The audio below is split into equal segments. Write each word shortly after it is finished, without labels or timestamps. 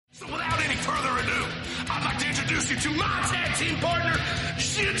introduce you to my tag team partner,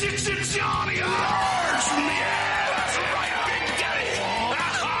 Johnny Arch. Yeah, that's right, Big Daddy.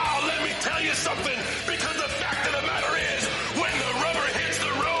 Let me tell you something, because the fact of the matter is, when the rubber hits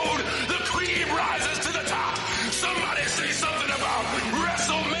the road, the cream rises to the top. Somebody say something about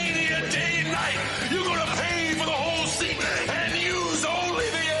WrestleMania day and night. You're gonna pay for the whole seat and use only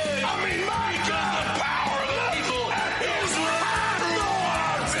the edge. I mean, my God, the power of the people is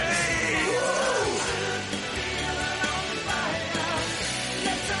landlord, baby.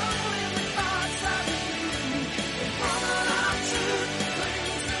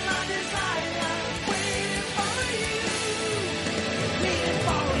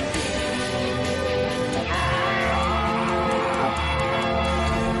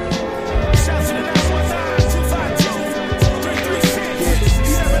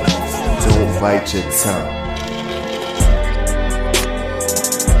 Don't bite your tongue.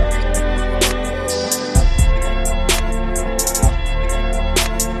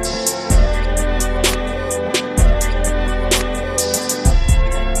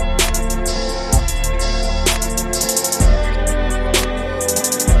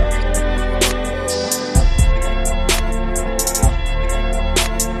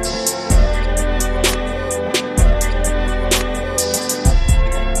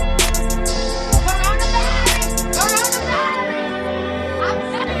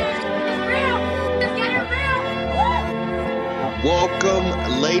 Welcome,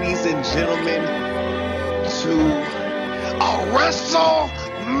 ladies and gentlemen, to a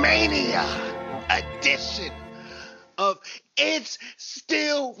WrestleMania edition of It's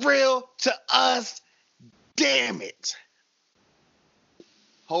Still Real to Us. Damn it.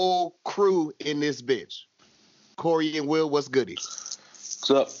 Whole crew in this bitch. Corey and Will, what's goody? What's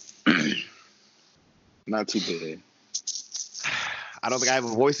up? Not too bad. I don't think I have a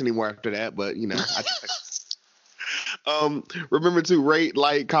voice anymore after that, but you know. Remember to rate,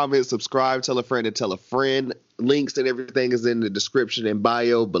 like, comment, subscribe, tell a friend and tell a friend. Links and everything is in the description and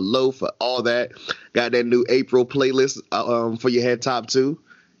bio below for all that. Got that new April playlist for your head top too.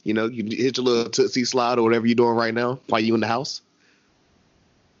 You know, you hit your little Tootsie slide or whatever you're doing right now while you in the house.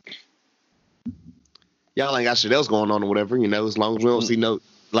 Y'all ain't got shit else going on or whatever, you know, as long as we don't see no,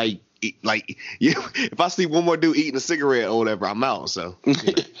 if I see one more dude eating a cigarette or whatever, I'm out, so. You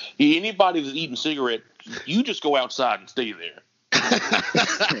know. Anybody that's eating a cigarette, you just go outside and stay there.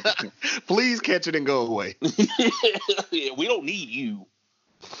 Please catch it and go away. Yeah, we don't need you.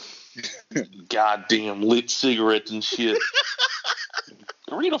 Goddamn lit cigarettes and shit.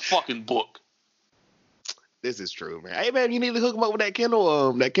 Read a fucking book. This is true, man. Hey, man, you need to hook him up with that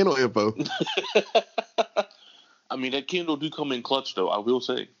Kindle info. I mean, that Kindle do come in clutch, though, I will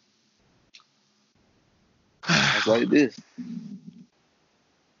say. That's like this.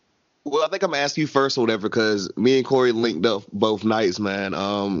 Well, I think I'm gonna ask you first or whatever, because me and Corey linked up both nights, man.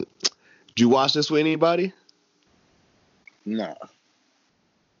 Did you watch this with anybody? Nah.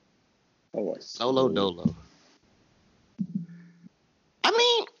 Solo dolo. I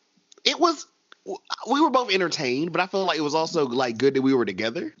mean, it was. We were both entertained, but I feel like it was also like good that we were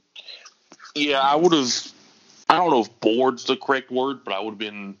together. Yeah, I would have. I don't know if bored's the correct word, but I would have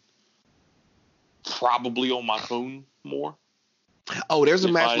been probably on my phone more. Oh, there's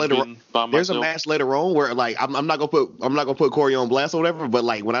a match later on. There's a match later on where like I'm not gonna put Corey on blast or whatever, but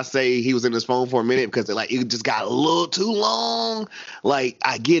like when I say he was in his phone for a minute because it just got a little too long. Like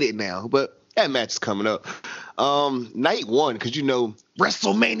I get it now, but that match is coming up. Night one, because you know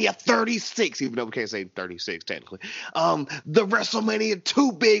WrestleMania 36, even though we can't say 36 technically. The WrestleMania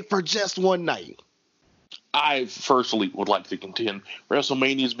too big for just one night. I firstly would like to contend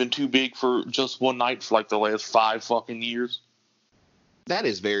WrestleMania's been too big for just one night for like the last 5 fucking years. That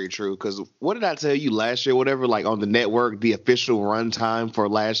is very true, because what did I tell you last year, whatever, like on the network, the official runtime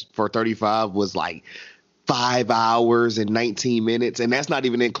for 35 was like 5 hours and 19 minutes, and that's not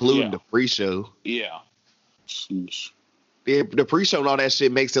even including the pre-show. Yeah. Sheesh. The pre-show and all that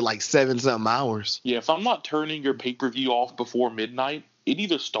shit makes it like 7-something hours. Yeah, if I'm not turning your pay-per-view off before midnight, it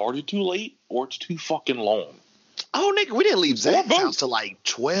either started too late or it's too fucking long. Oh, nigga, we didn't leave Zach's house till like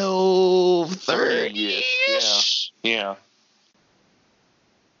 12:30. Yeah.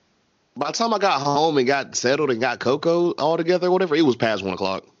 By the time I got home and got settled and got Coco all together or whatever, it was past 1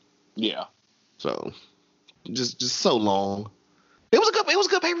 o'clock. Yeah. So, just so long. It was a good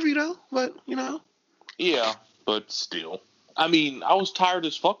pay-per-view though, but you know. Yeah, but still. I mean, I was tired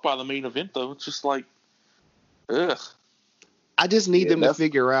as fuck by the main event though. It's just like, ugh. I just need them to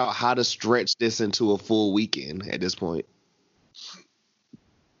figure out how to stretch this into a full weekend at this point.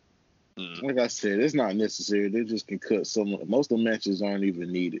 Like I said, it's not necessary. They just can cut some. Most of the matches aren't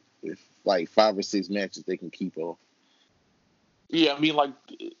even needed. If like 5 or 6 matches, they can keep off. Yeah, I mean, like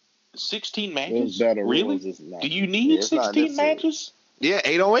 16 matches. Really? Do you need 16 matches? Yeah,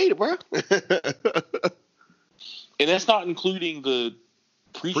 808, bro. And that's not including the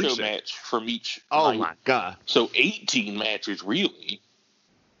pre-show match from each night. My God. So 18 matches, really?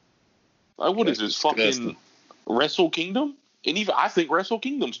 Like, what is this, fucking Wrestle Kingdom? And even I think Wrestle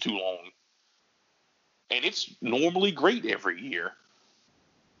Kingdom's too long. And it's normally great every year.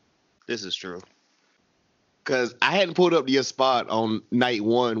 This is true. Because I hadn't pulled up your spot on night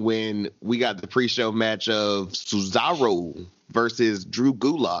 1 when we got the pre-show match of Cesaro versus Drew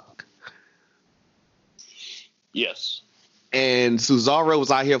Gulak. Yes. And Cesaro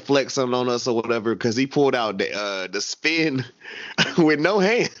was out here flexing on us or whatever because he pulled out the spin with no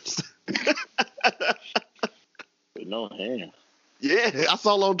hands. With no hands? Yeah, I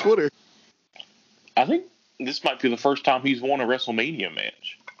saw it on Twitter. I think this might be the first time he's won a WrestleMania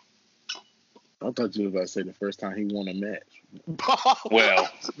match. I thought you were about to say the first time he won a match. Well,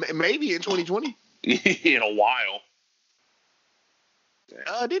 maybe in 2020. In a while.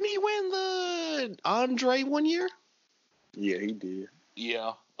 Didn't he win the Andre one year? Yeah, he did.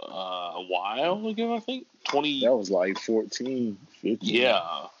 Yeah, a while ago, I think. 20. That was like 14, 15. Yeah,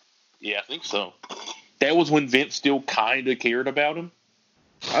 I think so. That was when Vince still kind of cared about him.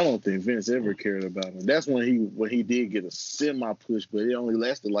 I don't think Vince ever cared about him. That's when he did get a semi push, but it only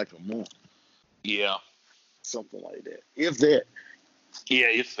lasted like a month. Yeah, something like that. If that. Yeah,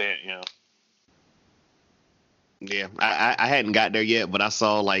 if that. Yeah. Yeah, I hadn't got there yet, but I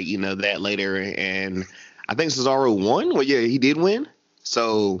saw that later, and I think Cesaro won. Well, yeah, he did win.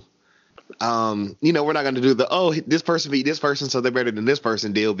 So, we're not going to do this person beat this person, so they're better than this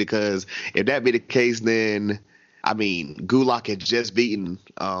person deal, because if that be the case, then I mean, Gulak had just beaten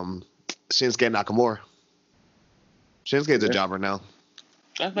Shinsuke Nakamura. Shinsuke's a jobber now.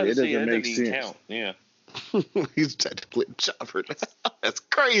 That doesn't make sense. Count. Yeah. He's technically a jobber now. That's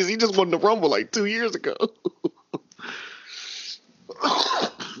crazy. He just won the Rumble like 2 years ago.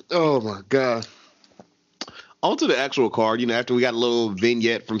 Oh my God. On to the actual card, after we got a little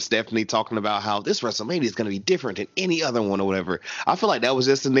vignette from Stephanie talking about how this WrestleMania is going to be different than any other one or whatever. I feel like that was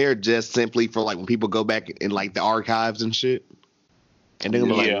just in there just simply for when people go back in the archives and shit. And they're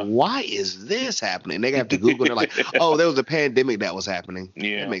going to be like, why is this happening? They have to Google it. They're like, oh, there was a pandemic that was happening.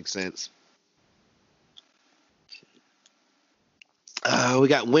 Yeah. That makes sense. We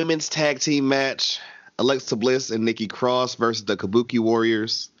got women's tag team match. Alexa Bliss and Nikki Cross versus the Kabuki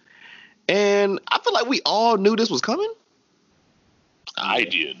Warriors. And I feel like we all knew this was coming. I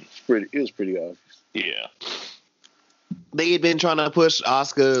did. It was pretty obvious. Yeah. They had been trying to push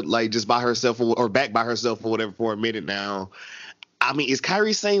Asuka just by herself or back by herself or whatever for a minute now. I mean, is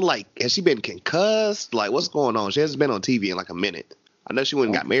Kairi Sane has she been concussed? What's going on? She hasn't been on TV in a minute. I know she went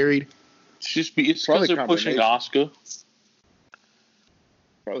and got married. It's because they're pushing Asuka.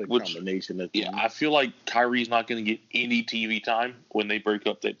 Probably a combination of things. Yeah, I feel like Kairi's not going to get any TV time when they break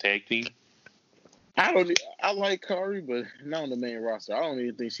up that tag team. I like Kairi, but not on the main roster. I don't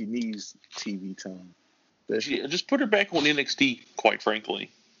even think she needs TV time. Just put her back on NXT, quite frankly.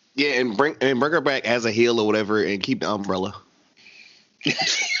 Yeah, and bring her back as a heel or whatever, and keep the umbrella.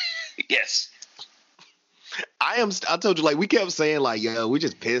 Yes. I told you, we kept saying, yo, we're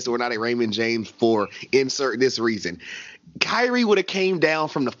just pissed we're not at Raymond James for insert this reason. Kairi would have came down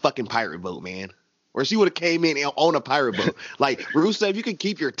from the fucking pirate boat, man. Or she would have came in on a pirate boat. Rusev, you can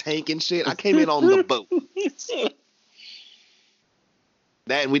keep your tank and shit. I came in on the boat.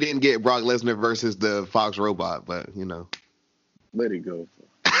 That, and we didn't get Brock Lesnar versus the Fox Robot, but, Let it go.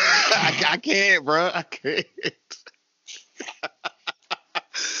 I can't, bro. I can't.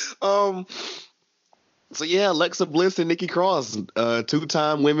 So, yeah, Alexa Bliss and Nikki Cross,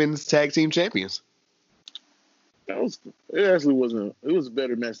 2-time women's tag team champions. It actually wasn't. It was a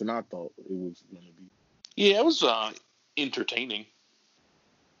better match than I thought it was going to be. Yeah, it was entertaining.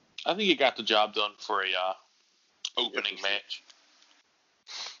 I think it got the job done for a opening match.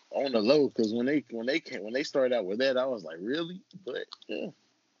 On the low, because when they started out with that, I was like, really? But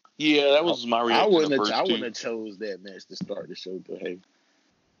yeah, that was my reaction. I wouldn't have chose that match to start the show, but hey,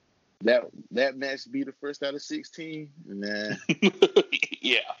 that match be the first out of 16. Nah.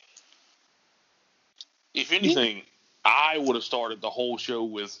 Yeah. If anything, I would have started the whole show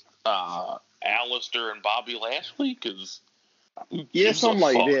with Alistair and Bobby Lashley, because something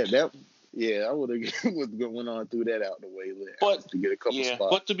like that. I would have went on through that out the way, to get a couple spots.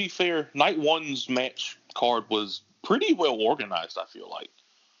 But to be fair, night one's match card was pretty well organized, I feel like.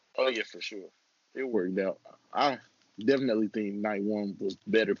 Oh yeah, for sure, it worked out. definitely think night 1 was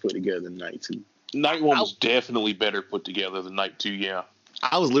better put together than night 2. Night 1 was definitely better put together than night 2. Yeah.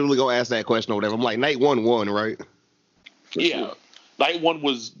 I was literally gonna ask that question or whatever. I'm like, night 1 won, right? For yeah. Sure. Night 1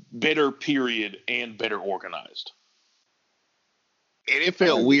 was better, period, and better organized. And it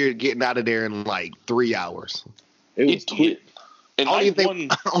felt weird getting out of there in like 3 hours. It was quick. And I don't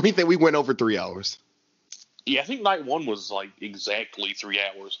even think we went over 3 hours. Yeah, I think night 1 was like exactly 3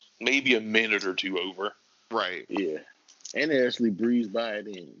 hours, maybe a minute or two over. Right. Yeah. And they actually breezed by it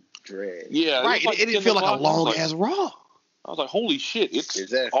and dragged. Yeah. Right. It didn't feel like a long ass Raw. I was like, holy shit,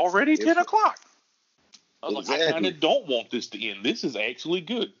 it's already 10 o'clock. I was like, I kind of don't want this to end. This is actually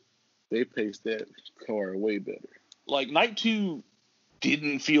good. They paced that card way better. Like, night 2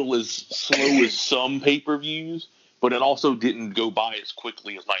 didn't feel as slow as some pay-per-views, but it also didn't go by as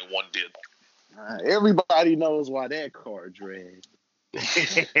quickly as night 1 did. Everybody knows why that card dragged.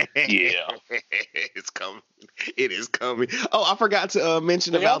 Yeah. It's coming. It is coming. Oh, I forgot to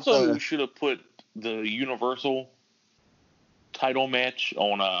mention they about also should have put the Universal title match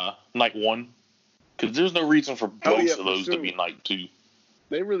on night 1, because there's no reason for both of those to be night 2.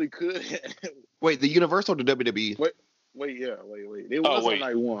 They really could. Wait, the Universal to WWE? Wait. It was on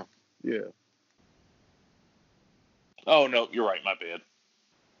night 1. Yeah. Oh no, you're right. My bad.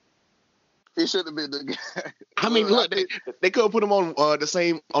 He should have been the guy. I mean, look, they could have put them on the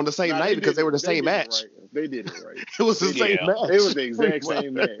same night because they were the same match. They did it right. It was the same match. It was the exact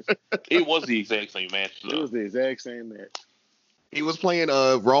same match. It was the exact same match. Though. It was the exact same match. He was playing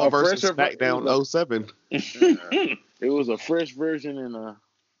Raw versus SmackDown 07. It was a fresh version and a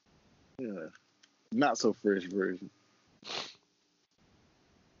not so fresh version.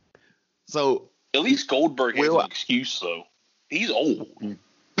 So at least Goldberg has an excuse though. He's old.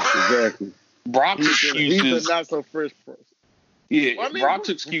 Exactly. Brock's excuses. He's a not so fresh person. Yeah, well, I mean, Brock's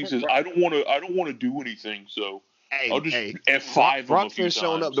excuses. I don't want to do anything. So I'll just F5. Brock's been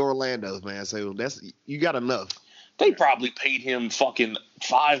showing up to Orlando, man. So you got enough. They probably paid him fucking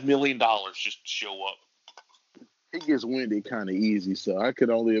 $5 million just to show up. He gets winded kind of easy, so I could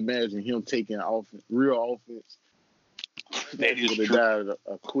only imagine him taking real offense. That is true. Died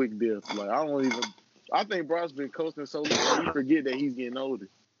a quick death. Like I think Brock's been coasting so long, he forget that he's getting older.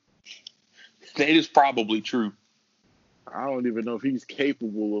 That is probably true. I don't even know if he's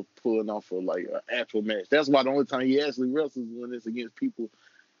capable of pulling off an actual match. That's why the only time he actually wrestles is when it's against people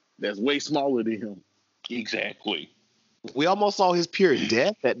that's way smaller than him. Exactly. We almost saw his pure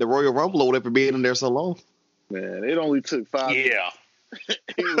death at the Royal Rumble or whatever being in there so long. Man, it only took 5 minutes.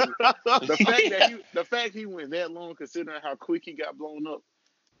 The fact he went that long, considering how quick he got blown up,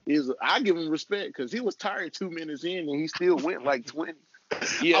 I give him respect because he was tired 2 minutes in and he still went like 20.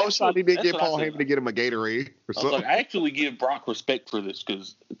 Yeah, I was trying he did get Paul Heyman to get him a Gatorade or something. I was like, I actually give Brock respect for this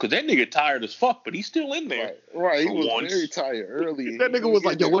because that nigga tired as fuck, but he's still in there. Right. He was very tired early. That nigga was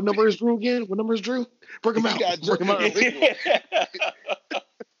like, yo, what number is Drew again? What number is Drew? Bring him out. Bring him out.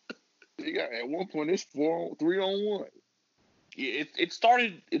 He got at one point it's 3-on-1. Yeah, it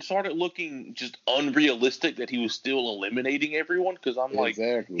started looking just unrealistic that he was still eliminating everyone because I'm like,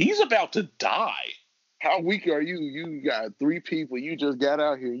 he's about to die. How weak are you? You got 3 people. You just got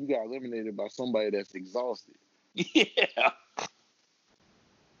out here. You got eliminated by somebody that's exhausted. Yeah.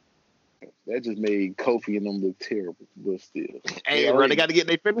 That just made Kofi and them look terrible, but still. Hey, bro, they got to get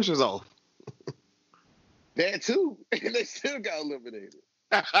their finishers off. That too. And they still got eliminated.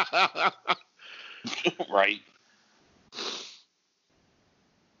 Right.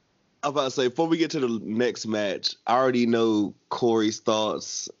 I'm about to say, before we get to the next match, I already know Corey's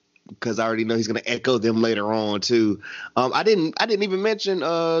thoughts because I already know he's going to echo them later on too. I didn't even mention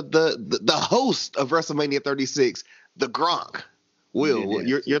the host of WrestleMania 36, the Gronk. Will,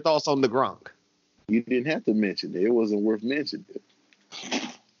 your thoughts on the Gronk? You didn't have to mention it. It wasn't worth mentioning.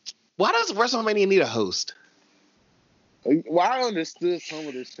 Why does WrestleMania need a host? Well, I understood some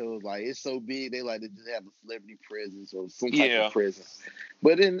of the shows, like it's so big, they like to just have a celebrity presence or some type of presence.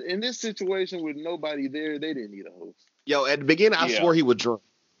 But in this situation with nobody there, they didn't need a host. Yo, at the beginning, I swore he was drunk.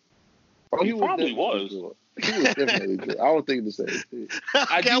 Oh, he probably was. He was definitely drunk. I was thinking the same thing.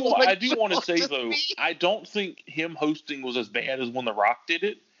 I do want to say, though, I don't think him hosting was as bad as when The Rock did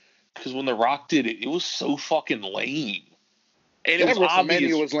it. Because when The Rock did it, it was so fucking lame. And it was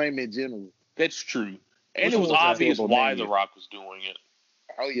obvious. Was lame in general. That's true. And it was obvious why The Rock was doing it.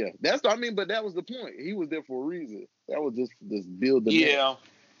 Oh, yeah. But that was the point. He was there for a reason. That was just this build. Yeah.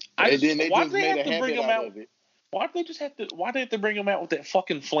 Why did they have to bring him out? Why did they have to bring him out with that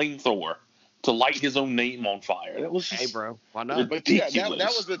fucking flamethrower to light his own name on fire? That was just bro. Why not? Ridiculous. Yeah, that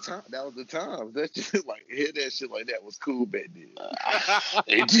was the time. That was the time. That's just like hear that shit like that was cool back then.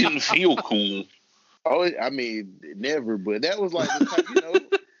 It didn't feel cool. Oh, I mean, never. But that was like the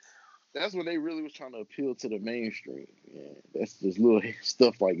type, that's when they really was trying to appeal to the mainstream. Yeah, that's just little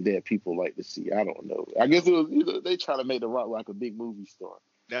stuff like that people like to see. I don't know. I guess it was they try to make The Rock like a big movie star.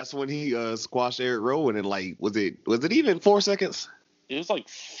 That's when he squashed Eric Rowan in like was it even 4 seconds? It was like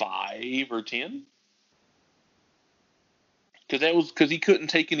 5 or 10. Because he couldn't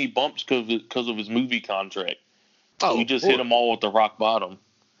take any bumps because of his movie contract. So he just hit them all with the rock bottom.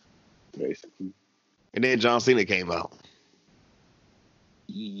 Basically. And then John Cena came out.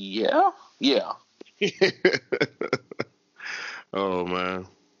 Yeah. Oh man.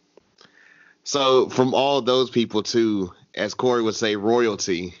 So from all those people too, as Corey would say,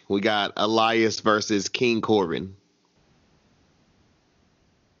 royalty, we got Elias versus King Corbin.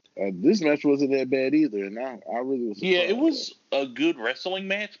 This match wasn't that bad either, and I really was surprised. Yeah, it was a good wrestling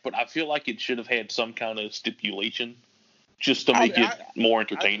match, but I feel like it should have had some kind of stipulation just to make it more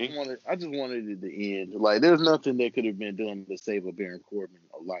entertaining. I just wanted it to end. Like, there's nothing that could have been done to save a Baron Corbin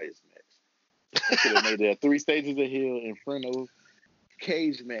Elias match. They could have made it 3 stages of hell in front of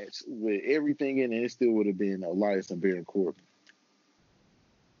cage match with everything in it. It still would have been Elias and Baron Corbin.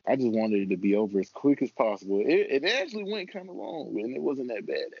 I just wanted it to be over as quick as possible. It actually went kind of long, and it wasn't that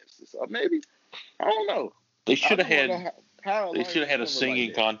bad. So maybe, I don't know. They should have had a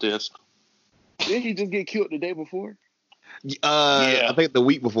singing contest. Didn't he just get killed the day before? Yeah. I think the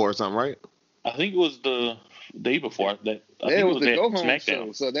week before or something, right? I think it was the day before. I think it was the go-home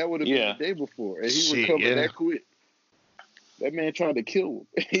show, so that would have been the day before. And he recovered that quick. That man tried to kill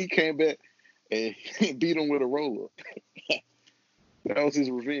him. He came back and beat him with a roller. That was his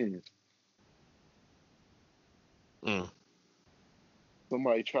revenge.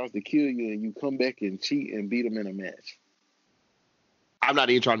 Somebody tries to kill you and you come back and cheat and beat him in a match. I'm not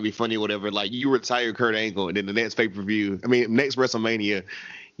even trying to be funny or whatever. Like, you retire Kurt Angle and then the next pay-per-view, next WrestleMania,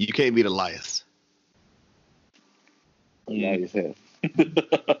 you can't beat Elias. Elias has.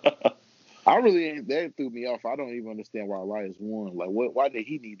 That threw me off. I don't even understand why Elias won. Like, why did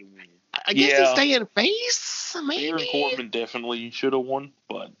he need to win? I guess he's staying face, maybe. Baron Corbin definitely should have won,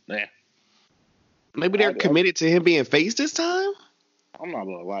 but maybe they're committed to him being face this time? I'm not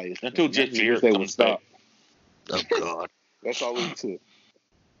gonna lie. Until Jeff Jarrett comes back. Oh, God. That's all it took.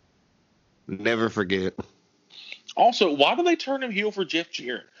 Never forget. Also, why do they turn him heel for Jeff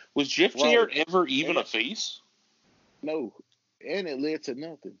Jarrett? Was Jeff Jarrett ever even a face? No. And it led to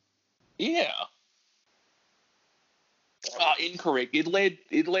nothing. Yeah. Incorrect. It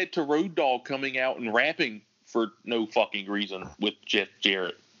led to Road Dogg coming out and rapping for no fucking reason with Jeff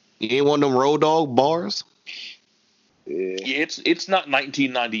Jarrett. You ain't want them Road Dogg bars? Yeah. It's not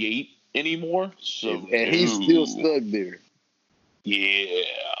 1998 anymore. So and he's still stuck there. Yeah.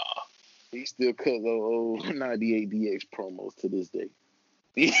 He still cut those old 98 DX promos to this day.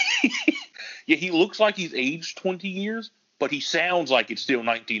 Yeah, he looks like he's aged 20 years, but he sounds like it's still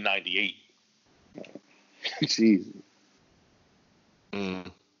 1998. Jesus.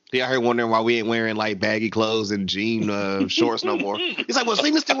 Yeah, I heard wondering why we ain't wearing like baggy clothes and jean shorts no more. He's like, well,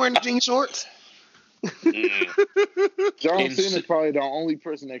 Cena's still wearing the jean shorts. John Cena's probably the only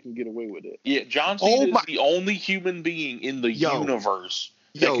person that can get away with it. Yeah, John Cena is the only human being in the universe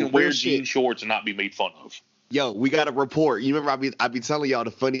that can wear jean shorts and not be made fun of. Yo, we got a report. You remember I be telling y'all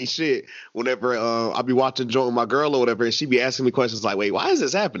the funny shit whenever I be watching Joe with my girl or whatever, and she be asking me questions like, wait, why is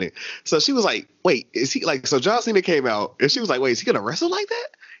this happening? So she was like, wait, is he like, so John Cena came out, and she was like, wait, is he gonna wrestle like that?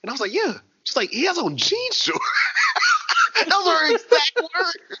 And I was like, yeah. She's like, he has on jean shorts. Those are her exact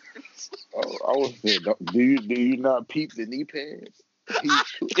words. I was saying, do you not peep the knee pads? He's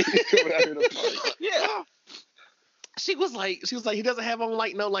coming out here to fight. Yeah. She was like, he doesn't have on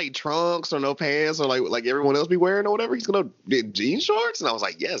like no like trunks or no pants or like everyone else be wearing or whatever. He's gonna get jean shorts, and I was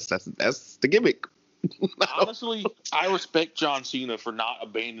like, yes, that's the gimmick. Honestly, I respect John Cena for not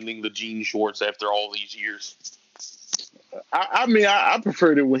abandoning the jean shorts after all these years. I mean, I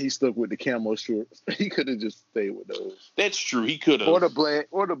preferred it when he stuck with the camo shorts. He could have just stayed with those. That's true. He could have. Or the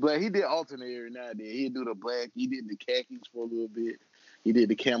black. He did alternate every now and then. He'd do the black. He did the khakis for a little bit. He did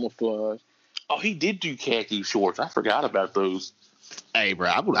the camouflage. Oh, he did do khaki shorts. I forgot about those. Hey, bro,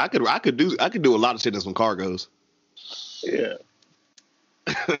 I could do a lot of shit in some cargos. Yeah.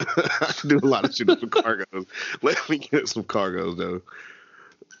 I could do a lot of shit in some cargos. Let me get some cargos though.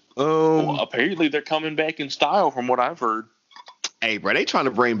 Well, apparently they're coming back in style from what I've heard. Hey, bro, they trying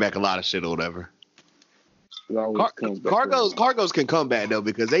to bring back a lot of shit or whatever. Cargos can come back though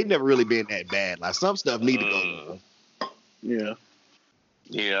because they've never really been that bad. Like some stuff need to go. Yeah.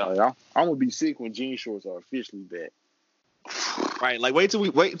 Yeah. Like, I'm gonna be sick when jean shorts are officially back. Right, like wait till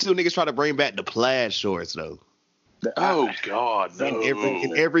niggas try to bring back the plaid shorts though. God, no.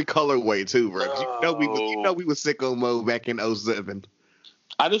 In every colorway too, bro. No. You know we was sicko mode back in 07.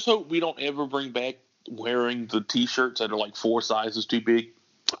 I just hope we don't ever bring back wearing the T-shirts that are like 4 sizes too big.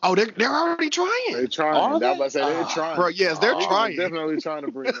 Oh, they're already trying. They're trying. I was about to say they're trying. Bro, yes, they're trying. They're definitely trying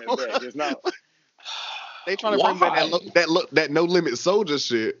to bring that back. It's not. They trying to bring back that No Limit Soldier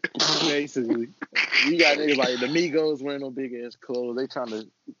shit. Basically, you got niggas like the Migos wearing no big ass clothes. They trying to.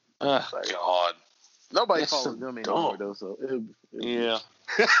 God. Nobody follows them anymore though. So yeah.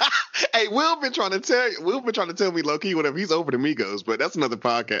 Hey, Will been trying to tell me low key whatever he's over the Migos, but that's another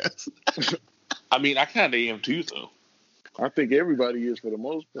podcast. I mean, I kind of am too, though. I think everybody is for the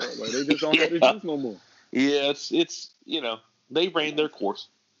most part. Like they just don't have the juice no more. Yeah, it's they ran their course.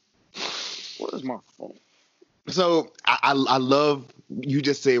 Where's my phone? So I love you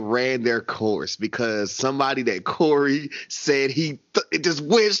just said ran their course because somebody that Corey said he just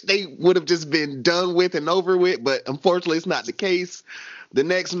wished they would have just been done with and over with, but unfortunately it's not the case. The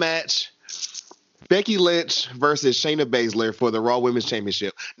next match, Becky Lynch versus Shayna Baszler for the Raw Women's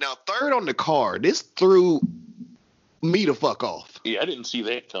Championship. Now, third on the card, this threw me the fuck off. Yeah, I didn't see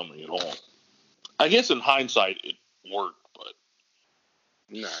that coming at all. I guess in hindsight it worked, but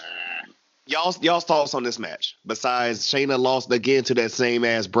nah. Y'all's thoughts on this match? Besides, Shayna lost again to that same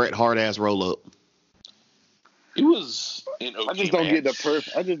ass Bret Hart ass roll up. It was an okay I just don't match. get the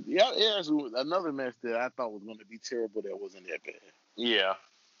perfect. It was another match that I thought was going to be terrible that wasn't that bad. Yeah,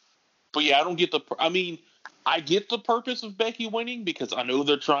 but yeah, I don't get I mean, I get the purpose of Becky winning because I know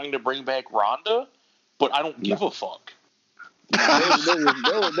they're trying to bring back Ronda, but I don't give a fuck.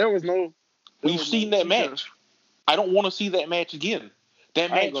 There was no. We've seen that match. I don't want to see that match again.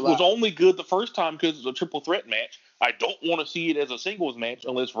 That match was only good the first time because it's a triple threat match. I don't want to see it as a singles match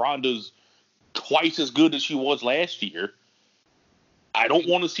unless Ronda's twice as good as she was last year. I don't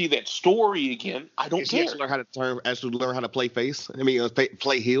want to see that story again. I don't care. Actually learn how to play face. I mean,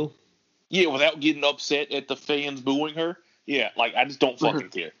 play heel. Yeah, without getting upset at the fans booing her. Yeah, like I just don't fucking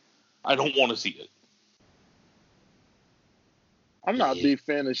care. I don't want to see it. I'm not a big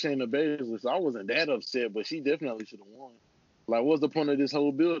fan of Shayna Baszler, so I wasn't that upset, but she definitely should have won. Like, what's the point of this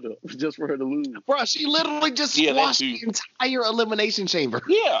whole build-up? Just for her to lose. Bro, she literally just squashed the entire Elimination Chamber.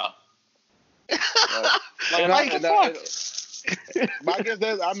 Yeah. But I guess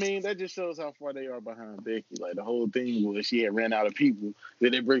that just shows how far they are behind Becky. Like, the whole thing was she had ran out of people.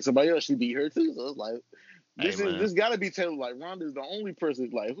 Then they bring somebody else, she beat her too. So it's like, this got to be tailored. Like, Ronda's the only person,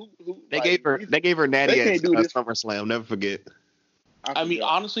 like, who they gave her Natty at SummerSlam. Never forget. I mean,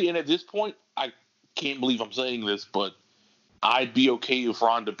 honestly, and at this point, I can't believe I'm saying this, but I'd be okay if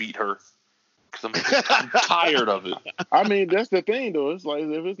Ronda beat her because I'm tired of it. I mean, that's the thing, though. It's like,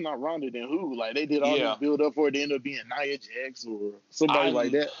 if it's not Ronda, then who? Like, they did all this build up for it to end up being Nia Jax or somebody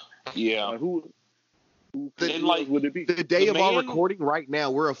like that. Yeah. Like, who would it be? The day of our recording right now,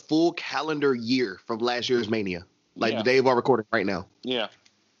 we're a full calendar year from last year's Mania. Like, the day of our recording right now. Yeah.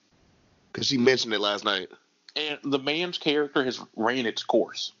 Because she mentioned it last night. And the man's character has ran its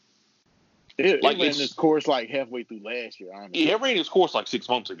course. It ran its course like halfway through last year. Honestly. Yeah, it ran its course like 6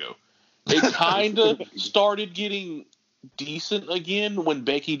 months ago. It kind of started getting decent again when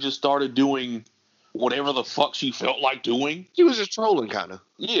Becky just started doing whatever the fuck she felt like doing. She was just trolling, kind of.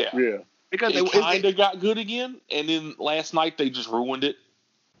 Yeah. Yeah. Because it kind of got good again, and then last night they just ruined it.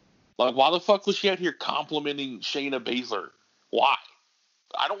 Like, why the fuck was she out here complimenting Shayna Baszler? Why?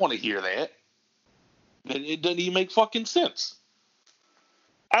 I don't want to hear that. It doesn't even make fucking sense.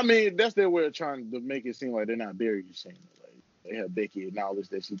 I mean, that's their way of trying to make it seem like they're not burying Shayna. Like, they have Becky acknowledge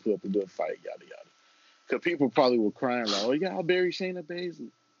that she put up a good fight, yada yada. Because people probably were crying like, "Oh, y'all bury Shayna Baszler."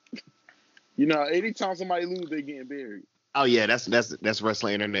 You know, anytime somebody loses, they getting buried. Oh yeah, that's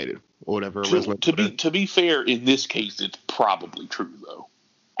wrestling internet or whatever. To be fair, in this case, it's probably true though.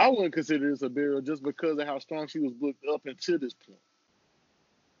 I wouldn't consider this a burial just because of how strong she was booked up until this point.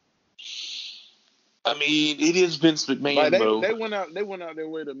 I mean, it is Vince McMahon, like though. They went out their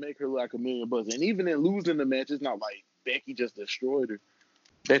way to make her like $1 million. And even in losing the match, it's not like Becky just destroyed her.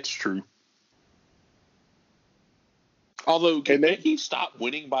 That's true. Although, can Becky stop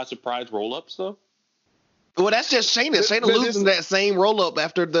winning by surprise roll-ups, though? Well, that's just Shayna. Shayna losing that same roll-up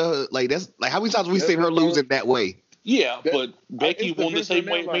after that's like, how many times have we seen her losing that way? Yeah, but Becky won the same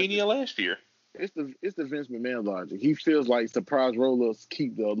way at Mania last year. It's the Vince McMahon logic. He feels like surprise roll-ups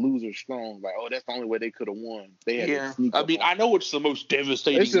keep the loser strong. Like, oh, that's the only way they could have won. They had to sneak up. I know it's the most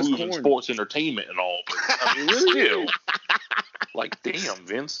devastating move in sports entertainment and all, but I mean, still, like, damn,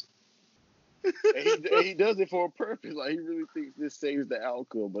 Vince. And he does it for a purpose. Like, he really thinks this saves the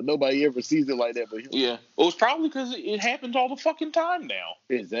outcome, but nobody ever sees it like that. But him. Yeah, well, it's probably because it happens all the fucking time now.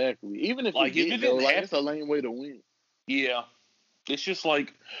 Exactly. Even if it didn't happen, it's a lame way to win. Yeah. It's just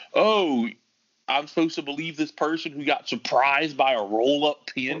like, oh, I'm supposed to believe this person who got surprised by a roll-up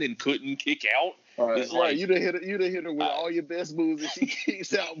pin and couldn't kick out. Right, you done hit her with all your best moves, and she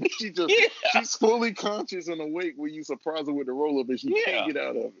kicks out, but she's fully conscious and awake when you surprise her with the roll up, and she can't get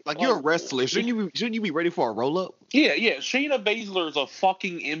out of it. Like, you're a wrestler, shouldn't you be ready for a roll up? Yeah. Shayna Baszler is a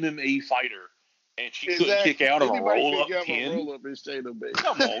fucking MMA fighter, and she couldn't kick out of a roll up pin.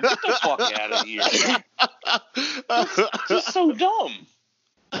 Come on, get the fuck out of here! Just so dumb.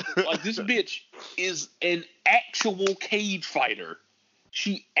 Like, this bitch is an actual cage fighter.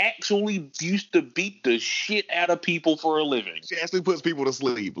 She actually used to beat the shit out of people for a living. She actually puts people to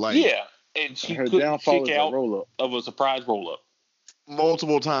sleep. Like, yeah, and she couldn't kick out of a surprise roll-up.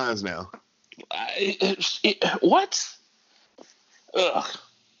 Multiple times now. What? Ugh.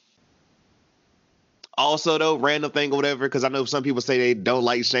 Also, though, random thing or whatever, because I know some people say they don't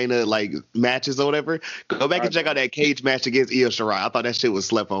like Shayna, like, matches or whatever. Go back and check out that cage match against Io Shirai. I thought that shit was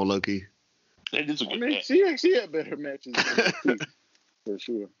slept on, low-key. It is a good match. She had better matches than for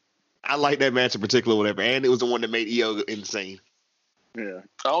sure. I like that match in particular, whatever, and it was the one that made Io insane. Yeah.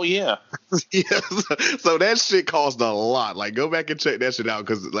 Oh yeah. Yeah. So that shit cost a lot. Like, go back and check that shit out,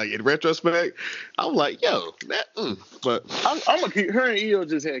 because, like, in retrospect, I'm like, yo, that. But I'm gonna keep her and Io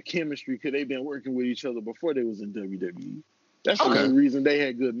just had chemistry because they've been working with each other before they was in WWE. That's the only reason they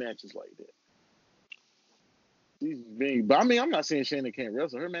had good matches like that. But I mean, I'm not saying Shayna can't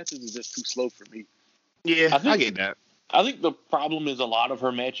wrestle. Her matches are just too slow for me. Yeah, I get that. I think the problem is a lot of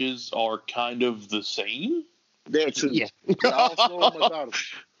her matches are kind of the same. There too. Yeah.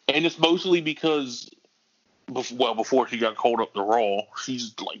 And it's mostly because, before she got called up to Raw,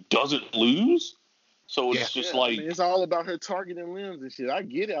 she's like doesn't lose. So it's just like, I mean, it's all about her targeting limbs and shit. I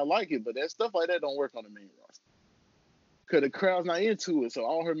get it, I like it, but that stuff like that don't work on the main roster because the crowd's not into it. So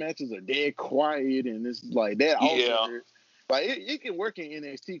all her matches are dead quiet, and it's like that. Also hurts. Like it can work in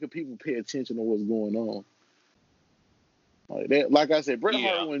NXT because people pay attention to what's going on. Like that, like I said, Bret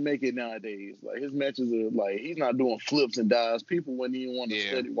Hart wouldn't make it nowadays. Like, his matches are like, he's not doing flips and dives. People wouldn't even want to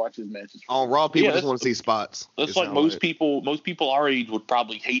study watch his matches. On Raw, people just want to see spots. That's like most people our age would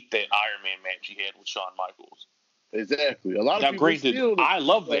probably hate that Iron Man match he had with Shawn Michaels. Exactly. A lot of people granted, I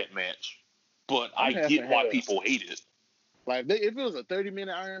love that match, but I get why people hate it. Like, if it was a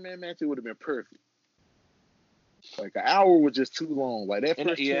 30-minute Iron Man match, it would have been perfect. Like, an hour was just too long. Like, that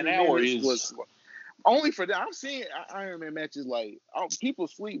first 20 minutes was only for that. I'm seeing Iron Man matches like people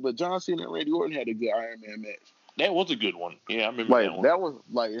sleep, but John Cena and Randy Orton had a good Iron Man match. That was a good one. Yeah, I remember that one. That was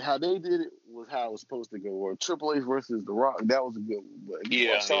like how they did it was how it was supposed to go. Or Triple H versus The Rock, that was a good one.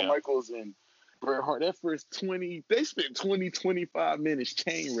 But Shawn Michaels and Bret Hart, that first 20, they spent 25 minutes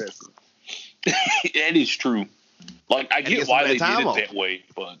chain wrestling. That is true. Like, I get why they did it that way,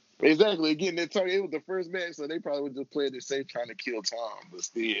 but exactly. Again, it was the first match, so they probably would just play it safe, trying to kill time. But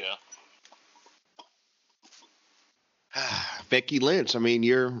still, Becky Lynch. I mean,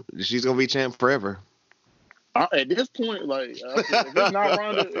 she's gonna be champ forever. At this point, like, if it's not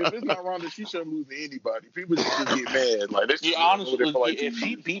Ronda, she shouldn't lose to anybody. People just get mad. Like, honestly, if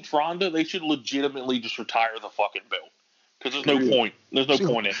she beats Ronda, they should legitimately just retire the fucking belt. Because there's no point. There's no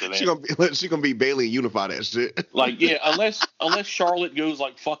point after that. She gonna be Bayley and unify that shit. Like, unless Charlotte goes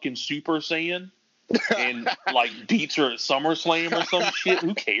like fucking Super Saiyan and like beats her at SummerSlam or some shit,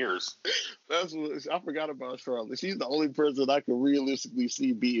 who cares? That's what I forgot about Charlotte. She's the only person I can realistically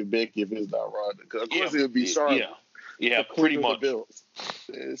see beating Becky if it's not Ronda. Because of course it would be Charlotte. Yeah, pretty much.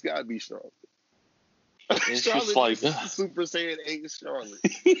 It's got to be Charlotte. It's Charlotte just like Super Saiyan 8 Charlotte.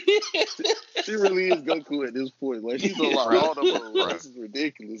 She really is Goku at this point. Like, she's on like all the moves. This is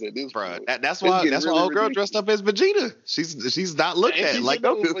ridiculous at this point. That's why old girl dressed up as Vegeta. She's not looked at like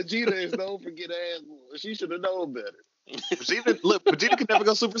Goku. Vegeta is known for getting ass. She should have known better. Vegeta could never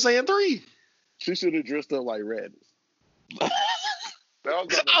go Super Saiyan 3. She should have dressed up like Raditz.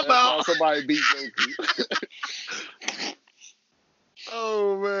 That's somebody beat Goku.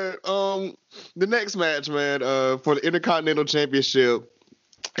 Oh man. The next match, man, for the Intercontinental Championship,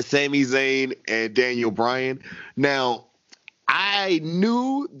 Sami Zayn and Daniel Bryan. Now, I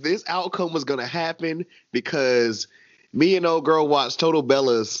knew this outcome was gonna happen because me and old girl watched Total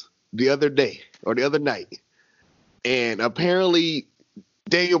Bellas the other night. And apparently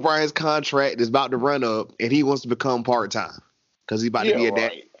Daniel Bryan's contract is about to run up and he wants to become part-time because he's about to be a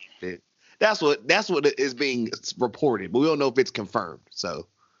dad. That's what is being reported, but we don't know if it's confirmed. So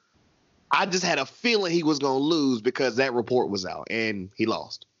I just had a feeling he was going to lose because that report was out and he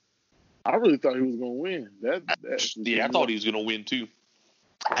lost. I really thought he was going to win. I thought he was going to win too.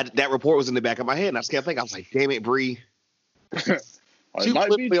 That report was in the back of my head and I just kept thinking, I was like, damn it, Brie. It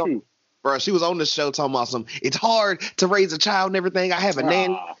might be true. Bro, she was on the show talking about it's hard to raise a child and everything. I have a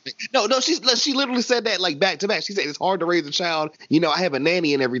nanny. No, she literally said that like back to back. She said it's hard to raise a child. I have a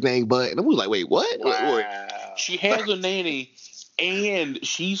nanny and everything, but and I was like, wait, what? Wow. She has a nanny and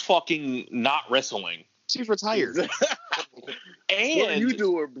she's fucking not wrestling. She's retired. And what are you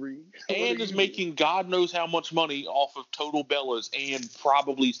doing, Bree? And is making God knows how much money off of Total Bellas and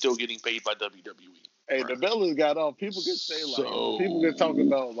probably still getting paid by WWE. Hey, the Bellas got off. People can say people can talk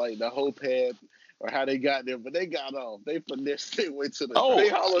about like the whole path or how they got there, but they got off. They finessed their way to the.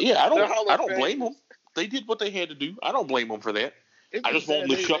 I don't blame them. They did what they had to do. I don't blame them for that. I just want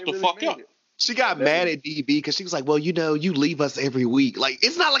them to shut the fuck up. She got mad at DB because she was like, "Well, you leave us every week. Like,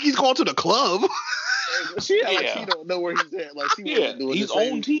 it's not like he's going to the club." She don't know where he's at. Like, she wasn't doing he's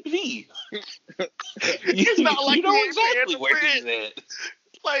on TV. It's not like you know exactly where he's at.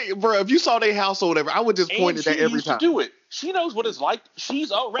 Like, bro, if you saw their house or whatever, I would just point at that every time. She used to do it. She knows what it's like. She's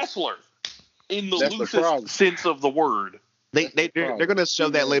a wrestler in the loosest sense of the word. They're going to show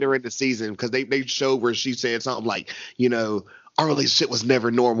that later in the season because they showed where she said something like, our relationship was never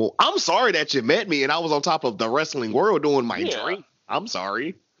normal. I'm sorry that you met me and I was on top of the wrestling world doing my dream. I'm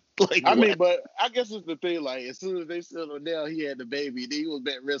sorry. Like, but I guess it's the thing. Like, as soon as they settled down, he had the baby. Then he was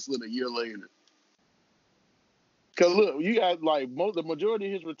back wrestling a year later. Cause look, you got like the majority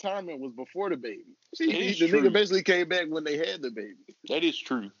of his retirement was before the baby. The nigga basically came back when they had the baby. That is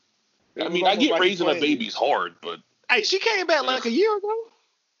true. I mean, I get raising a baby's hard, but hey, she came back like a year ago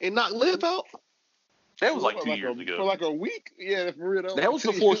and knocked Liv out. That was like 2 years ago. For like a week, yeah, for real. That was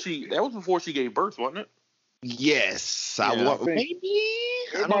before she gave birth, wasn't it? Yes, maybe.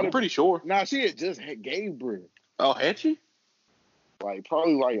 I'm pretty sure. Nah, she had just gave birth. Oh, had she? Like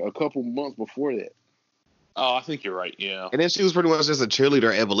probably like a couple months before that. Oh, I think you're right. Yeah. And then she was pretty much just a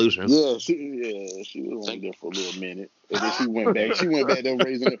cheerleader at Evolution. Yeah, she was only there for a little minute, and then she went back. She went back there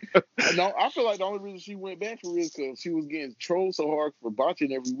raising her. No, I feel like the only reason she went back for real is because she was getting trolled so hard for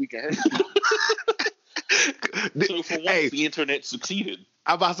botching every week in her. So for once, the internet succeeded.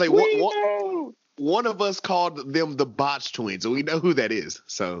 I'm about to say one of us called them the Botch Twins, and we know who that is.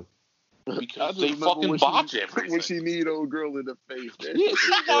 So because they fucking botch everything. When she need old girl in the face. Yeah,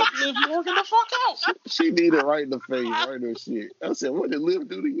 she got Liv Morgan the fuck out. She need it right in the face, right in the shit. I said, what did Liv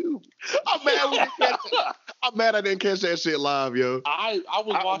do to you? I'm mad I didn't catch that shit live, yo. I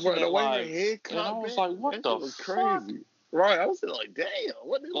was watching that live, and I was like, what the fuck? Crazy. Right, I was like, damn.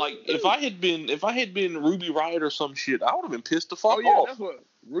 What did like if I had been Ruby Riott or some shit, I would have been pissed the fuck off. Oh yeah, that's what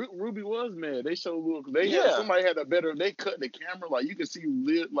Ruby was mad. They showed somebody had a better. They cut the camera like you can see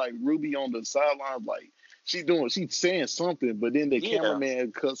like Ruby on the sideline, like she's saying something, but then the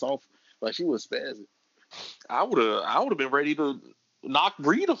cameraman cuts off like she was spazzing. I would have been ready to knock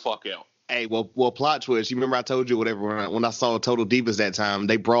Brie the fuck out. Hey, well, plot twist. You remember I told you whatever when I saw Total Divas that time,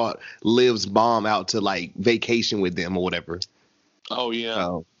 they brought Liv's mom out to like vacation with them or whatever. Oh yeah.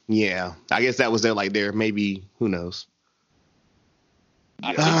 So, yeah. I guess that was their maybe, who knows.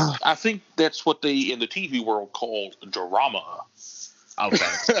 I think that's what they in the TV world called drama. Okay.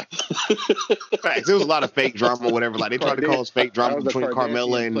 Facts. There was a lot of fake drama or whatever. Like they tried to call us fake drama between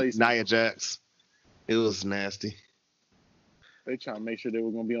Carmella and Nia Jax. It was nasty. They trying to make sure they were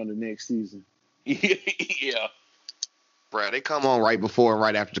going to be on the next season. Yeah. Bro, they come on right before and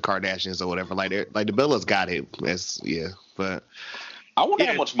right after the Kardashians or whatever. Like the Bellas got it. But I wonder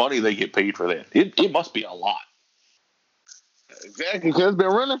how much money they get paid for that. It must be a lot. Exactly, because it's been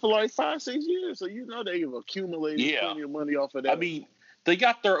running for like 5-6 years, so they've accumulated plenty of money off of that. I mean, they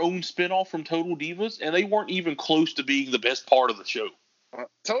got their own spinoff from Total Divas, and they weren't even close to being the best part of the show.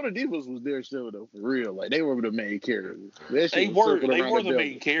 Total Divas was their show though, for real. Like they were the main characters. They were the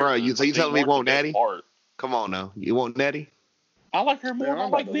main characters. Bro, so you telling me you want Natty? Come on now, you want Natty? I like her more than I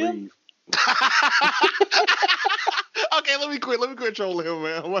like them. Okay, let me quit trolling him,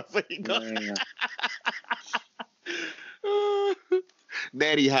 man. I'm about to say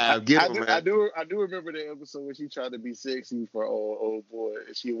Natty Hive, get him, man. I do remember the episode when she tried to be sexy for old boy,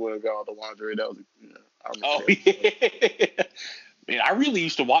 and she wouldn't got all the lingerie. That was yeah. Man, I really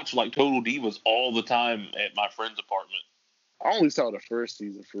used to watch like Total Divas all the time at my friend's apartment. I only saw the first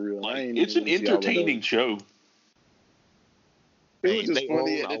season for real. It's an entertaining show. It was just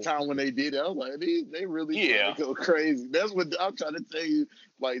funny at the time when they did it. I was like, they really go crazy. That's what I'm trying to tell you.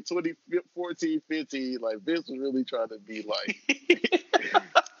 Like 2014, 15, like Vince was really trying to be like.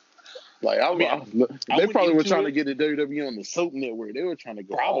 They probably were trying to get the WWE on the Soap Network. They were trying to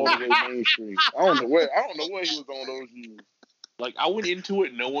go all the way mainstream. I don't know what he was on those years. Like I went into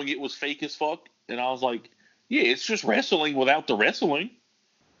it knowing it was fake as fuck, and I was like, "Yeah, it's just wrestling without the wrestling."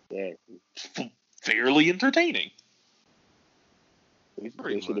 Yeah, fairly entertaining.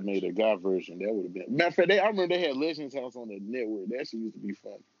 They should have made a guy version. That would have been. Matter of fact, I remember they had Legends House on the network. That shit used to be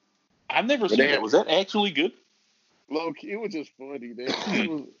fun. I've never seen that. Was that actually good? Look, it was just funny.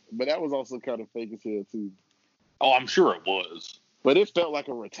 But that was also kind of fake as hell too. Oh, I'm sure it was. But it felt like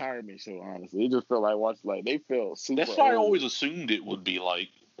a retirement show. Honestly, it just felt like they felt super. That's why I always assumed it would be like.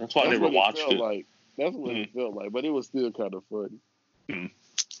 That's why I never watched it. Like. That's what it felt like, but it was still kind of funny.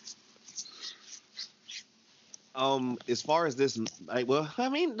 As far as this, I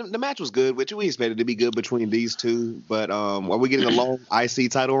mean, the match was good, which we expected to be good between these two. But are we getting a long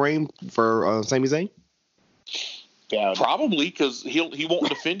IC title reign for Sami Zayn? Yeah, probably, because he won't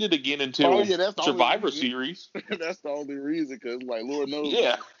defend it again until Survivor Series. That's the only reason, because Lord knows.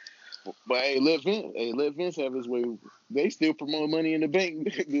 Yeah. But let Vince have his way. They still promote Money in the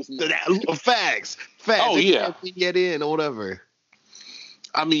Bank. Facts. Oh, they yeah. Can't get in or whatever.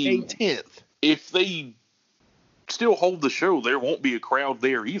 I mean, 10th. If they still hold the show, there won't be a crowd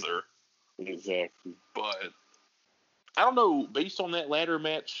there either. Exactly. But I don't know. Based on that ladder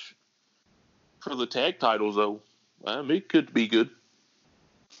match for the tag titles, though, it could be good.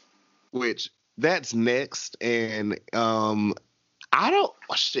 Which that's next, and I don't.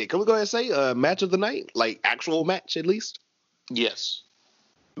 Shit, can we go ahead and say match of the night? Like, actual match, at least? Yes.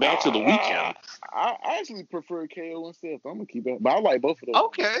 Match of the weekend. I actually prefer KO and Seth. I'm going to keep it. But I like both of those.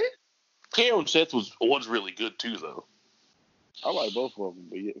 Okay. KO and Seth was really good, too, though. I like both of them.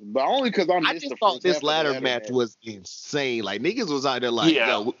 But only because I just thought this ladder match was insane. Like, niggas was out there like,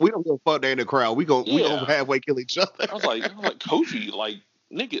 yo, we don't give a fuck there in the crowd. We gonna halfway kill each other. I was like, Kofi,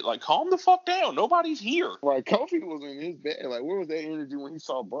 nigga, calm the fuck down. Nobody's here. Like, Kofi was in his bed. Like, where was that energy when he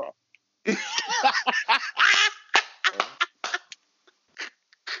saw Brock?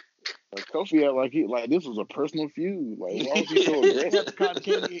 Kofi had this was a personal feud. Like, why was he so aggressive? Cotton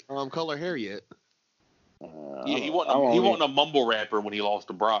candy color hair yet? He wasn't a mumble rapper when he lost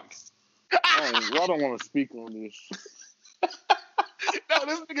to Brock. I don't want to speak on this. No,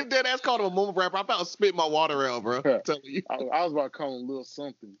 this nigga dead ass called him a mumble rapper. I about to spit my water out, bro. I'm telling you. I was about to call him Lil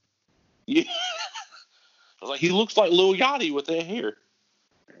Something. Yeah. I was like, he looks like Lil Yachty with that hair.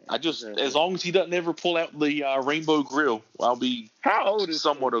 As long as he doesn't ever pull out the rainbow grill, I'll be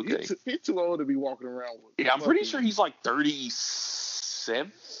somewhat okay. He's too old to be walking around with. Yeah, I'm pretty sure he's like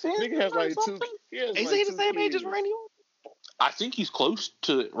 37. Nigga has like two. Is he the same age as Randy Orton? I think he's close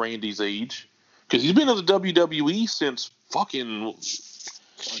to Randy's age because he's been in the WWE since fucking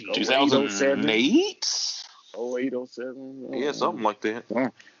 2008. 0807. Yeah, something like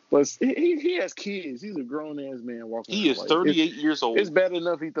that. But he has kids. He's a grown ass man walking. He is 38 years old. It's bad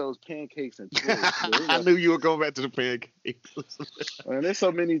enough he throws pancakes and I knew you were going back to the pancakes. Man, there's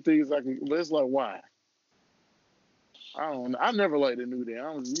so many things I can. But it's like, why? I don't know. I never liked the New Day.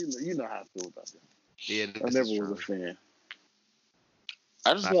 You know how I feel about them. Yeah, I never was a fan.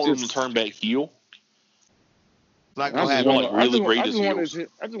 I just want them to turn back heel. Not gonna happen. I just want his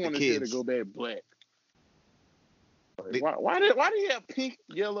hair to go back black. Why do you have pink,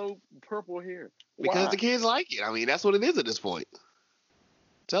 yellow, purple hair? Because the kids like it. I mean, that's what it is at this point.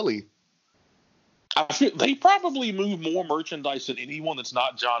 Tell you. I feel they probably move more merchandise than anyone that's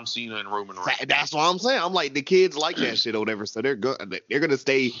not John Cena and Roman Reigns. That's what I'm saying. I'm like, the kids like that shit or whatever, so they're gonna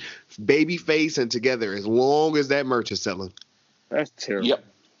stay baby face and together as long as that merch is selling. That's terrible. Yep.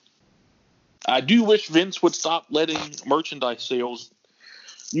 I do wish Vince would stop letting merchandise sales.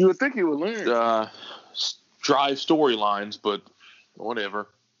 You would think he would learn. Drive storylines, but whatever.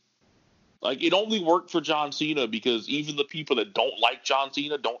 Like, it only worked for John Cena because even the people that don't like John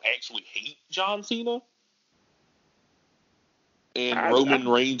Cena don't actually hate John Cena. And Roman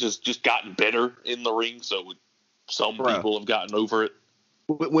Reigns has just gotten better in the ring, so some people have gotten over it.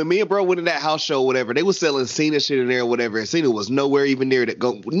 When me and bro went in that house show or whatever, they was selling Cena shit in there or whatever, and Cena was nowhere even near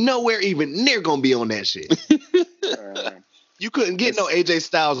gonna be on that shit. You couldn't get no AJ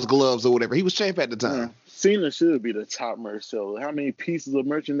Styles gloves or whatever. He was champ at the time. Cena should be the top merch seller. How many pieces of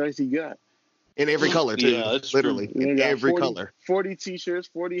merchandise he got? In every color, too. Yeah, that's literally. In every color. 40 t-shirts,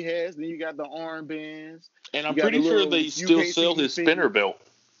 40 hats, then you got the armbands. And I'm pretty sure they still sell his spinner belt.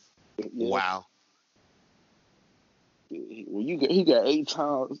 Yeah. Wow. Well, he got 8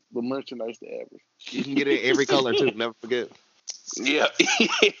 times the merchandise the average. You can get it in every color, too. Never forget. Yeah.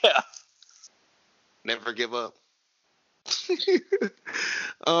 Yeah. Never give up.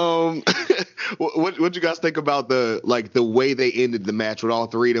 What you guys think about the way they ended the match with all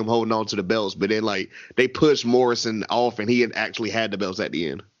three of them holding on to the belts, but then they pushed Morrison off and he actually had the belts at the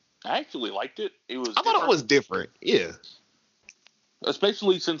end? I actually liked it. I thought it was different. Yeah.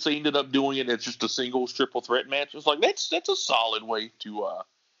 Especially since they ended up doing it as just a singles triple threat match. It's like that's a solid way to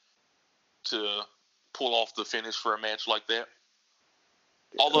pull off the finish for a match like that.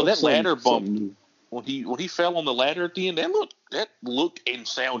 Although that ladder bump, when he fell on the ladder at the end, that looked and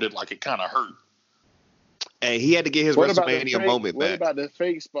sounded like it kind of hurt. Hey, he had to get his WrestleMania moment back. What about the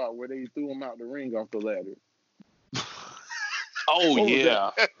fake spot where they threw him out the ring off the ladder? Oh,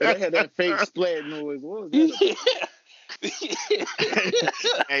 yeah. They had that fake splat noise. What was that?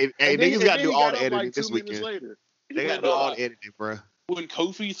 hey, niggas got to do all the editing this weekend. They got to do all the editing, bro. When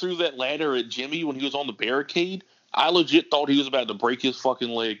Kofi threw that ladder at Jimmy when he was on the barricade, I legit thought he was about to break his fucking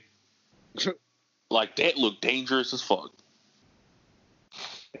leg. Like, that looked dangerous as fuck.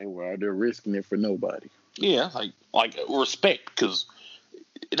 They were out there risking it for nobody. Yeah, like respect, because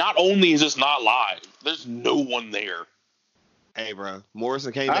not only is this not live, there's no one there. Hey, bro,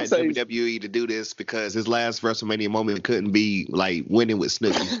 Morrison came back to WWE to do this because his last WrestleMania moment couldn't be like winning with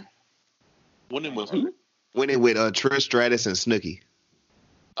Snooki. Winning with who? Winning with Trish Stratus and Snooki.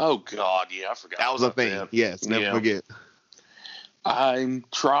 Oh God, yeah, I forgot. That was a thing. That. Yes, never forget. I'm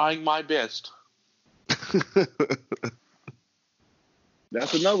trying my best.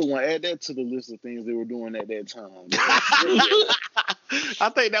 That's another one. Add that to the list of things they were doing at that time. I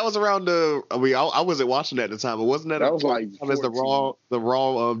think that was around I wasn't watching that at the time, but wasn't that was like as the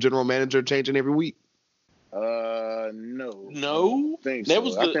Raw general manager changing every week? No. No? I think that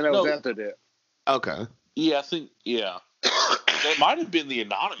was after that. Okay. Yeah, I think that might have been the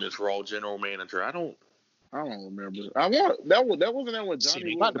anonymous Raw general manager. I don't remember. That wasn't that what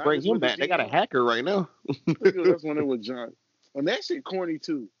Johnny. About to bring him back. They got a hacker right now. That's when it was John. And that shit corny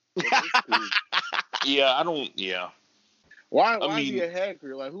too. Yeah, I don't. Yeah. Why is he a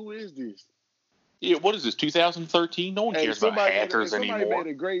hacker? Like, who is this? Yeah, what is this? 2013? No one cares about hackers anymore. Somebody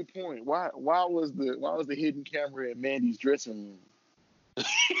made a great point. Why was the hidden camera at Mandy's dressing room?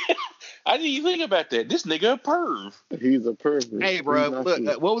 I didn't even think about that. This nigga a perv. He's a pervert. Hey, bro,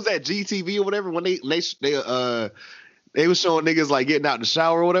 look, what was that GTV or whatever when they was showing niggas like getting out the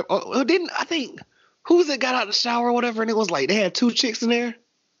shower or whatever? I think who was it got out the shower or whatever, and it was like they had two chicks in there.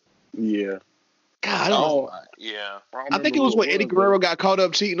 Yeah. God. Yeah. I think it was when Eddie Guerrero got caught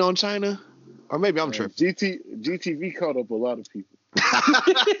up cheating on China, or maybe I'm tripping. GTV caught up a lot of people.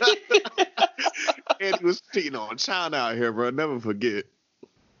 Eddie was cheating on China out here, bro. Never forget.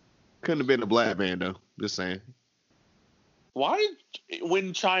 Couldn't have been a black man though. Just saying. Why,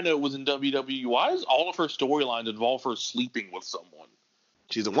 when China was in WWE, why does all of her storylines involve her sleeping with someone?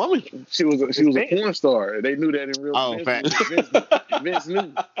 She's a woman. She was a porn star. They knew that in real life. Vince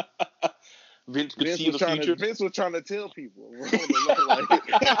knew. Vince could see the future. Vince was trying to tell people.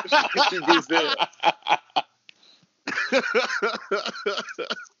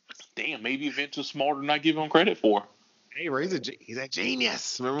 Damn, maybe Vince was smarter than I give him credit for. Hey, he's a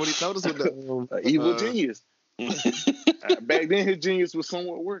genius. Remember what he told us with the evil genius. Back then, his genius was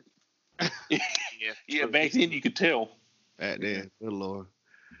somewhat working. Yeah. Back then you could tell. Back then, good lord.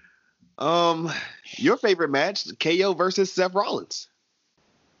 Your favorite match: KO versus Seth Rollins.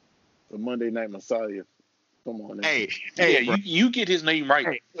 The Monday Night Messiah. Come on. Now. Hey, you get his name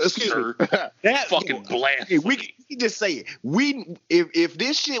right, sir. That fucking blast. Hey, we just say it. If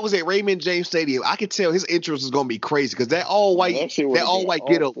this shit was at Raymond James Stadium, I could tell his interest was gonna be crazy because that all white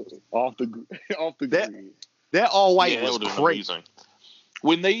get up off the grid. That all white was crazy. Amazing.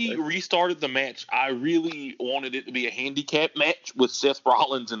 When they restarted the match, I really wanted it to be a handicap match with Seth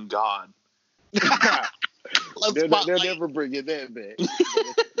Rollins and God. They'll never bring it that back.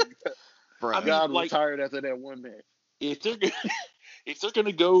 God retired after that one match. If they're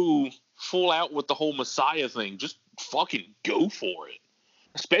gonna go full out with the whole Messiah thing, just fucking go for it.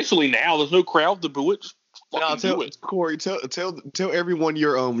 Especially now, there's no crowd to boo it. Just fucking do it. Corey, tell everyone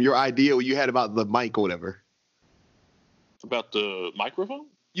your idea what you had about the mic or whatever. About the microphone?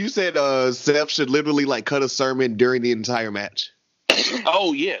 You said Seth should literally like cut a sermon during the entire match.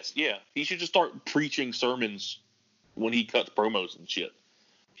 Oh yes, yeah. He should just start preaching sermons when he cuts promos and shit.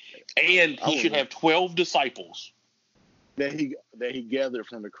 And he should have 12 disciples that he gathered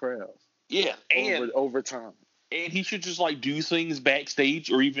from the crowd. Yeah, and over time. And he should just like do things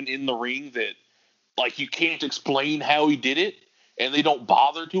backstage or even in the ring that like you can't explain how he did it, and they don't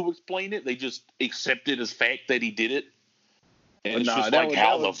bother to explain it. They just accept it as fact that he did it. And it's just like,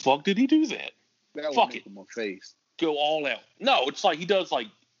 how the fuck did he do that? Fuck it. My face. Go all out. No, it's like he does like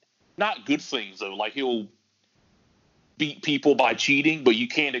not good things though. Like he'll beat people by cheating, but you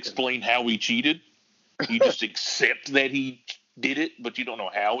can't explain how he cheated. You just accept that he did it, but you don't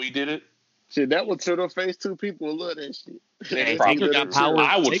know how he did it. Shit, that would turn her face too. People would love that shit. They probably got power.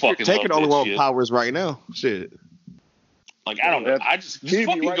 I would fucking love that only shit. Powers right now. Shit. Like I don't know. I just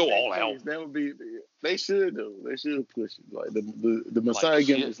fucking go all out. That would be. They should though. They should push it. Like the Messiah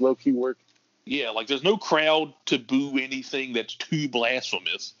gimmick is low key working. Yeah, like there's no crowd to boo anything that's too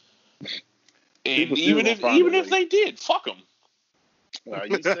blasphemous. And even if they did, fuck them.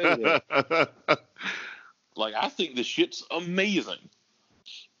 You say that. Like, I think the shit's amazing.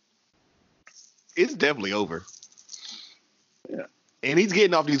 It's definitely over. Yeah. And he's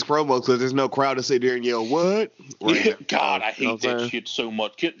getting off these promos because there's no crowd to sit there and yell, what? Right. Yeah, God, I hate that shit so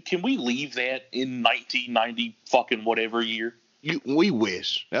much. Can we leave that in 1990 fucking whatever year? We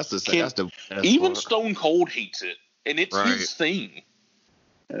wish. That's the even part. Stone Cold hates it. And it's his thing.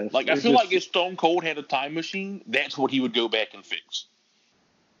 Like, I feel like if Stone Cold had a time machine, that's what he would go back and fix.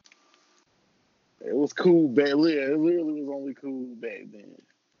 It was cool back then. It literally was only cool back then.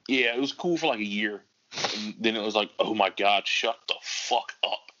 Yeah, it was cool for like a year. And then it was like, oh my God, shut the fuck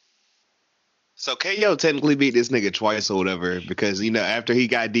up. So KO technically beat this nigga twice or whatever because, after he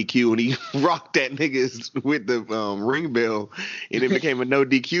got DQ and he rocked that niggas with the ring bell and it became a no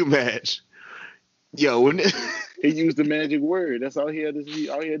DQ match. Yo, when he used the magic word. That's all he had to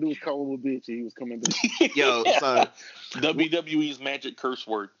do. All he had to do was call him a bitch and he was coming back. Yo, son. WWE's magic curse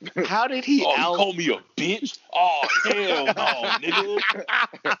word. How did he you call me a bitch? Oh, hell no,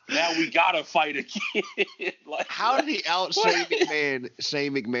 nigga. Now we gotta fight again. Like, how did he out Shane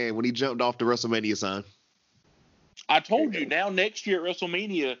McMahon when he jumped off the WrestleMania sign? I told you, now next year at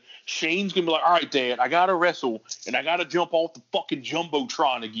WrestleMania, Shane's gonna be like, all right, Dad, I gotta wrestle and I gotta jump off the fucking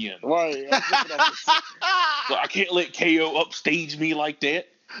Jumbotron again. Right. So I can't let KO upstage me like that.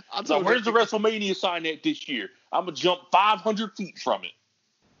 So where's the WrestleMania sign at this year? I'm gonna jump 500 feet from it.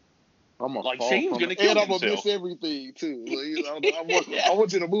 I'm gonna like Shane's gonna kill himself. And I'm gonna miss everything too. I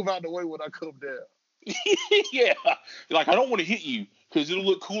want you to move out the way when I come down. Yeah, like I don't want to hit you because it'll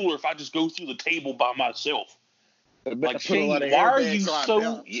look cooler if I just go through the table by myself. Like Shane, why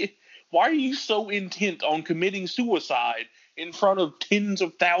are you so intent on committing suicide in front of tens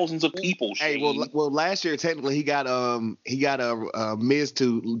of thousands of people, Shane? Hey, well, last year technically he got a Miz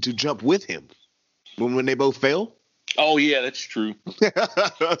to jump with him when they both fell. Oh yeah, that's true.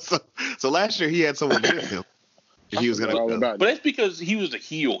 so last year he had someone with him. If he was gonna, but that's because he was the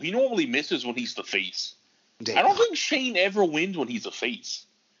heel. He normally misses when he's the face. Damn. I don't think Shane ever wins when he's a face.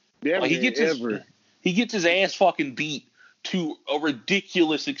 Yeah, like, he gets his ass fucking beat to a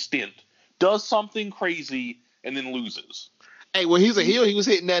ridiculous extent. Does something crazy and then loses. Hey, when he's a heel, he was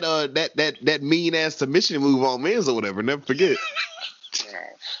hitting that mean ass submission move on Miz or whatever. Never forget.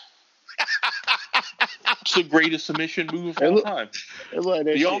 It's the greatest submission move of all time. Like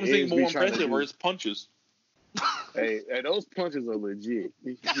the only thing more impressive are his punches. Hey, those punches are legit.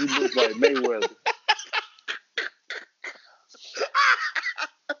 He looks like Mayweather.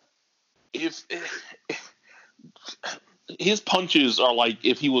 If his punches are like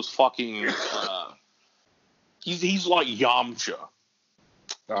if he was fucking he's like Yamcha.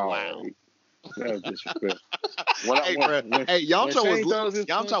 Oh, wow. That was disrespectful.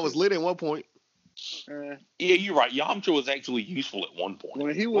 Yamcha was lit at one point. Yeah, you're right. Yamcha was actually useful at one point.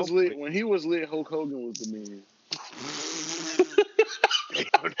 When he was lit, Hulk Hogan was the man.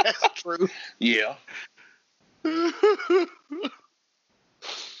 That's true. Yeah.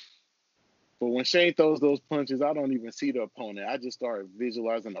 But when Shane throws those punches, I don't even see the opponent. I just start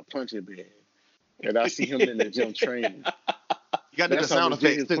visualizing a punching bag. And I see him in the gym training. You got to do the sound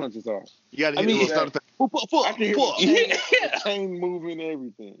effects too. Punches are. You got to hear the sound effects. I can hear the chain moving and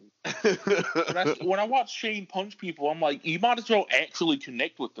everything. When I watch Shane punch people, I'm like, you might as well actually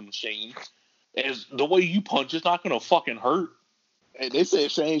connect with them, Shane. As the way you punch, it's not going to fucking hurt. Hey, they say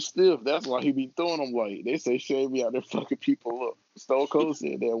Shane's stiff. That's why he be throwing them light. They say Shane be out there fucking people up. Stone Cold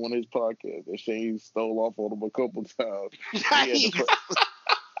said that on his podcast that Shane stole off on him a couple times.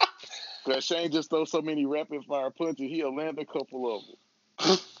 Because Shane just throws so many rapid fire punches, he'll land a couple of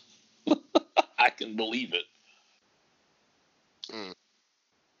them. I can believe it.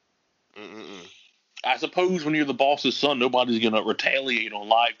 I suppose when you're the boss's son, nobody's going to retaliate on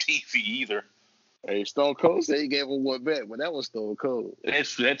live TV either. Hey, Stone Cold said he gave him one back, but that was Stone Cold.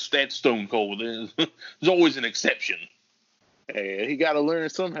 That's Stone Cold. There's always an exception. Hey, he got to learn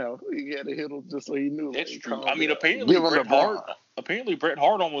somehow. He had to hit him just so he knew. That's true. I mean, apparently Bret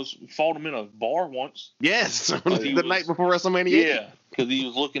Hart almost fought him in a bar once. Yes, the night before WrestleMania. Yeah, because he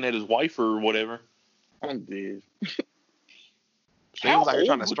was looking at his wife or whatever. I'm dead. Shane was like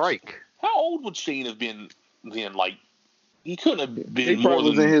trying to strike. How old would Shane have been then? Like, he couldn't have been he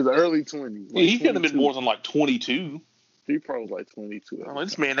probably was in his early 20s. Like he couldn't have been more than like 22. He probably was like 22.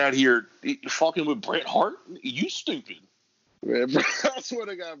 This man out here fucking with Bret Hart? You stupid. Man, I swear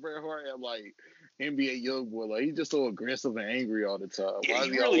to God, Bret Hart had like NBA Youngboy. Like, he's just so aggressive and angry all the time. Why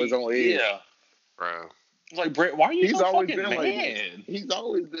is he always on edge? Yeah. Bro. Like, Brett, why are you so fucking mad? Like he's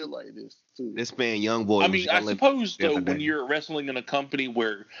always been like this too. This man, young boy. I mean, I suppose though, when you're wrestling in a company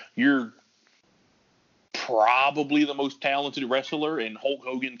where you're probably the most talented wrestler and Hulk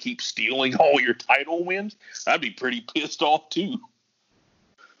Hogan keeps stealing all your title wins, I'd be pretty pissed off too.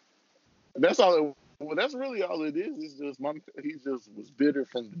 That's all. Well, that's really all it is. It's just he just was bitter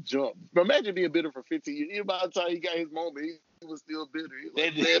from the jump. But imagine being bitter for 15 years. Even by the time he got his moment, he was still bitter.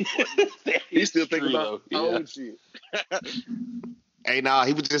 He's still thinking about old shit. Hey, nah,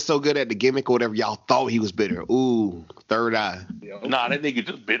 he was just so good at the gimmick or whatever. Y'all thought he was bitter. Ooh, third eye. Yeah, okay. Nah, that nigga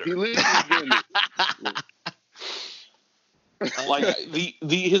just bitter. He literally bitter. Like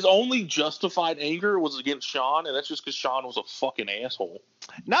his only justified anger was against Shawn, and that's just because Shawn was a fucking asshole.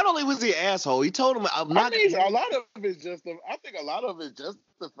 Not only was he an asshole, he told him, "I'm not." I mean, a lot of it is I think a lot of it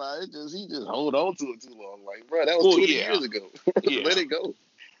justified. He just hold on to it too long. Like, bro, that was 20 years ago. Let it go.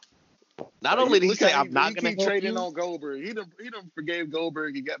 Not only did he say, "I'm not going to keep trading on Goldberg," he done forgave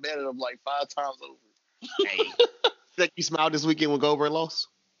Goldberg and got mad at him like 5 times over. Hey, think you smiled this weekend when Goldberg lost?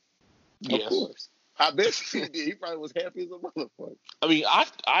 Yes. Of course. I bet he did. He probably was happy as a motherfucker. I mean,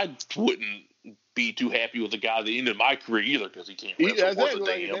 I wouldn't be too happy with the guy that ended my career either because he can't wrestle worth a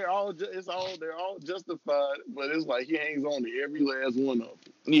damn. They're all justified, but it's like he hangs on to every last one of them.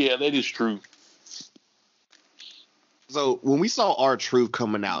 Yeah, that is true. So when we saw R-Truth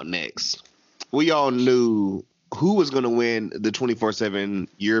coming out next, we all knew who was going to win the 24/7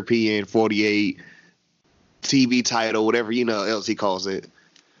 European 48 TV title, whatever else he calls it.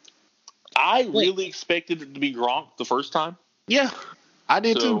 I really expected it to be Gronk the first time. Yeah, I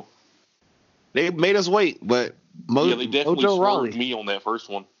did too. They made us wait, but they definitely swerved me on that first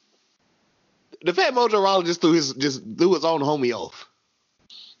one. The fact Mojo Rawley just threw his own homie off.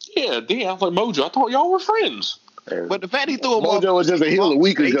 Yeah, damn. I was like, Mojo, I thought y'all were friends. But the fact he threw him Mojo was just a heel a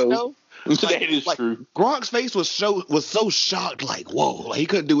week ago. That is true. Gronk's face was so shocked, like, whoa, like he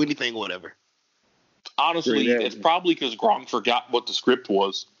couldn't do anything, whatever. Honestly, it's probably because Gronk forgot what the script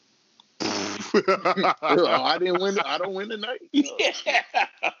was. I didn't win. I don't win tonight. Yeah.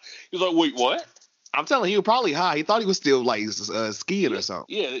 He's like, wait, what? I'm telling you, he was probably high. He thought he was still like skiing or something.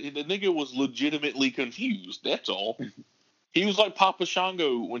 Yeah, the nigga was legitimately confused. That's all. He was like Papa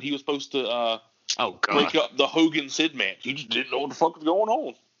Shango when he was supposed to break up the Hogan Sid match. He just didn't know what the fuck was going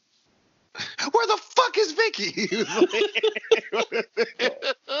on. Where the fuck is Vicky?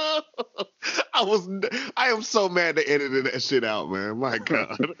 I am so mad they edited that shit out, man. My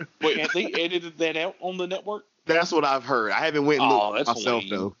God. Wait, have they edited that out on the network? That's what I've heard. I haven't went and looked myself,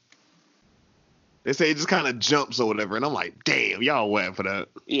 though. They say it just kind of jumps or whatever, and I'm like, damn, y'all went for that.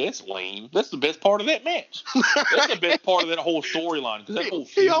 Yeah, it's lame. That's the best part of that match. That's the best part of that whole storyline, because that whole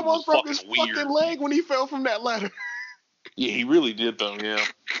feud he almost broke his weird. Fucking leg when he fell from that ladder. Yeah, he really did, though, yeah.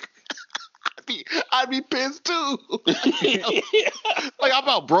 I'd be pissed too. Like I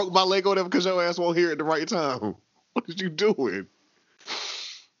about broke my leg or whatever because your ass won't hear it at the right time. What are you doing?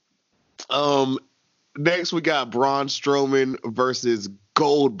 Next we got Braun Strowman versus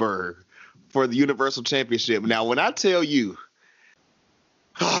Goldberg for the Universal Championship. Now, when I tell you,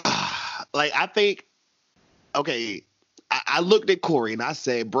 like I think, okay, I looked at Corey and I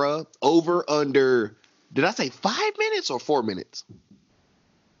said, bruh, over under. Did I say 5 minutes or 4 minutes?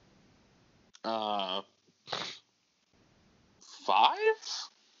 5?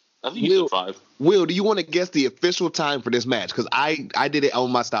 I think you said 5. Will, do you want to guess the official time for this match? Because I did it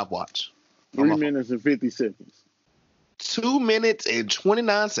on my stopwatch. 3 minutes and 50 seconds. 2 minutes and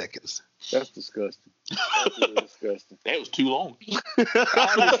 29 seconds. That's disgusting. That's really disgusting. That was too long.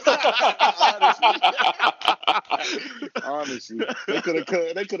 Honestly, they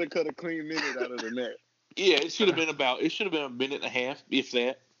could have cut a clean minute out of the match. Yeah, it should have been a minute and a half, if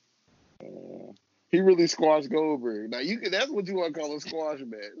that. He really squashed Goldberg. Now that's what you want to call a squash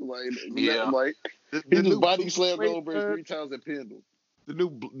match. Like, yeah, like he just body slammed Goldberg 3 times and pinned him. The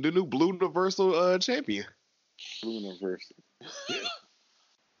new Blue Universal champion. Blue Universal.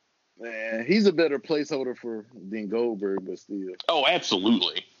 Man, he's a better placeholder than Goldberg, but still. Oh,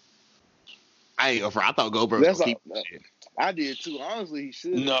 absolutely. I thought Goldberg was I did too. Honestly, he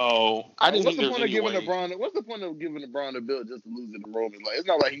should. No, I didn't. What's the point of giving the Braun the belt just to lose it to Roman? Like, it's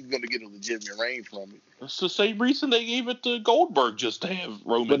not like he's going to get a legitimate reign from it. It's the same reason they gave it to Goldberg, just to have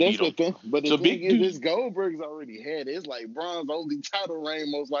Roman beat him. But the thing is, Goldberg's already had it. It's like Braun's only title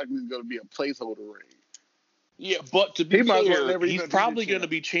reign most likely is going to be a placeholder reign. Yeah, but to be fair, he's probably going to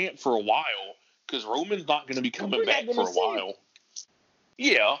be champ for a while because Roman's not going to be coming back for a while.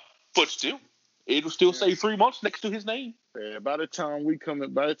 Yeah, but still. It'll still say 3 months next to his name. Yeah, by the time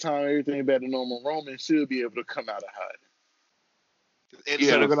everything back to normal, Roman should be able to come out of hiding. And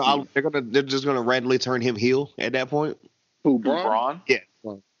so they're just gonna randomly turn him heel at that point. Who, Braun? Yeah,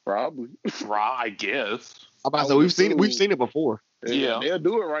 probably. I guess. So we've seen it before. Yeah, they'll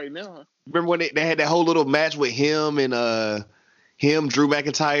do it right now. Remember when they had that whole little match with him and Drew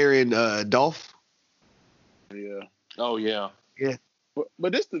McIntyre and Dolph? Yeah. Oh yeah. Yeah.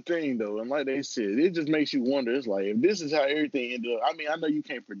 But this the thing though, and like they said, it just makes you wonder. It's like if this is how everything ended up. I mean, I know you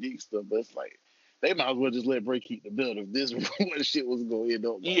can't predict stuff, but it's like they might as well just let Bray keep the belt if this was what shit was going to end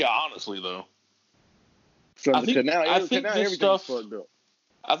up. Yeah, honestly though. So I think this stuff fucked up.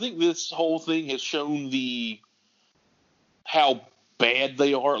 I think this whole thing has shown how bad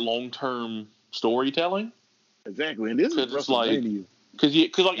they are at long-term storytelling. Exactly, and this is WrestleMania.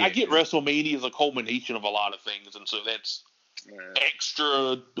 Because I get WrestleMania as a culmination of a lot of things, and so that's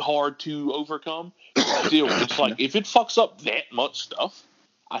extra hard to overcome. Still, it's like if it fucks up that much stuff,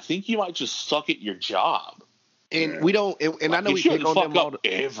 I think you might just suck at your job. And we don't. And I know we pick on them all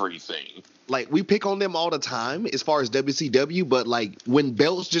everything. Like we pick on them all the time as far as WCW, but like when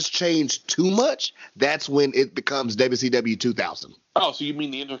belts just change too much, that's when it becomes WCW 2000. Oh, so you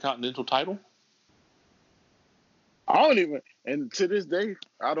mean the Intercontinental title? I don't even, and to this day,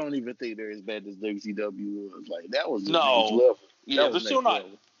 I don't even think they're as bad as WCW was. Like that was no, next level. Yeah, they're still not.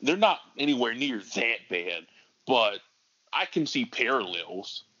 They're not anywhere near that bad, but I can see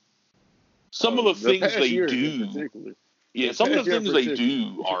parallels. Some of the things they do, some of the things they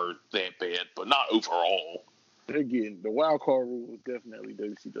do are that bad, but not overall. Again, the wild card rule was definitely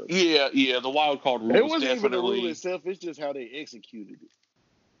WCW. Yeah, the wild card rule. It wasn't even the rule itself; it's just how they executed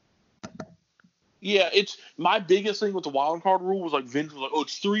it. Yeah, it's my biggest thing with the wild card rule was like Vince was like, "Oh,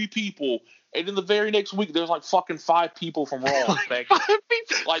 it's 3 people," and then the very next week there's like fucking 5 people from Raw.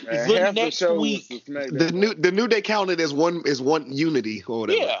 Like the next week, the New Day counted as one unity or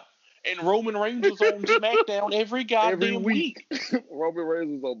whatever. Yeah, and Roman Reigns was on SmackDown every goddamn week. Roman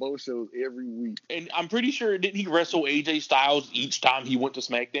Reigns was on both shows every week, and I'm pretty sure didn't he wrestle AJ Styles each time he went to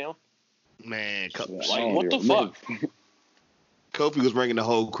SmackDown? Man, what the fuck? Kofi was bringing the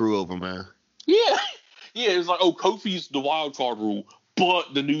whole crew over, man. Yeah, it was like, oh, Kofi's the wild card rule,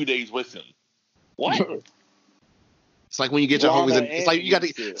 but the New Day's with him. What? It's like when you get your homies. It's like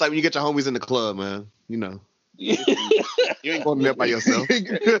when you get your homies in the club, man. You know. You ain't going there by yourself. He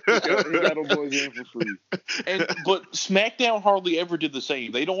got them boys in for free. But SmackDown hardly ever did the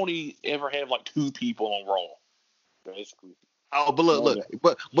same. They don't only ever have like 2 people on Raw. Basically. Oh, but look.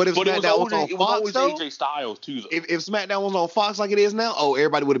 But if SmackDown was on Fox, though, AJ Styles too. Though. If SmackDown was on Fox like it is now,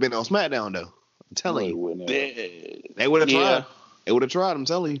 everybody would have been on SmackDown though. I'm telling you, they would have tried. They would have tried. I'm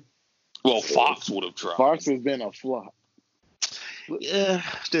telling you. Well, Fox would have tried. Fox has been a flop. Yeah,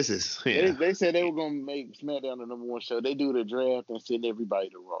 this is. Yeah. They said they were gonna make SmackDown the #1 show. They do the draft and send everybody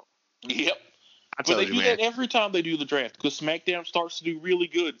to Raw. Yep. But they do that every time they do the draft because SmackDown starts to do really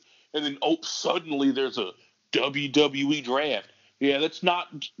good, and then suddenly there's a WWE draft. Yeah, that's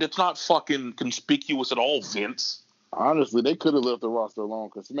not fucking conspicuous at all, Vince. Honestly, they could have left the roster alone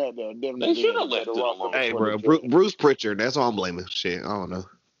because SmackDown definitely. They should have left it alone. Hey, bro, Bruce Pritchard. That's all I'm blaming. Shit, I don't know.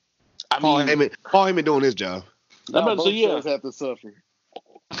 Paul Heyman doing his job. Both shows have to suffer.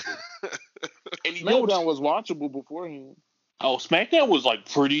 And SmackDown was watchable beforehand. Oh, SmackDown was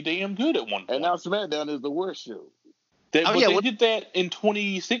like pretty damn good at one point. And now SmackDown is the worst show. They did that in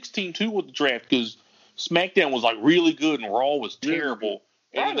 2016 too with the draft because SmackDown was like really good and Raw was terrible,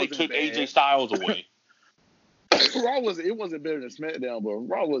 and then they took AJ Styles away. Raw wasn't better than SmackDown, but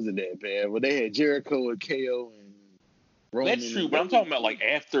Raw wasn't that bad. But they had Jericho and KO and Roman. That's true, but I'm talking about like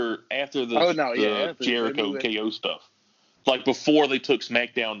after the Jericho KO stuff. Like before they took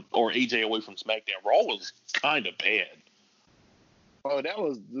SmackDown or AJ away from SmackDown, Raw was kind of bad. Oh, that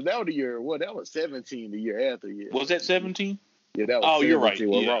was the year. What? That was 17. The year after. Yeah. Was that 17? Yeah, that was. Oh, 17, you're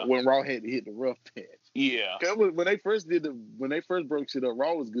right. When Raw had to hit the rough patch. Yeah. When they first broke shit up,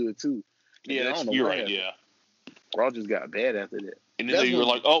 Raw was good too. Yeah, you're right. Yeah. Raw just got bad after that. And then they were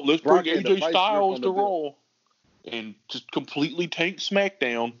like, "Oh, let's bring AJ Styles to Raw," and just completely tank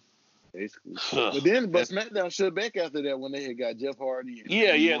SmackDown. Basically. But SmackDown shut back after that when they had got Jeff Hardy.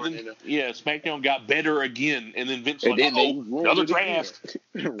 SmackDown got better again, and then Vince was like, another draft.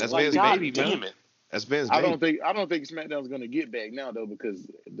 That's Vince's baby, damn it. That's Vince's baby. I don't think SmackDown's going to get back now though because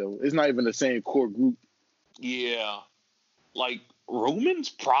it's not even the same core group. Yeah, like Roman's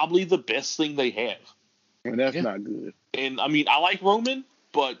probably the best thing they have, and that's not good. And I mean, I like Roman,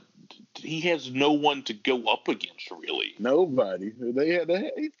 but he has no one to go up against, really. Nobody.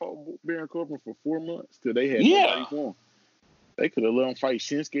 He fought Baron Corbin for 4 months till they had nobody for him. They could have let him fight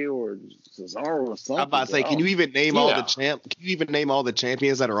Shinsuke or Cesaro or something. I'm about to say, can you even name all the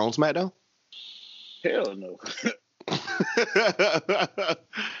champions that are on SmackDown? Hell no.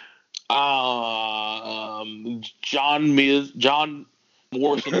 John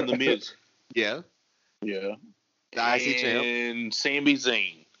Morrison and The Miz. Yeah. Yeah. The IC champ. And Sami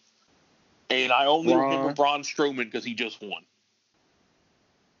Zayn. And I only remember Braun Strowman because he just won.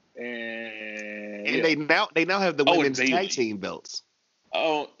 And they now have the women's tag team belts.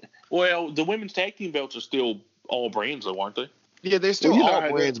 Oh, well, the women's tag team belts are still all brands, though, aren't they? Yeah, they're still all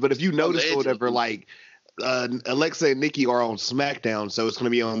brands, but if you notice or whatever, like Alexa and Nikki are on SmackDown, so it's going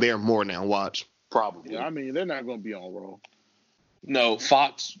to be on there more now. Watch. Probably. Yeah, I mean, they're not going to be on Raw. No,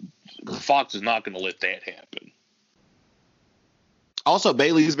 Fox is not going to let that happen. Also,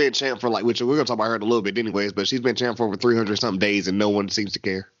 Bayley's been champ for which we're going to talk about her in a little bit anyways, but she's been champ for over 300 something days and no one seems to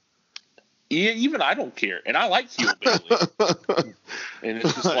care. Yeah, even I don't care. And I like heel Bayley. And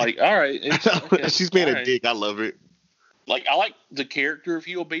it's just like, all right. Okay, she's being a dick. I love it. Like, I like the character of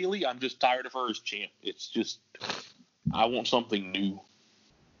heel Bayley. I'm just tired of her as champ. It's just, I want something new.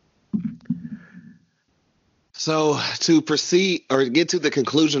 So, to proceed or get to the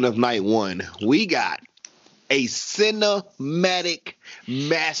conclusion of night one, we got a cinematic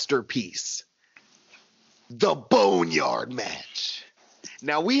masterpiece. The Boneyard match.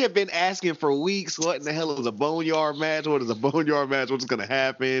 Now, we have been asking for weeks, what in the hell is a Boneyard match? What is a Boneyard match? What's going to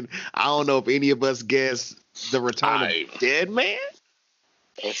happen? I don't know if any of us guessed the return of Dead Man.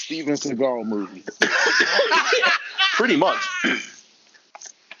 A Steven Seagal movie. Pretty much.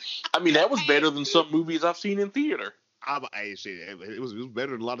 I mean, that was better than some movies I've seen in theater. It was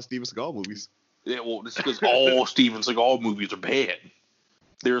better than a lot of Steven Seagal movies. Yeah, well, it's because all Steven Seagal movies are bad.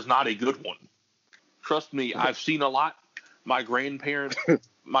 There's not a good one. Trust me, I've seen a lot. My grandparents,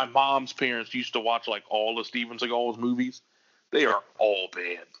 my mom's parents used to watch all of Steven Seagal's movies. They are all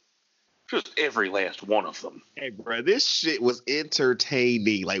bad. Just every last one of them. Hey, bro, this shit was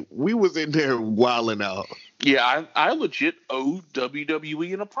entertaining. We was in there wilding out. Yeah, I legit owe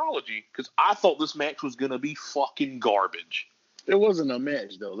WWE an apology because I thought this match was going to be fucking garbage. It wasn't a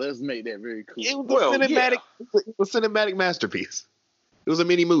match, though. Let's make that very clear. It was a cinematic masterpiece. It was a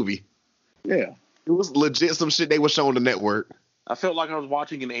mini movie. Yeah. It was legit some shit they were showing the network. I felt like I was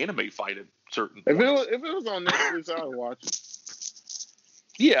watching an anime fight at certain points. If it was on Netflix, I would watch it.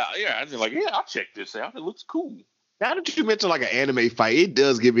 Yeah. I'd be like, yeah, I'll check this out. It looks cool. Now that you mention an anime fight, it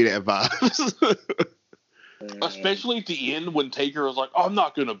does give me that vibe. Especially at the end when Taker was like, I'm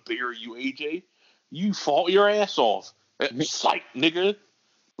not going to bury you, AJ. You fought your ass off. Psych, nigga.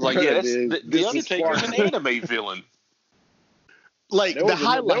 Yeah, the Undertaker's an anime villain. There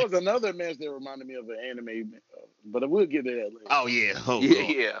was another match that reminded me of an anime, but I will get to that later. Oh, yeah.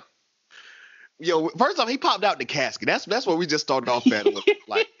 Yeah. Yo, first off, he popped out the casket. That's where we just started off at.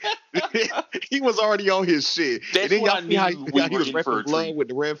 He was already on his shit. That's and then what I knew he was repping blood with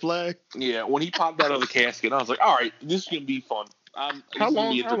the red flag. Yeah, when he popped out of the casket, I was like, all right, this is going to be fun. How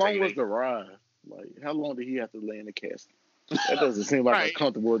long was the ride? How long did he have to lay in the casket? That doesn't seem like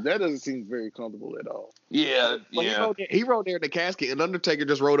comfortable. That doesn't seem very comfortable at all. Yeah, He rode there in the casket, and Undertaker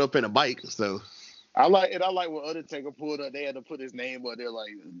just rode up in a bike. So I like when Undertaker pulled up. They had to put his name up there,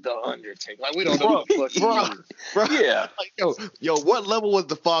 the Undertaker. We don't know who the fuck bro. Yeah. Yo, what level was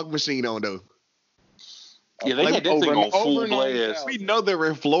the fog machine on though? Yeah, they had that thing on full blast. We know they were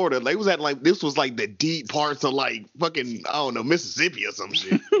in Florida. They was at this was the deep parts of fucking I don't know Mississippi or some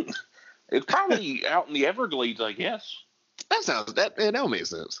shit. It's probably out in the Everglades, I guess. That don't make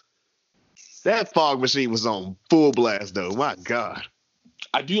sense. That fog machine was on full blast though. My God.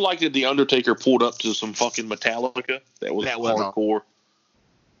 I do like that the Undertaker pulled up to some fucking Metallica. That was hardcore.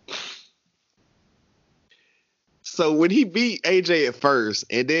 So when he beat AJ at first,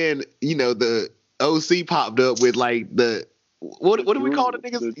 and then the OC popped up with the what do we call the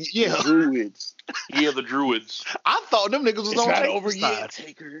niggas? The Druids. Yeah, the Druids. I thought them niggas was on Taker's side.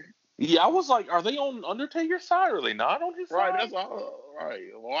 Taker. Yeah, I was like, are they on Undertaker's side or are they not on his side? Right, that's all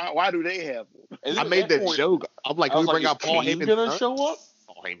right. Why do they have them? I made that joke. I'm like, can we bring out Paul Heyman's gonna show up?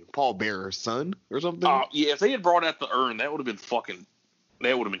 Paul Bearer's son or something? Yeah, if they had brought out the urn, that would have been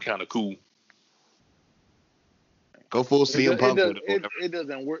kind of cool. Go full CM Punk with it. It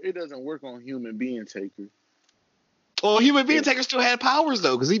doesn't work. It doesn't work on Human Being Taker. Well, Human Being Taker still had powers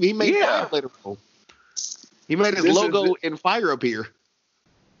though, because he made fire later on. He made his logo and fire appear.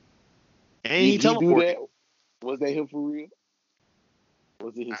 And he teleported. Was that him for real?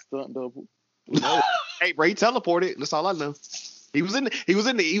 Was it his stunt double? No. Hey, bro, he teleported. That's all I know. He was in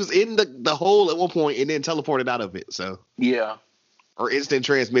the hole at one point and then teleported out of it. So yeah, or instant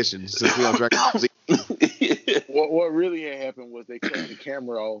transmission. Since we on Dragon Ball Z. What really had happened was they cut the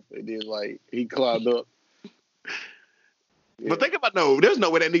camera off and then he climbed up. Yeah. But think about there's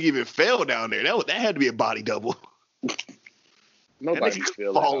no way that nigga even fell down there. That had to be a body double. Nobody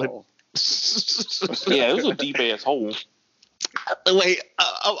feel falling. Yeah, it was a deep ass hole. Wait,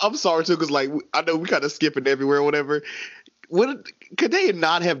 I'm sorry too, because like I know we kind of skipping everywhere or whatever. Could they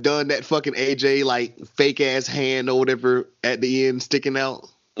not have done that fucking AJ like fake ass hand or whatever at the end sticking out?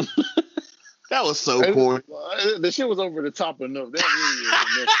 That was so corny. The shit was over the top enough. That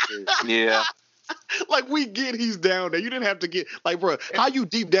really isn't necessary. Yeah. Like, we get he's down there. You didn't have to get, like, bro, how you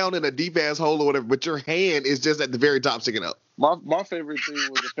deep down in a deep ass hole or whatever, but your hand is just at the very top sticking up. My favorite thing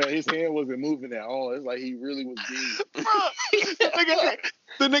was the fact his hand wasn't moving at all. It's like he really was deep.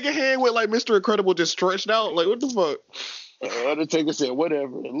 The nigga hand went like Mr. Incredible, just stretched out. Like, what the fuck? Undertaker said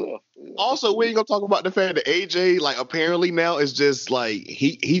whatever and left. Also, we ain't gonna talk about the fact that AJ, like, apparently now is just like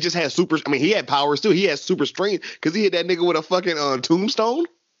he just has super. I mean, he had powers too. He has super strength because he hit that nigga with a fucking tombstone.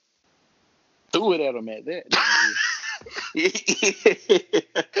 Threw it at him at that. Yo,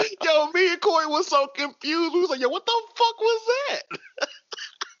 me and Corey was so confused. We was like, yo, what the fuck was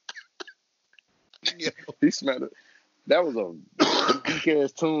that? He smelled it. That was a weak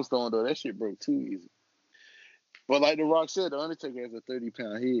ass tombstone though. That shit broke too easy. But like The Rock said, The Undertaker has a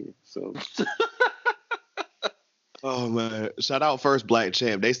 30-pound head. So. Oh man! Shout out First Black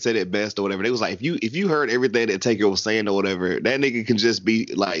Champ. They said it best or whatever. They was like, if you heard everything that Taker was saying or whatever, that nigga can just be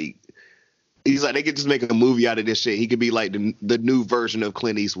like. He's like, they could just make a movie out of this shit. He could be like the new version of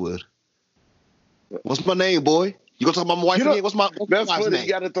Clint Eastwood. What's my name, boy? You gonna talk about my wife again? What's my wife's name? You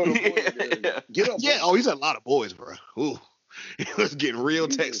gotta throw the boy. Get up. Yeah. Oh, he's had a lot of boys, bro. Ooh, it was getting real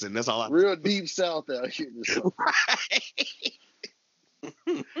Texan. That's all. Real deep South out here.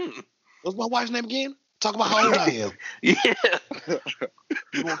 What's my wife's name again? Talk about how old I am. Yeah.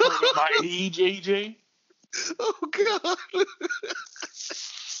 You want to talk about my age, AJ? Oh God.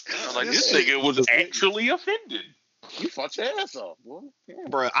 I was like, this nigga was actually offended. You fought your ass off, boy. Yeah.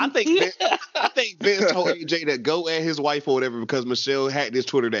 Bro, I think Vince told AJ to go at his wife or whatever because Michelle hacked his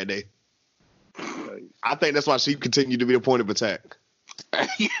Twitter that day. I think that's why she continued to be the point of attack.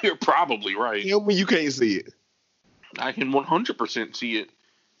 You're probably right. You know, when you can't see it. I can 100% see it.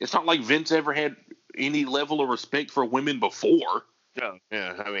 It's not like Vince ever had any level of respect for women before.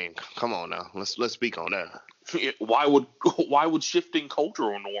 Yeah. I mean, come on now. Let's speak on that. Why would shifting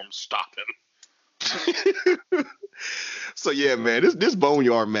cultural norms stop him? So yeah, man, this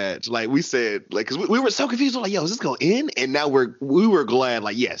boneyard match, like we said, like, cause we were so confused, we're like, yo, is this gonna end? And now we were glad,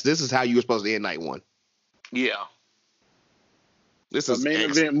 like, yes, this is how you were supposed to end night one. Yeah, this is a main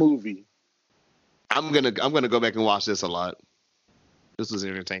event movie. I'm gonna go back and watch this a lot. This was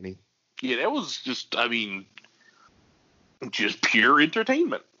entertaining. Yeah, that was just pure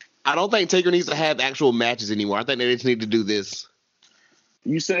entertainment. I don't think Taker needs to have actual matches anymore. I think they just need to do this.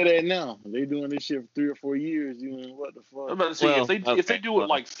 You say that now. They doing this shit for 3 or 4 years. You know, what the fuck? I'm about to say, if they do it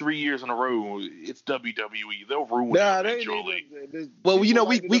like 3 years in a row, it's WWE. They'll ruin it eventually. Well, you know,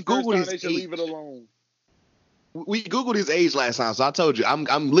 we Googled his age. Leave it alone. We Googled his age last time, so I told you I'm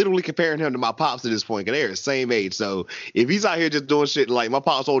literally comparing him to my pops at this point because they're the same age. So if he's out here just doing shit like my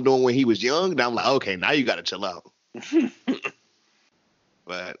pops was doing when he was young, then I'm like, okay, now you got to chill out.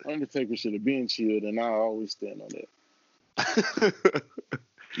 But Undertaker should have been chilled, and I always stand on that.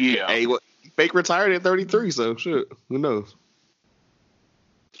 Yeah. Hey, Fake retired at 33, so shit. Who knows?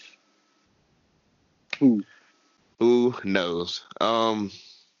 Who knows?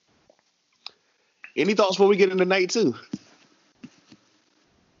 Any thoughts before we get into night 2?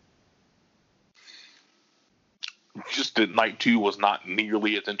 Just that night 2 was not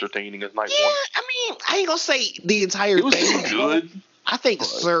nearly as entertaining as night 1. I mean, I ain't gonna say the entire thing. Good. I think a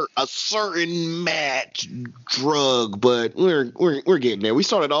certain match drug, but we're getting there. We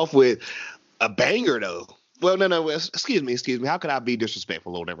started off with a banger though. Well, no. Excuse me. How could I be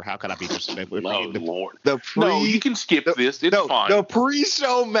disrespectful or whatever? How could I be disrespectful? Oh, Lord. No, you can skip this. It's fine. The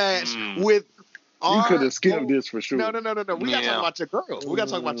pre-show match with. You could have skipped this for sure. No. We gotta talk about your girl. We gotta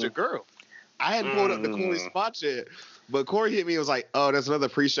talk about your girl. I hadn't pulled up the Corey spot yet, but Corey hit me and was like, "Oh, that's another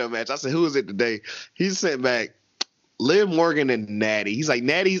pre-show match." I said, "Who is it today?" He sent back Liv Morgan and Natty. He's like,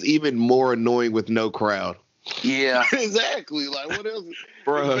 Natty's even more annoying with no crowd. Yeah, exactly. Like, what else?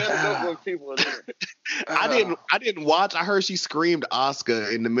 Bro, people are there. I didn't watch. I heard she screamed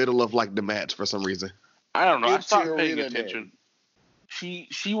Asuka in the middle of like the match for some reason. I don't know. I stopped paying attention. She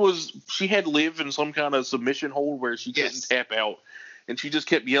had Liv in some kind of submission hold where she couldn't tap out, and she just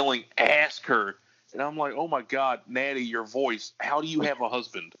kept yelling, "Ask her!" And I'm like, "Oh my God, Natty, your voice! How do you have a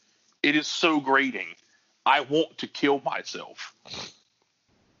husband? It is so grating. I want to kill myself."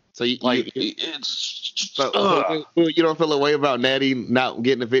 So you don't feel a way about Natty not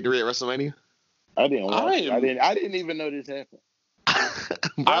getting a victory at WrestleMania? I didn't watch it. I didn't even know this happened.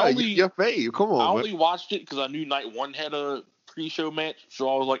 Your fave. Come on. I only watched it because I knew night 1 had a pre-show match, so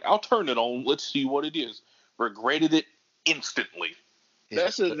I was like, I'll turn it on. Let's see what it is. Regretted it instantly.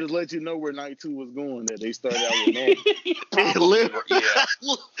 That should just let you know where night 2 was going. That they started out with Natty.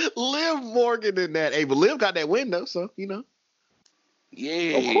 Liv Morgan in that. Hey, but Liv got that win though, so you know.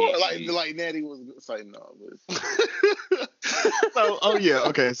 Yeah, of course. Like Natty was saying no.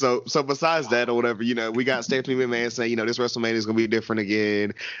 Okay. So besides that or whatever, you know, we got Stephanie McMahon saying, you know, this WrestleMania is gonna be different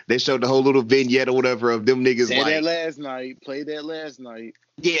again. They showed the whole little vignette or whatever of them niggas played that last night.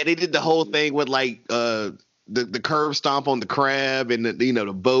 Yeah, they did the whole thing with like the curb stomp on the crab and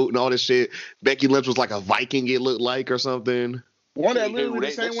the boat and all this shit. Becky Lynch was like a Viking, it looked like, or something. One that literally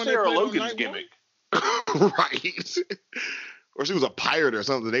the same one Sarah Logan's gimmick, right? Or she was a pirate or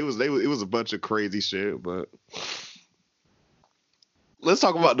something. It was a bunch of crazy shit. But let's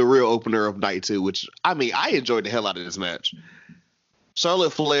talk about the real opener of night 2, which I mean I enjoyed the hell out of this match.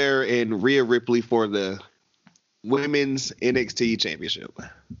 Charlotte Flair and Rhea Ripley for the Women's NXT Championship.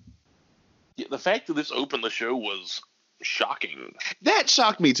 Yeah, the fact that this opened the show was shocking. That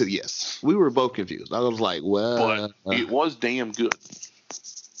shocked me too, yes. We were both confused. I was like, well. But it was damn good.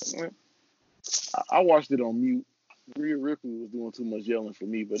 I watched it on mute. Rhea Ripley was doing too much yelling for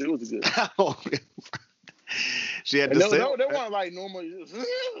me, but it was good. She had to say. No, they weren't like normal. What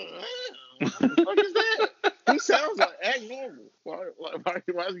the fuck is that? He sounds like act normal. Why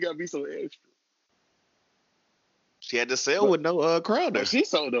he gotta be so extra? She had to sell with no crowd there. She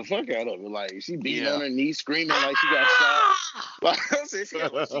sold the fuck out of it. Like she beating on her knees, screaming like she got shot. Like I said, she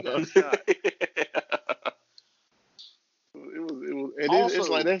got shot. It's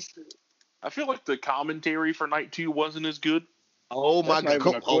like that's. I feel like the commentary for night 2 wasn't as good. Oh my god! Not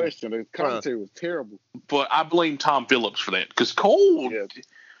even a question. The commentary was terrible. But I blame Tom Phillips for that because Cole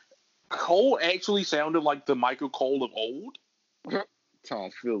actually sounded like the Michael Cole of old.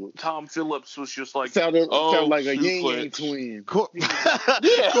 Tom Phillips was just like sounded like a yin yang twin. That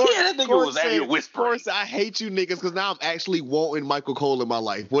nigga was out here whispering. Of course, I hate you niggas because now I'm actually wanting Michael Cole in my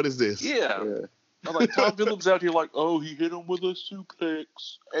life. What is this? Yeah. I'm like, Tom Phillips out here like, oh, he hit him with a suplex.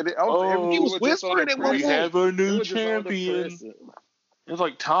 And he was whispering at one point. We have a new champion. It's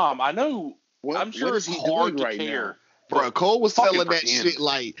like, Tom, I know. I'm sure it's hard to care. Bro, Cole was selling that shit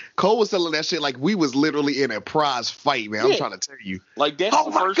like we was literally in a prize fight, man. I'm trying to tell you. Like that's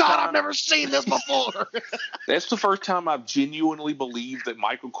the first time I've never seen this before. That's the first time I've genuinely believed that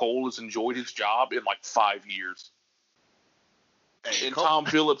Michael Cole has enjoyed his job in like 5 years. And Tom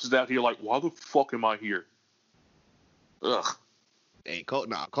Phillips is out here like, why the fuck am I here? Ugh. Hey,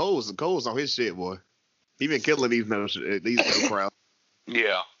 Cole's on his shit, boy. He been killing these no crowds.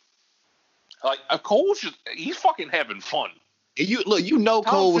 Yeah. Like he's fucking having fun. And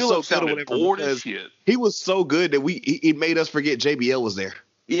Cole was so good or whatever bored as shit. He was so good that it made us forget JBL was there.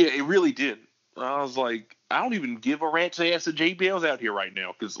 Yeah, it really did. I was like, I don't even give a rat's ass that JBL's out here right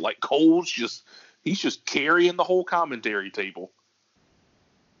now because like he's just carrying the whole commentary table.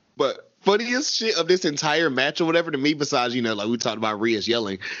 But funniest shit of this entire match or whatever to me, besides, like we talked about Rhea's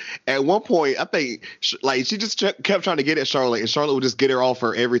yelling. At one point, I think, like, she just kept trying to get at Charlotte, and Charlotte would just get her off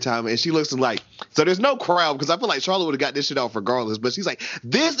her every time. And she looks like, so there's no crowd, because I feel like Charlotte would have got this shit off regardless. But she's like,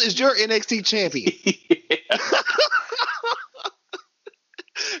 this is your NXT champion.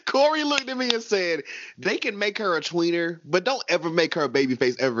 Corey looked at me and said, they can make her a tweener, but don't ever make her a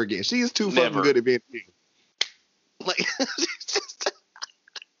babyface ever again. She is too fucking good at being a tweener. Like,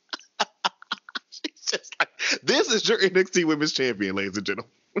 just like, this is your NXT Women's Champion, ladies and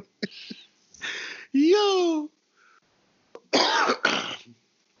gentlemen. Yo.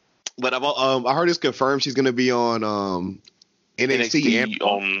 But I heard it's confirmed she's gonna be on NXT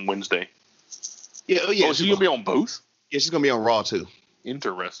on Wednesday. Yeah, Oh, she's gonna be on both? Yeah, she's gonna be on Raw too.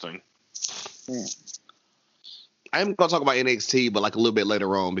 Interesting. I'm gonna talk about NXT, but like a little bit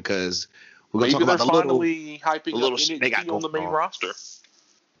later on because we're gonna talk about the finally hyping up NXT they got on the main roster.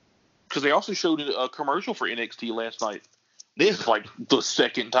 Because they also showed a commercial for NXT last night. This is like the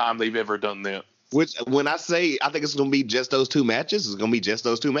second time they've ever done that. Which, when I say I think it's going to be just those two matches, it's going to be just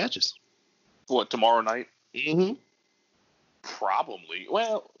those two matches. What, tomorrow night? Mm-hmm. Probably.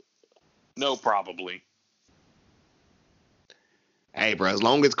 Well, no, probably. Hey, bro, as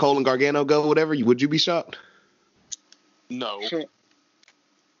long as Cole and Gargano go, whatever, would you be shocked? No.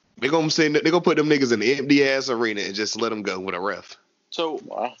 They're going to put them niggas in the empty ass arena and just let them go with a ref. So,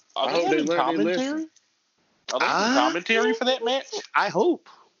 I hope they commentary? Are they commentary for that match? I hope.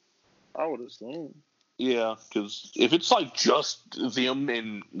 I would assume. Yeah, because if it's like just them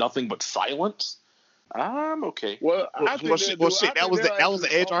and nothing but silence, I'm okay. Well, that was the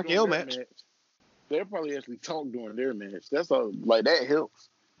Edge RKO match. They'll probably actually talk during their match. That's all. Like that helps.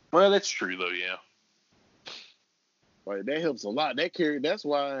 Well, that's true though. Yeah. Like that helps a lot. That's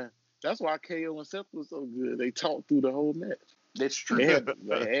why KO and Seth was so good. They talked through the whole match. That's true.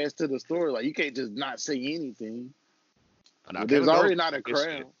 They adds to the story. Like you can't just not say anything. There's already not a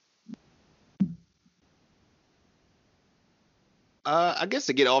crowd. I guess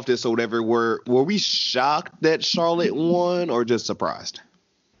to get off this or whatever, were we shocked that Charlotte won or just surprised?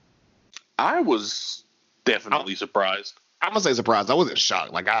 I was definitely surprised. I'm gonna say surprised. I wasn't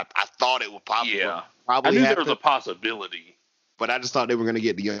shocked. Like I thought it would probably I knew there was a possibility, but I just thought they were gonna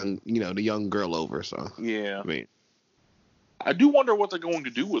get the young girl over. So yeah, I mean, I do wonder what they're going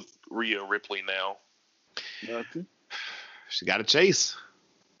to do with Rhea Ripley now. Nothing. She got a chase.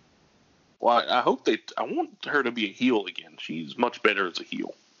 Well, I want her to be a heel again. She's much better as a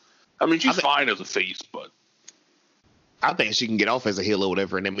heel. I mean, she's fine as a face, but I think she can get off as a heel or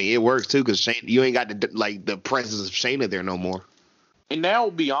whatever. And I mean, it works too because you ain't got the presence of Shayna there no more. And now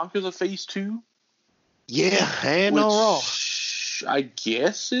Bianca's a face too. Yeah, and no Raw. I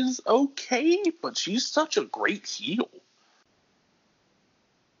guess is okay, but she's such a great heel.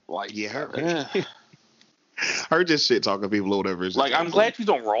 Like, yeah, her just shit talking people or whatever. Like, I'm glad she's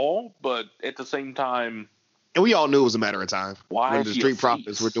on Raw, but at the same time, and we all knew it was a matter of time. Why when the Street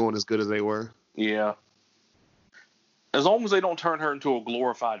Profits were doing as good as they were? Yeah. As long as they don't turn her into a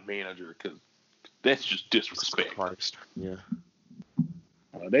glorified manager, because that's just disrespect. Christ. Yeah.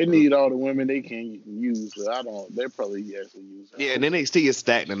 They need all the women they can use, but they're probably actually use her. Yeah, and NXT is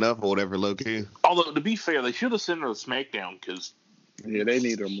stacked enough or whatever, low key. Although, to be fair, they should have sent her to SmackDown, because yeah, they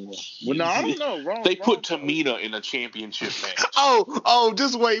need her more. Well, no, I don't know. They put Tamina in a championship match. Oh,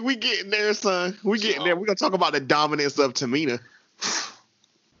 just wait. We getting there, son. We getting there. We're going to talk about the dominance of Tamina.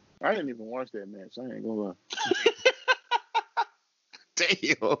 I didn't even watch that match. I ain't gonna lie.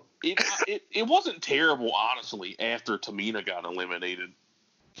 Damn. It wasn't terrible, honestly, after Tamina got eliminated.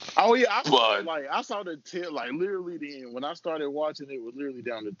 Oh, yeah. I saw the literally the end. When I started watching, it was literally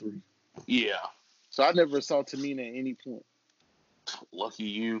down to 3. Yeah. So I never saw Tamina at any point. Lucky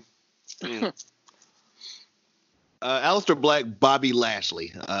you. Aleister Black, Bobby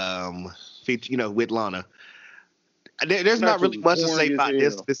Lashley, with Lana. There's not really much to say about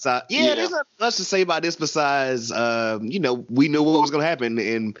this besides there's not much to say about this besides we knew what was gonna happen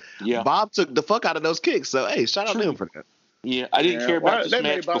and Bob took the fuck out of those kicks. So hey, shout out to him for that. Yeah, I didn't care about this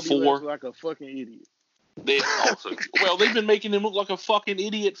match before. Look like a fucking idiot. They've been making him look like a fucking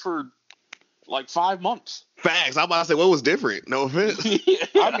idiot for like 5 months. Facts. I'm about to say what was different. No offense. I mean,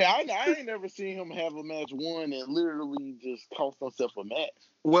 I ain't never seen him have a match won and literally just cost himself a match.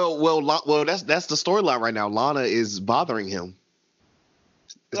 Well, that's the storyline right now. Lana is bothering him.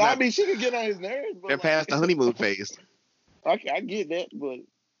 I mean, she can get on his nerves. But they're past the honeymoon phase. I get that, but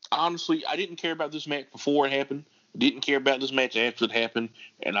honestly, I didn't care about this match before it happened. Didn't care about this match after it happened,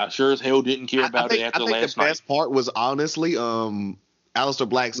 and I sure as hell didn't care about it after last night. I think the best part was honestly, Aleister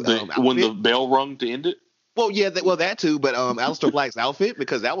Black's when the bell rung to end it. Well, yeah, that too, but Aleister Black's outfit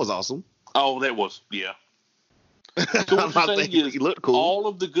because that was awesome. Oh, that was So what you're saying is, he looked cool. All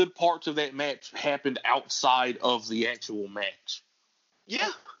of the good parts of that match happened outside of the actual match. Yeah.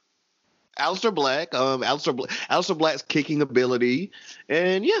 Aleister Black's kicking ability,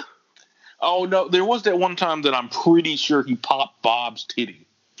 and yeah. Oh, no, there was that one time that I'm pretty sure he popped Bob's titty.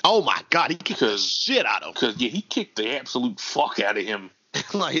 Oh, my God, he kicked the shit out of him. Because, he kicked the absolute fuck out of him.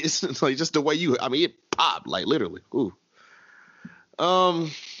 It's like just the way it popped, like, literally. Ooh.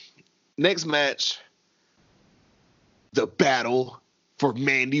 Next match, the battle for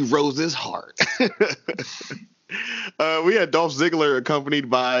Mandy Rose's heart. We had Dolph Ziggler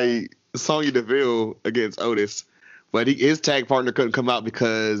accompanied by Sonya Deville against Otis. But his tag partner couldn't come out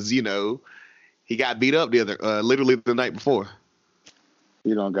because, he got beat up literally the night before.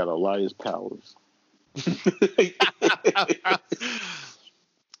 He don't got Elias Powers. And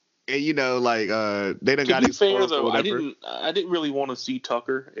they done got his fair though, I didn't really want to see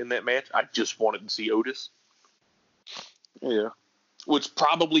Tucker in that match. I just wanted to see Otis. Yeah. Which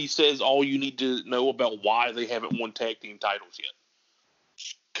probably says all you need to know about why they haven't won tag team titles yet.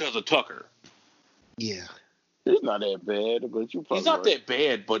 Because of Tucker. Yeah. He's not that bad, but he's not that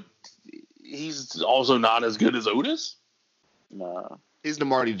bad, but he's also not as good as Otis. Nah. He's the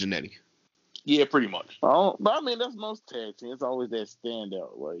Marty Jannetty. Yeah, pretty much. But I mean, that's most tag teams. It's always that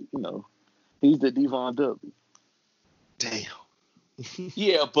standout. Like, he's the Devon Dudley. Damn.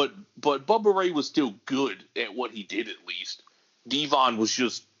 Yeah, but Bubba Ray was still good at what he did at least. Devon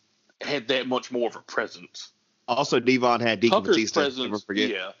had that much more of a presence. Also, Devon had Deacon Batista. Never forget.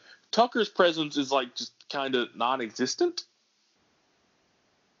 Yeah. Tucker's presence is like just kind of non-existent.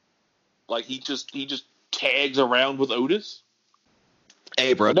 Like he just tags around with Otis.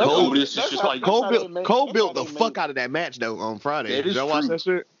 Hey, bro, Cole built the fuck out of that match though on Friday. Did y'all watch that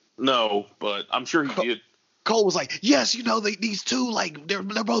shit? No, but I'm sure he did. Cole was like, yes, these two, like, they're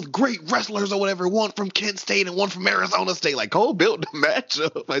both great wrestlers or whatever. One from Kent State and one from Arizona State. Like, Cole built the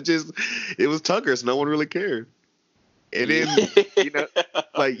matchup. It was Tucker, so no one really cared. And then,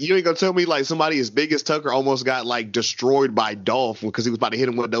 like, you ain't gonna tell me, like, somebody as big as Tucker almost got, like, destroyed by Dolph because he was about to hit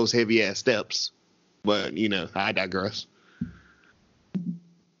him with those heavy-ass steps. But, I digress.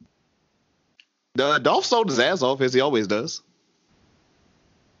 Dolph sold his ass off, as he always does.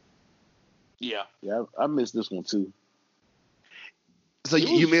 Yeah, I missed this one too. So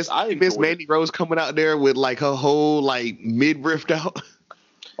you missed Mandy Rose coming out there with like her whole like midriff out.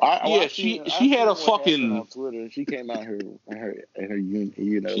 She had a fucking on Twitter. She came out her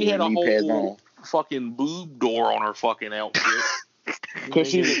she had a whole fucking boob door on her fucking outfit. Because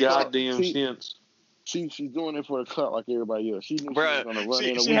she's a goddamn sense. She's doing it for the cut like everybody else. She knew she was gonna run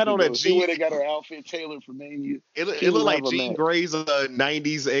in. She had on that Jean. She would have got her outfit tailored for Mania. It looked like Jean Grey's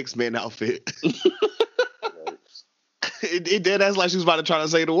 '90s X-Men outfit. it did. That's like she was about to try to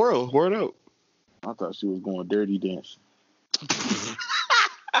save the world. Word up. I thought she was going Dirty Dance.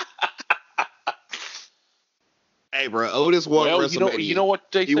 Hey, bro, Otis won WrestleMania. You know what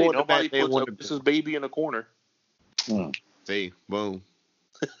they say? Nobody puts Otis's baby in a corner. See, boom.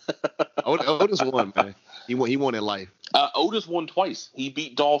 Otis won, man. He won in life. Otis won twice. He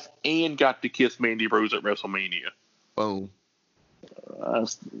beat Dolph and got to kiss Mandy Rose at WrestleMania. Boom. I'm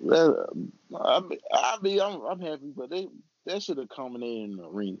happy, but that should have culminated in the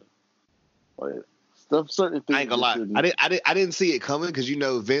arena. Like certain things. I ain't gonna lie. I didn't see it coming because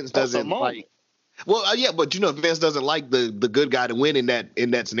Vince doesn't like. Well, yeah, but Vince doesn't like the good guy to win in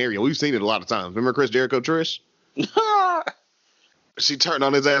that scenario. We've seen it a lot of times. Remember Chris Jericho, Trish? She turned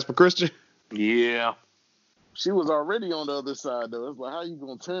on his ass for Christian. Yeah. She was already on the other side, though. It's like, how you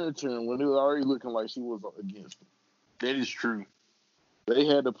going to turn when it was already looking like she was against him? That is true. They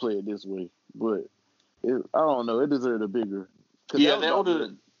had to play it this way. But, I don't know. It deserved a bigger. Yeah,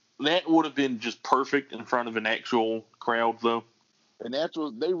 that would have been just perfect in front of an actual crowd, though.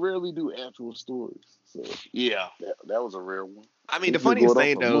 They rarely do actual stories. So, yeah. That was a rare one. I mean, the funniest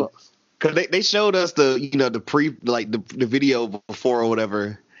thing, though, because they showed us the video before or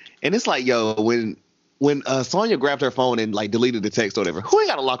whatever, and it's like, yo, when Sonya grabbed her phone and like deleted the text or whatever, who ain't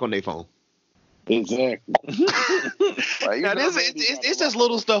got a lock on their phone? Exactly. It's just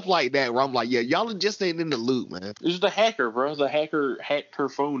little stuff like that where I'm like, yeah, y'all just ain't in the loop, man. It's the hacker, bro. The hacker hacked her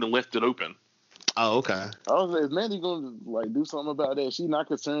phone and left it open. Oh, okay. I was like, is Mandy going to like do something about that? She's not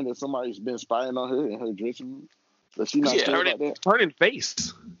concerned that somebody's been spying on her in her dressing room. But she not sure about that. Her in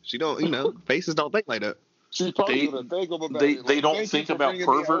face. She don't. Faces don't think like that. She's probably going to think about it. They don't think about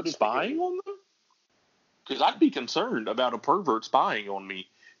perverts spying on them. Because I'd be concerned about a pervert spying on me,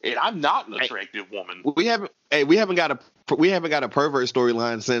 and I'm not an attractive woman. We haven't got a pervert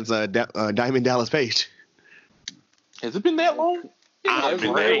storyline since Diamond Dallas Page. Has it been that long? I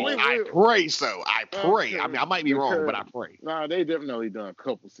pray so. I pray. I mean, I might be wrong, but I pray. Nah, they definitely done a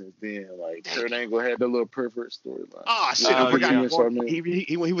couple since then. Like Kurt Angle had the little pervert storyline. Oh shit! I forgot. Yeah.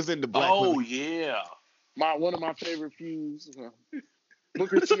 He was in the Black. Oh yeah. One of my favorite feuds.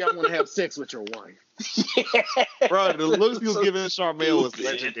 Booker T, I want to have sex with your wife. Bro, the looks he was giving Charmel was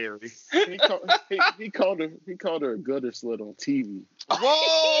legendary. He called her a gutter slut on TV.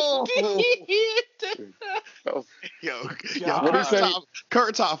 Whoa!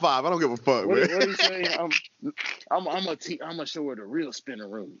 Kurt top 5. I don't give a fuck, man. What he saying? I'm gonna show her the real spinner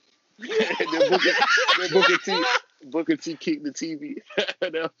room. then Booker T kicked the TV.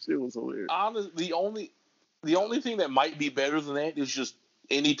 That shit was hilarious. Honestly, the only thing that might be better than that is just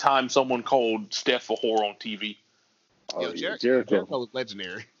anytime someone called Steph a whore on TV. Oh, Jericho was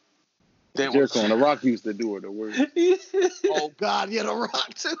legendary. Jericho and The Rock used to do it the worst. Oh, God, yeah, The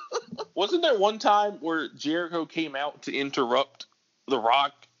Rock, too. Wasn't there one time where Jericho came out to interrupt The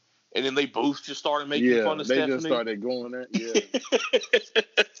Rock, and then they both just started making fun of Stephanie? Yeah, they just started going at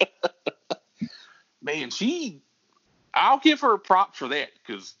Man, I'll give her props for that,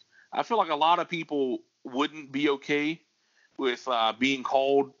 because I feel like a lot of people wouldn't be okay with being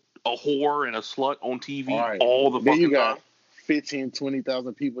called a whore and a slut on TV all the fucking time. 15,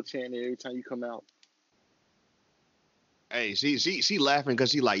 20,000 people chanting every time you come out. Hey, she laughing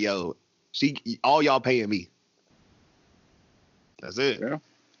because she like, yo, all y'all paying me. That's it. Yeah.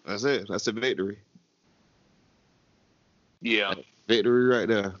 That's it. That's a victory. Yeah. Victory right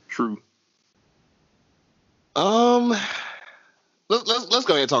there. True. Let's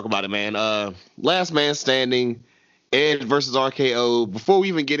go ahead and talk about it, man. Last man standing, Edge versus RKO. Before we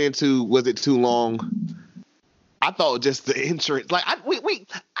even get into was it too long, I thought just the entrance, like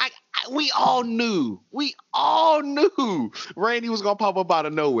we all knew Randy was gonna pop up out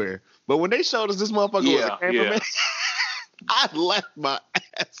of nowhere. But when they showed us this motherfucker was a cameraman, I laughed my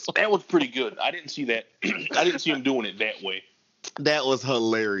ass off. That was pretty good. I didn't see that. I didn't see him doing it that way. That was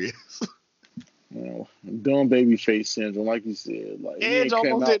hilarious. Dumb baby face syndrome, like you said. Like Edge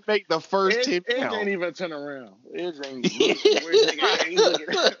almost didn't make the first 10 Edge count. ain't even turn around. Edge ain't. He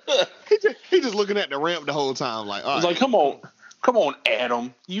just looking at the ramp the whole time. Like, all right. Like, come on,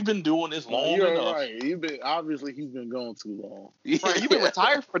 Adam. You've been doing this long enough. Right. Obviously he's been gone too long. Right, you've been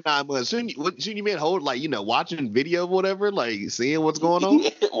retired for 9 months. Shouldn't you been hold like watching video or whatever, like seeing what's going on?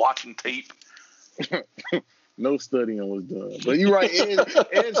 Watching tape. No studying was done. But you're right,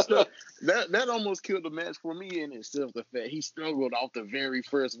 Edge that almost killed the match for me in itself. The fact he struggled off the very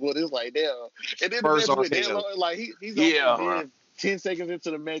first one. It's like, damn. And then first the match with like he's only 10 seconds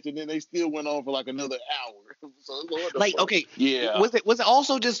into the match, and then they still went on for like another hour. So like, okay, yeah. Was it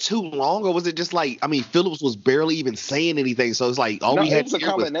also just too long, or was it just like, I mean, Phillips was barely even saying anything, so it's like all we had. It was a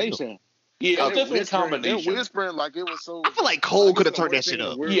combination. Yeah, it was definitely a combination. They're whispering like it was so. I feel like Cole could have turned that shit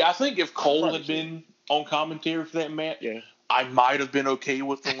up. Yeah, I think if Cole had been on commentary for that match, I might have been okay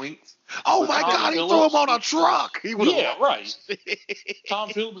with the length. Oh my God, he threw him on a truck. Right. Tom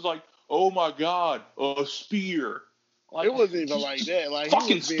Phillips was like, oh my God, a spear. Like, it wasn't even like that. Like,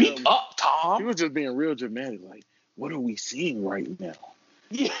 fucking speak up, Tom. He was just being real dramatic. Like, what are we seeing right now?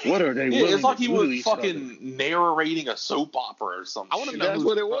 Yeah. What are they? It's like he was fucking narrating a soap opera or something. I want to know that's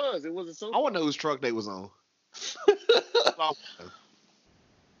what it was. It was a soap. I want to know whose truck they was on.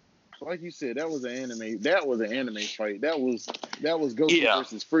 Like you said, that was an anime. That was an anime fight. That was Goku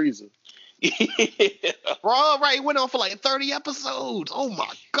versus Frieza. Bro, right? It went on for like 30 episodes. Oh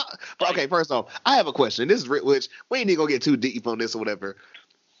my God. Okay, first off, I have a question. This is which we ain't even gonna get too deep on this or whatever.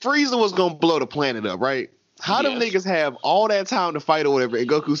 Frieza was gonna blow the planet up, right? How them niggas have all that time to fight or whatever, and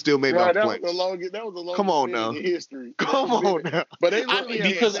Goku still made it off point? That was the longest Come on now. in history. Come on now. But they really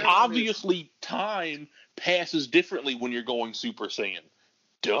because obviously time passes differently when you're going Super Saiyan.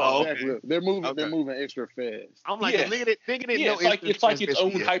 Duh. Exactly. They're moving extra fast. I'm like, nigga didn't know it's like its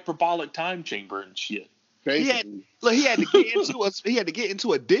own hyperbolic time chamber and shit. He had to get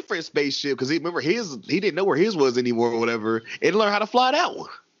into a different spaceship because he didn't know where his was anymore or whatever, and learn how to fly that one.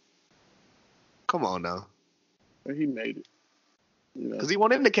 Come on now. And he made it. Because he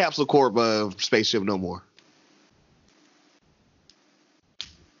wasn't in the Capsule Corp spaceship no more.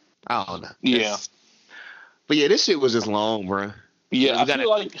 I don't know. Yeah. But yeah, this shit was just long, bro. Yeah, I feel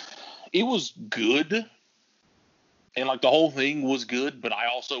like it was good. And like the whole thing was good, but I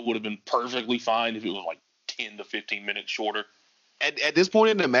also would have been perfectly fine if it was like 10 to 15 minutes shorter. At this point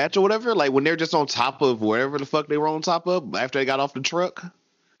in the match or whatever, like when they're just on top of wherever the fuck they were on top of after they got off the truck,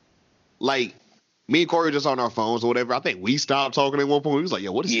 like me and Corey were just on our phones or whatever. I think we stopped talking at one point. We was like,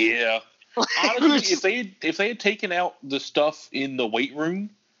 yo, what is it? Honestly, if they had taken out the stuff in the weight room,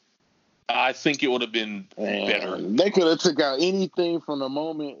 I think it would have been better. They could have took out anything from the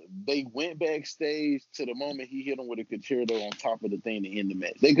moment they went backstage to the moment he hit him with a concerto on top of the thing to end the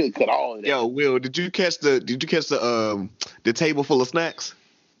match. They could cut all of that. Yo, Will, did you catch the table full of snacks?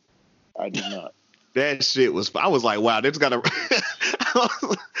 I did not. That shit was. I was like, wow, this got to.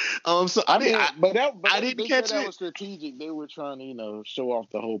 So I didn't catch it. That was strategic. They were trying to, show off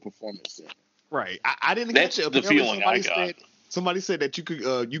the whole performance center. Right. I didn't catch it. That's the feeling I got. Somebody said that you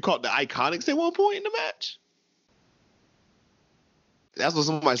caught the Iconics at one point in the match. That's what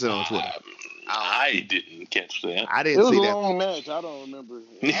somebody said on Twitter. I didn't catch that. I didn't see that. It was a long match. I don't remember.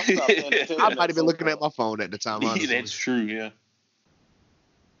 I might have been looking at my phone at the time. Honestly. That's true. Yeah.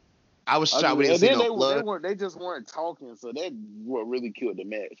 I was shocked. We didn't see no blood. They just weren't talking, so that what really killed the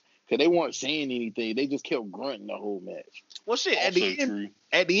match. Because they weren't saying anything. They just kept grunting the whole match. Well, shit. At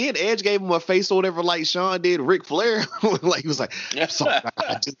the end, Edge gave him a face or whatever, like Shawn did Ric Flair. Like he was like, "I'm sorry,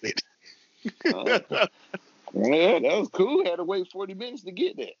 I did it." Yeah, that was cool. Had to wait 40 minutes to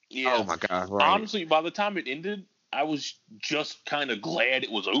get that. Yeah. Oh my God! Right. Honestly, by the time it ended, I was just kind of glad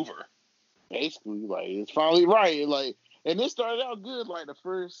it was over. Basically, like it's finally right. Like, and it started out good. Like the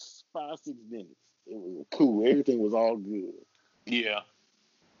first 5-6 minutes, it was cool. Everything was all good. Yeah.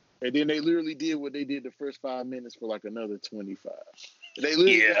 And then they literally did what they did the first 5 minutes for like another 25. They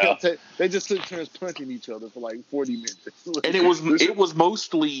literally they just took turns punching each other for like 40 minutes. And it was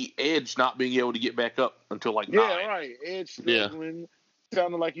mostly Edge not being able to get back up until like 9. Yeah, right. Edge struggling,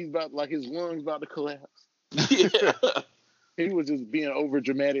 sounding like his lungs about to collapse. Yeah. He was just being over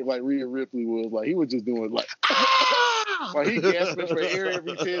dramatic like Rhea Ripley was. Like he was just doing like Like he gasping for air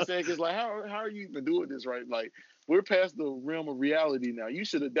every 10 seconds. Like how are you even doing this right? Like we're past the realm of reality now. You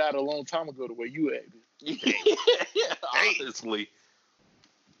should have died a long time ago the way you acted. Yeah, honestly.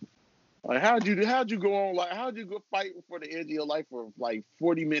 Like how'd you go on? Like how'd you go fight for the end of your life for like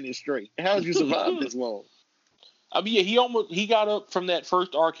 40 minutes straight? How'd you survive this long? I mean, yeah, he got up from that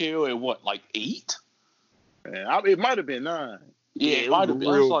first RKO at what, like 8? Man, it might have been 9. Yeah, it might have been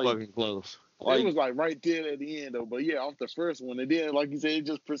real fucking close. It was like right there at the end though. But yeah, off the first one, and then like you said, it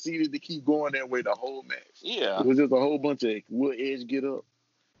just proceeded to keep going that way the whole match. Yeah, it was just a whole bunch of will Edge get up,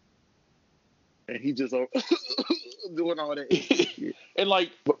 and he just doing all that. And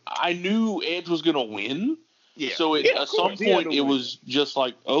like I knew Edge was gonna win. Yeah. So at some point it was just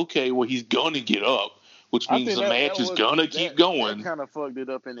like, okay, well he's gonna get up, which means the match is gonna keep going. That kind of fucked it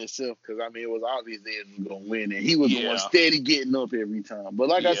up in itself because I mean it was obvious Edge was gonna win, and he was going steady getting up every time. But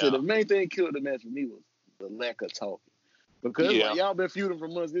like I said, the main thing killed the match for me was the lack of talking. Because like, y'all been feuding for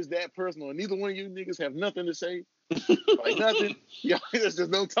months, this that personal, and neither one of you niggas have nothing to say. Like nothing. Y'all there's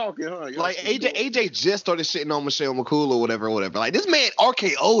just no talking, huh? Y'all like AJ just started shitting on Michelle McCool or whatever. Like this man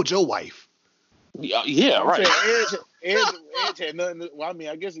RKO'd your wife. Yeah, right. Edge had nothing. Well, I mean,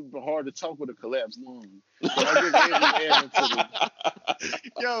 I guess it's hard to talk with a collapsed lung. But I guess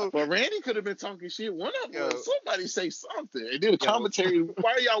Yo, but Randy could have been talking shit. One of them, somebody say something. And then the commentary,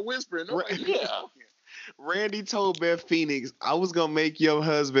 why are y'all whispering? Randy told Beth Phoenix, I was going to make your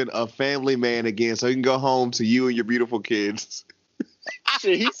husband a family man again so he can go home to you and your beautiful kids.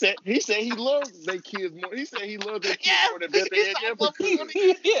 Shit, he said he loves their kids more. He said he loves their kids more than Beth Ann ever could.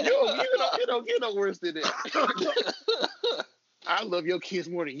 It don't get no worse than that. I love your kids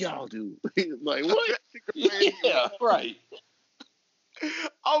more than y'all do. Like, what? Yeah, right.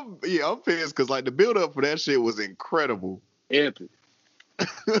 I'm pissed because like the build up for that shit was incredible. Epic.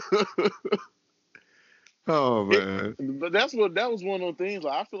 Oh man! But that was one of those things.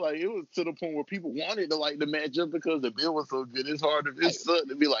 Like I feel like it was to the point where people wanted to like the match just because the build was so good. It's hard to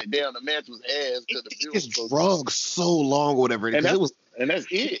to be like, damn, the match was ass because the build was so drug so long or whatever. And that's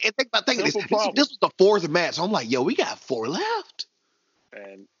it. And think this was the 4th match. So I'm like, yo, we got 4 left.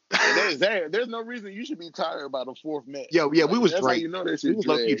 And there's no reason you should be tired about a 4th match. Yeah, we was that's drank. How you know that shit was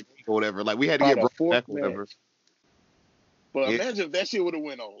lucky or whatever. Like we had to get brought back or whatever. But imagine if that shit would have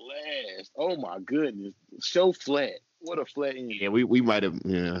went on last. Oh my goodness. Show flat. What a flat end. Yeah, we might have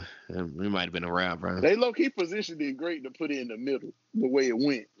been around, bro. They low key positioned it great to put it in the middle the way it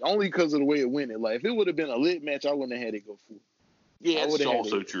went. Only because of the way it went. Like if it would have been a lit match, I wouldn't have had it go for. Yeah, it's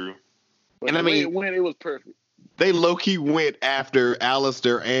also true. But the way it went, it was perfect. They low key went after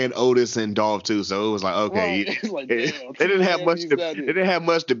Alistair and Otis and Dolph too, so it was like okay. Like, damn, they didn't have much. They didn't have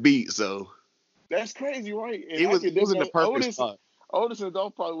much to beat, so. That's crazy, right? And it was in the perfect spot. Otis and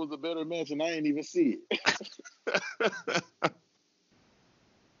Dolph probably was a better match, and I didn't even see it.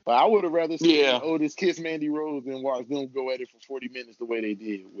 But I would have rather seen Otis kiss Mandy Rose than watch them go at it for 40 minutes the way they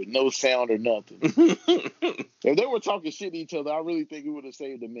did, with no sound or nothing. If they were talking shit to each other, I really think it would have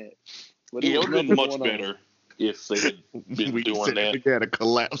saved the match. But it would have been much better if they had been doing that. We had a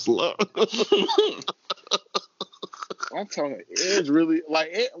collapse love. I'm talking Edge really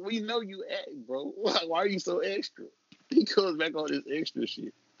like we know you act, bro. Why are you so extra? He comes back on this extra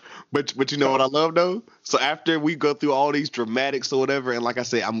shit. But you know what I love though? So after we go through all these dramatics or whatever, and like I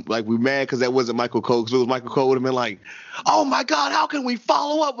said, I'm like we mad because that wasn't Michael Cole. Because if it was Michael Cole, would have been like, oh my god, how can we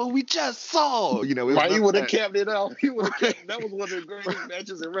follow up what we just saw? You know, he would have kept it out. He would have. That was one of the greatest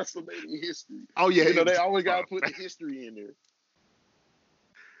matches in WrestleMania history. Oh yeah, you know they always gotta put the history in there.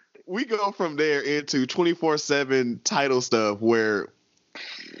 We go from there into 24/7 title stuff where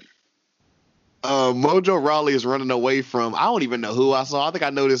Mojo Rawley is running away from, I don't even know who I saw. I think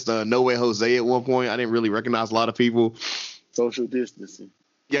I noticed No Way Jose at one point. I didn't really recognize a lot of people. Social distancing.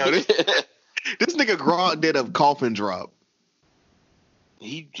 Yeah, this nigga Gronk did a coffin drop.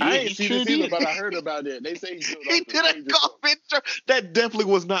 I ain't seen this either, but I heard about that. They say he did a coffin drop. That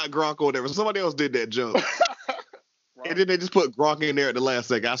definitely was not Gronk or whatever. Somebody else did that jump. And then they just put Gronk in there at the last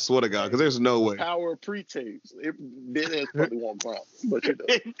second. I swear to God, because there's no way. Power pre-tapes. They probably want Gronk, but you know.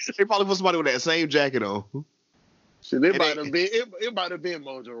 They probably put somebody with that same jacket on. Shit, it might have been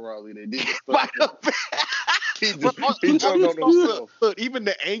Mojo Rawley that did it. He jumped on himself. Look, even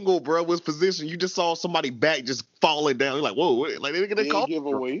the angle, bro, was positioned. You just saw somebody back just falling down. You're like, whoa, like they didn't call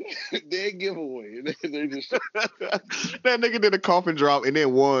giveaway. They giveaway. They just that nigga did a coffin drop and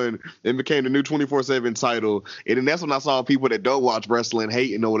then won and became the new 24/7 title. And then that's when I saw people that don't watch wrestling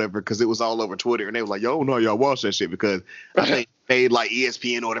hating or whatever because it was all over Twitter and they was like, yo, no, y'all watch that shit because I think they like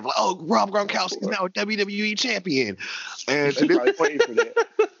ESPN or whatever. Like, oh, Rob Gronkowski's now a WWE champion. And they probably paid for that.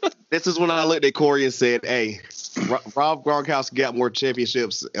 This is when I looked at Corey and said, hey, Rob Gronkowski got more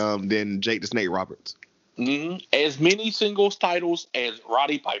championships than Jake the Snake Roberts. Mm-hmm. As many singles titles as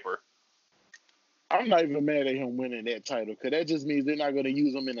Roddy Piper. I'm not even mad at him winning that title because that just means they're not going to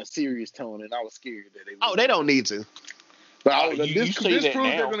use him in a serious tone, and I was scared that they would. Oh, they don't need to. But this proves they're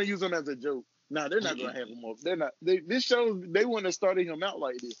going to use him as a joke. No, they're not going to have him up. They're not. This shows they wouldn't have started him out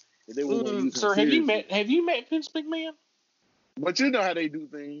like this if they were going to use him. Sir, have you met Vince McMahon? But you know how they do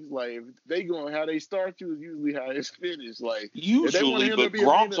things. Like if they how they start you is usually how it's finished. Like usually, but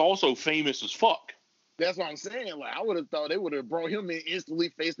Gronk's also famous as fuck. That's what I'm saying. Like I would have thought they would have brought him in instantly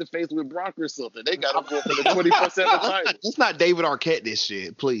face to face with Brock or something. They got him for the 24/7 title. It's not David Arquette. This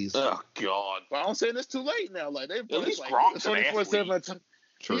shit, please. Oh God. But I'm saying it's too late now. Like at least Gronk's 24/7.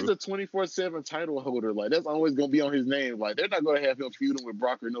 He's a 24/7 title holder. Like that's always gonna be on his name. Like they're not gonna have him feuding with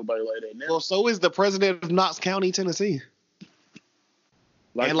Brock or nobody like that now. Well, so is the president of Knox County, Tennessee.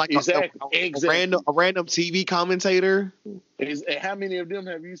 And like exactly. A random TV commentator. And how many of them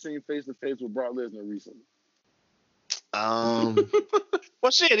have you seen face to face with Brock Lesnar recently?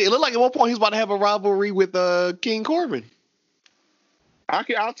 Well, shit. It looked like at one point he's about to have a rivalry with King Corbin. I'll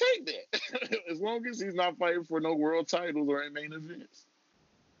take that as long as he's not fighting for no world titles or any main events.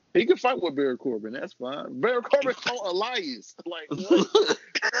 He can fight with Baron Corbin. That's fine. Baron Corbin fought Elias. Like what?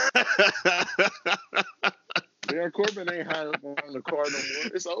 Baron Corbin ain't high up on the card no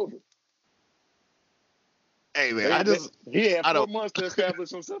more. It's over. Hey man, he had 4 months to establish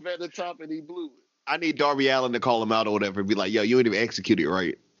himself at the top, and he blew it. I need Darby Allin to call him out or whatever and be like, "Yo, you didn't even execute it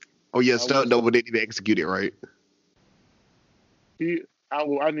right." Oh yeah, stunt double didn't even execute it right.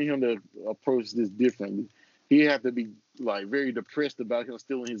 I need him to approach this differently. He have to be like very depressed about him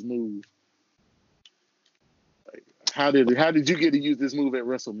stealing his move. Like, how did you get to use this move at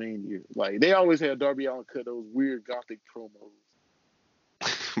WrestleMania? Like they always had Darby Allin cut those weird gothic promos.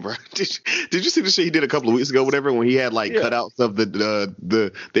 Bro, did you see the shit he did a couple of weeks ago, whatever, when he had like cutouts of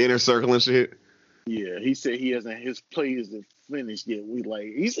the inner circle and shit? Yeah, he said his play isn't finished yet.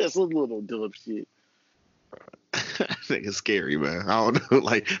 He said some little dumb shit. I think it's scary, man. I don't know.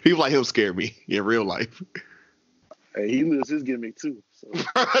 Like people like him scare me in real life. Hey, he lives his gimmick too. So.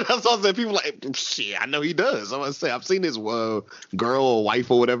 That's what I said. People like shit. I know he does. I'm gonna say I've seen his girl or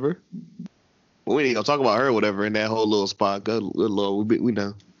wife or whatever. We ain't gonna talk about her or whatever in that whole little spot. Good Lord, we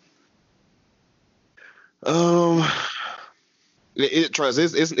know. Trust.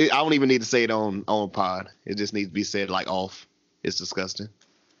 I don't even need to say it on pod. It just needs to be said like off. It's disgusting.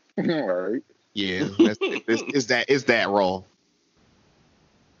 All right. Yeah, it's that raw.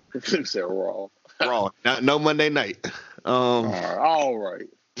 It's that raw. Raw. No Monday night. All right.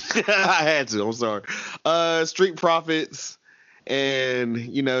 I had to. I'm sorry. Street Profits, and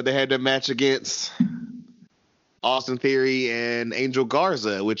they had their match against Austin Theory and Angel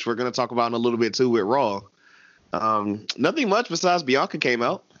Garza, which we're gonna talk about in a little bit too with Raw. Nothing much besides Bianca came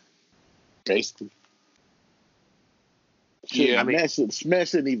out. Tasty. Yeah, that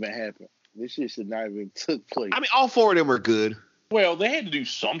shouldn't even happen. This shit should not even took place. I mean, all 4 of them were good. Well, they had to do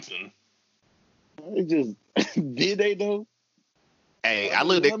something. They just did they though? Hey, I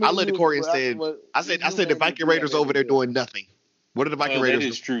looked at Corey and said, I said the Viking Raiders over there doing nothing. What are the Viking Raiders? That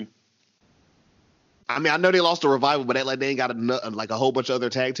is true. I mean, I know they lost the Revival, but they ain't got a whole bunch of other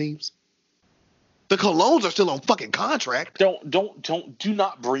tag teams. The Colognes are still on fucking contract. Do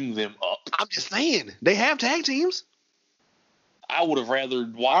not bring them up. I'm just saying they have tag teams. I would have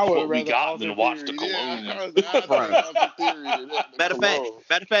rather watched what we got than watch the Colognes. Matter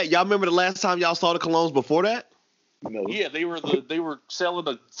of fact, y'all remember the last time y'all saw the Colognes before that? No. Yeah, they were selling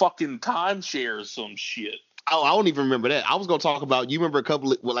a fucking timeshare or some shit. Oh, I don't even remember that. I was gonna talk about. You remember a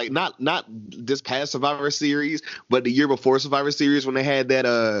couple of not this past Survivor Series, but the year before Survivor Series when they had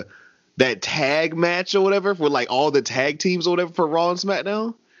that tag match or whatever for like all the tag teams or whatever for Raw and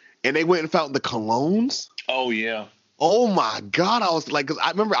SmackDown, and they went and found the Colognes. Oh yeah. Oh my God! I was like, because I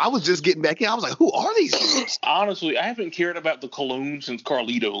remember I was just getting back in. I was like, who are these dudes? Honestly, I haven't cared about the Colognes since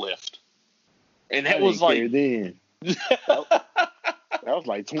Carlito left, and that was like then. That was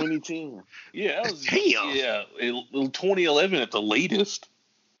like 2010. Yeah, that was damn. Yeah, 2011 at the latest.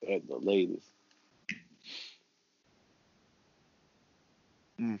 At the latest.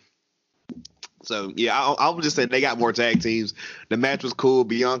 So yeah, I was just saying they got more tag teams. The match was cool.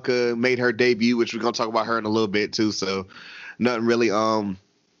 Bianca made her debut, which we're gonna talk about her in a little bit too. So nothing really.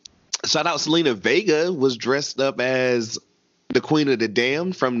 Shout out Selena Vega was dressed up as the Queen of the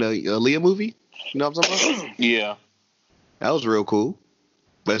Damned from the Aaliyah movie. You know what I'm talking about? Yeah, that was real cool.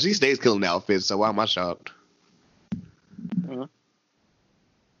 But she stays killing the outfits, so why am I shocked? Uh-huh.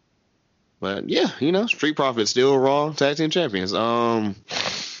 But yeah, Street Profits still Raw tag team champions.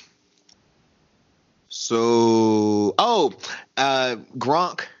 So,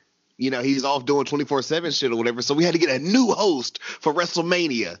 Gronk, he's off doing 24/7 shit or whatever. So we had to get a new host for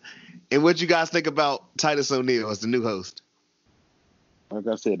WrestleMania. And what you guys think about Titus O'Neil as the new host? Like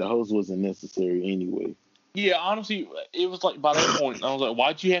I said, the host wasn't necessary anyway. Yeah, honestly, it was like by that point, I was like,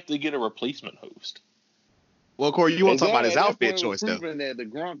 why'd you have to get a replacement host? Well, Corey, you want to talk about his outfit choice, though. Proving that the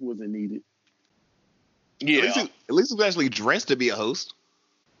Gronk wasn't needed. Yeah. At least he was actually dressed to be a host.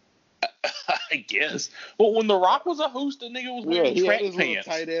 I guess. But when The Rock was a host, the nigga was wearing track pants.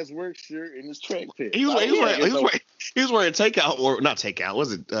 Tight ass work shirt and his track pants. He was wearing takeout, or not takeout.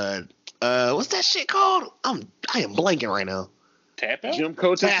 Was it what's that shit called? I am blanking right now. Tap out? Gym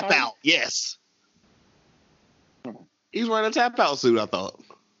coach tap out, yes. He's wearing a tap out suit, I thought.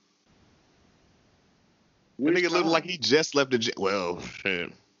 The nigga looked like he just left the gym. Well,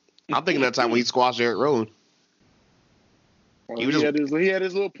 shit. I'm thinking that time when he squashed Eric Rowan. He had his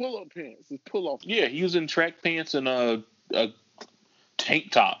little pull-up pants, his pull-off. Yeah, he was in track pants and a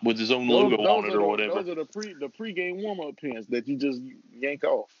tank top with his own logo on it or whatever. Those are the pre-game warm-up pants that you just yank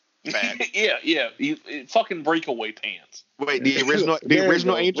off. Yeah. Fucking breakaway pants. Wait, the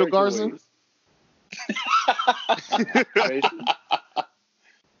original Angel Garza?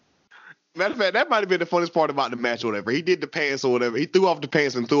 Matter of fact, that might have been the funniest part about the match or whatever. He did the pants or whatever. He threw off the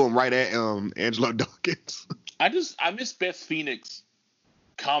pants and threw them right at Angelo Dawkins. I miss Beth Phoenix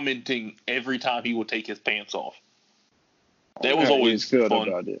commenting every time he would take his pants off. That was always fun.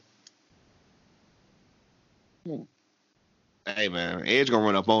 About it. Hey man, Edge gonna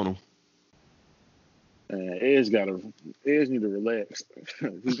run up on him. Edge need to relax.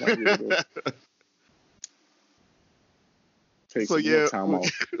 He's not really good. Take some more time off.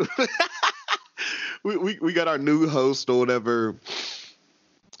 we got our new host or whatever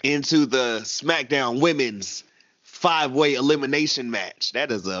into the SmackDown Women's 5-way elimination match.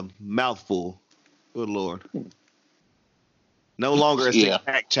 That is a mouthful. Good Lord. No longer a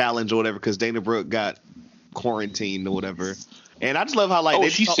six-pack challenge or whatever because Dana Brooke got quarantined or whatever. And I just love how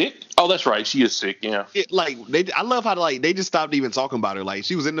she's sick. Oh, that's right, she is sick. Yeah. I love how they just stopped even talking about her. Like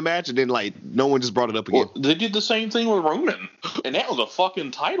she was in the match and then no one just brought it up again. Well, they did the same thing with Roman, and that was a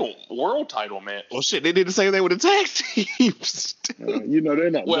fucking world title match. Well, shit, they did the same thing with the tag teams.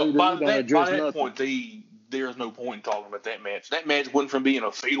 They're not. Well, by that point, there's no point in talking about that match. That match went from being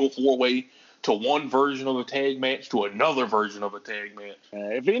a fatal 4-way to one version of a tag match to another version of a tag match.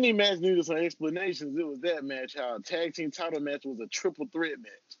 If any match needed some explanations, it was that match. How a tag team title match was a triple threat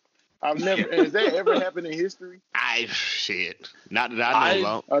match. Has that ever happened in history? Not that I know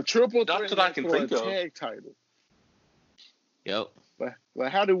about. A triple threat match for a tag title. Yep.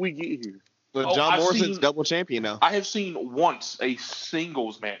 Like how did we get here? Well, John Morrison's double champion now. I have seen once a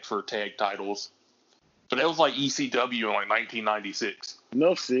singles match for tag titles, but that was like ECW in like 1996.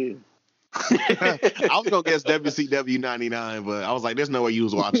 No shit. I was gonna guess WCW 99, but I was like, "There's no way you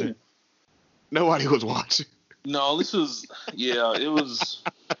was watching." Nobody was watching. No, it was.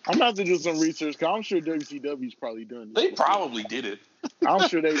 I'm gonna have to do some research because I'm sure WCW's probably done this. They probably did it. I'm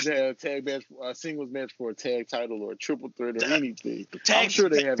sure they had a tag match, a singles match for a tag title or a triple threat or anything. I'm sure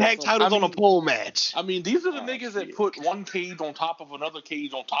they have tag titles on a pole match. I mean, these are the niggas that put one cage on top of another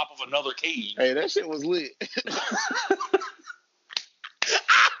cage on top of another cage. Hey, that shit was lit.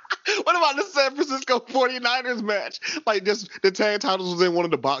 What about the San Francisco 49ers match? Like, just the tag titles was in one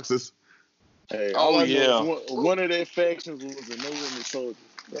of the boxes. Hey, one of their factions was the No Limit Soldiers.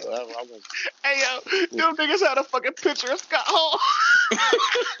 Hey, yo, them niggas had a fucking picture of Scott Hall.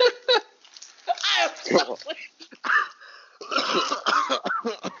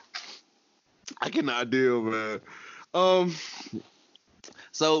 I cannot deal, man.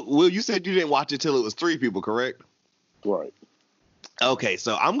 So, Will, you said you didn't watch it till it was 3 people, correct? Right. Okay,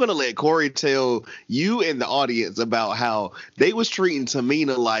 so I'm going to let Corey tell you and the audience about how they was treating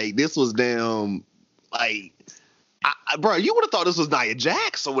Tamina like this was damn, like, bro, you would have thought this was Nia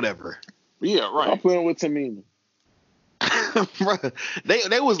Jax or whatever. Yeah, right. I'm playing with Tamina. Bro,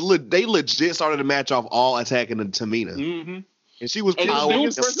 they legit started the match off all attacking the Tamina. Mm-hmm. And she was the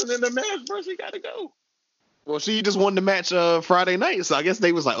biggest person in the match, bro. She got to go. Well, she just won the match Friday night, so I guess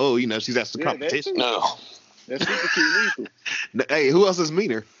they was like, oh, she's at some competition. That's super cute. Hey, who else is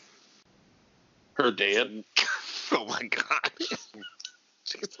meaner? Her dad. Oh my God.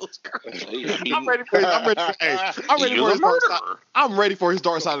 Jesus Christ. I'm ready for his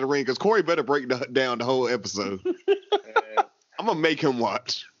dark side of the ring because Corey better break down the whole episode. I'm gonna make him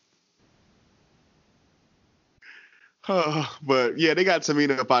watch. But yeah, they got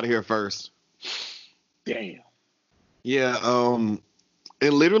Tamina up out of here first. Damn. Yeah.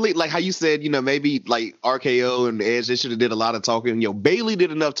 And literally, like how you said, maybe like RKO and Edge, they should have did a lot of talking. Bayley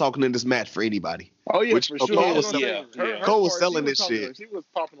did enough talking in this match for anybody. Oh yeah, for sure. Cole was selling this shit. She was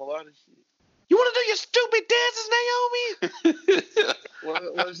popping a lot of shit. You want to do your stupid dances,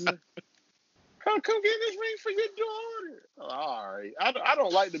 Naomi? What's that? Come get in this ring for your daughter. All right. I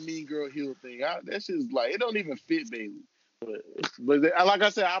don't like the mean girl heel thing. That's just like, it don't even fit Bayley. But like I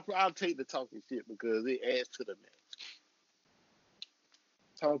said, I'll take the talking shit because it adds to the match.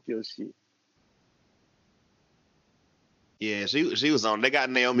 Talk your shit. Yeah, she was on. They got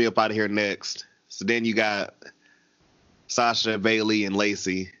Naomi up out of here next. So then you got Sasha, Bayley, and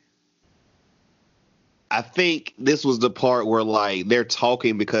Lacey. I think this was the part where like they're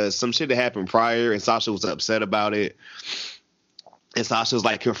talking because some shit that happened prior and Sasha was upset about it. And Sasha was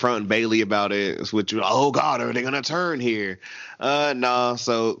like confronting Bayley about it. Which, oh God, are they gonna turn here? No.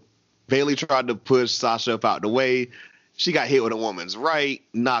 So Bayley tried to push Sasha up out the way. She got hit with a woman's right,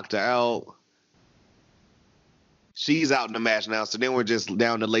 knocked her out. She's out in the match now. So then we're just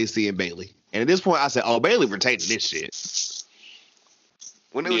down to Lacey and Bayley. And at this point, I said, "Oh, Bayley retaining this shit."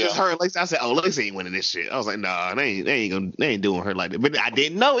 When it was just her and Lacey, I said, "Oh, Lacey ain't winning this shit." I was like, "Nah, they ain't doing her like that." But I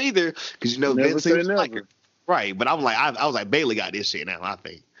didn't know either because Vince seems like her, right? But I'm like, I was like, Bayley got this shit now. I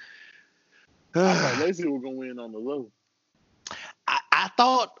think. I thought Lacey was gonna win on the low. I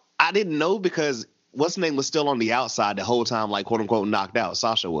thought I didn't know because what's her name was still on the outside the whole time, like quote unquote knocked out.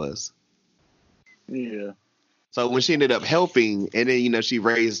 Sasha was. Yeah. So when she ended up helping, and then she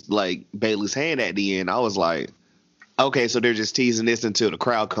raised like Bayley's hand at the end, I was like. Okay, so they're just teasing this until the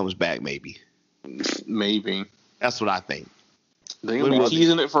crowd comes back, maybe. Maybe. That's what I think. They're going to be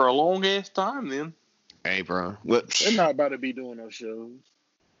teasing it for a long-ass time, then. Hey, bro. They're not about to be doing those shows.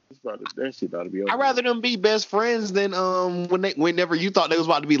 That shit about to be over. I'd rather them be best friends than whenever you thought they was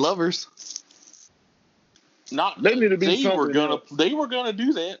about to be lovers. They need to be They were gonna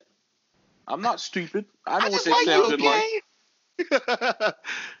do that. I'm not stupid. I know what that sounded like.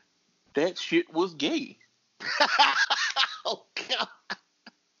 That shit was gay. Oh God!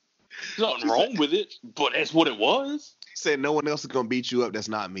 There's nothing wrong with it, but that's what it was. He said no one else is gonna beat you up. That's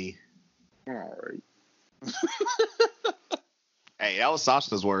not me. All right. Hey, that was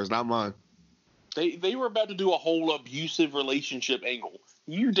Sasha's words, not mine. They were about to do a whole abusive relationship angle.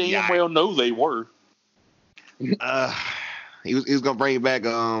 You damn well know they were. He was gonna bring back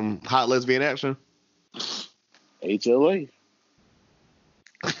hot lesbian action. HLA.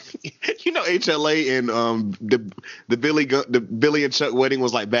 HLA and the Billy and Chuck wedding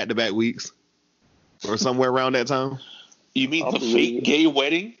was like back-to-back weeks or somewhere around that time. You mean the fake gay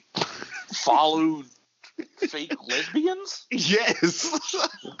wedding followed fake lesbians? Yes.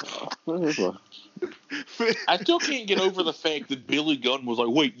 I still can't get over the fact that Billy Gunn was like,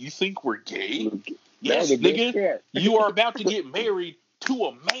 "Wait, you think we're gay? Yes, nigga. You are about to get married to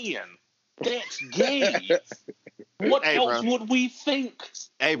a man. That's gay." What else would we think?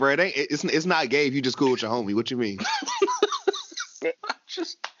 Hey, bro, it's not gay if you just cool with your homie. What you mean?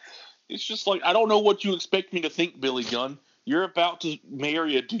 It's just like, I don't know what you expect me to think, Billy Gunn. You're about to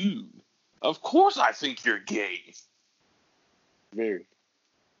marry a dude. Of course I think you're gay. Very.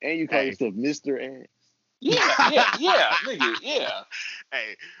 And you call yourself Mr. Ass. Yeah, nigga, yeah.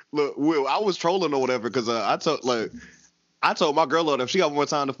 Hey, look, Will, I was trolling or whatever because I told my girl if she got more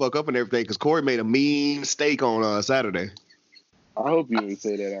time to fuck up and everything because Corey made a mean steak on Saturday. I hope you didn't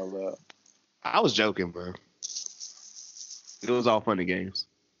say that out loud. I was joking, bro. It was all funny games.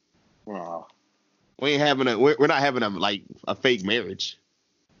 Wow. We're not having a fake marriage.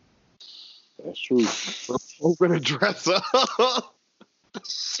 That's true. We're gonna dress up.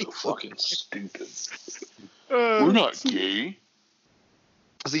 So fucking stupid. We're not gay.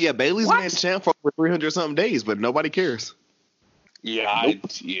 So yeah, Bayley's been champ for over 300 something days, but nobody cares. Yeah,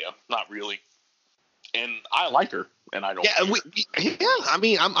 not really. And I like her, and I don't. Yeah, I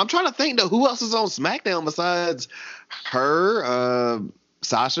mean, I'm trying to think though, who else is on SmackDown besides her,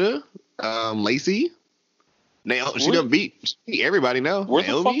 Sasha, Lacey. Naomi, she done beat everybody now. Where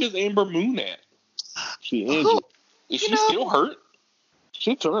the fuck is Amber Moon at? She injured. Is she still hurt?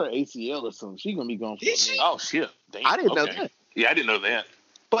 She tore her ACL or something. She's gonna be gone for a minute. Oh shit! Damn. I didn't know that. Yeah, I didn't know that.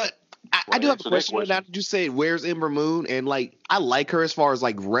 But I do have a question now that you said, where's Ember Moon? And I like her as far as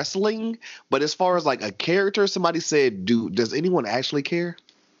wrestling, but as far as a character, somebody said, does anyone actually care?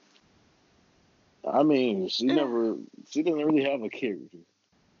 I mean, she doesn't really have a character.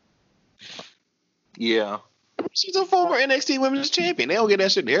 Yeah. She's a former NXT Women's Champion. They don't get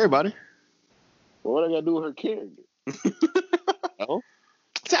that shit to everybody. Well, what I gotta do with her character? Oh?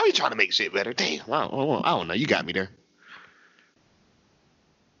 See how you trying to make shit better? Damn, I don't know. You got me there.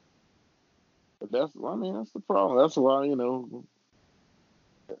 But that's the problem. That's why,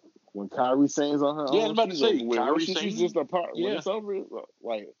 When Kairi Sane's on her own, I was about to say, Kairi Sane's just a part. Yeah. When it's over,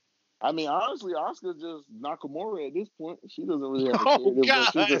 like, I mean, honestly, Asuka's just Nakamura at this point. She doesn't really have to care.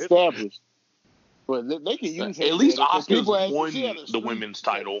 She's established. But they can use her. At least Asuka's won the women's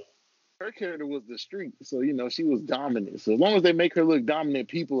title. Her character was the streak, so she was dominant. So as long as they make her look dominant,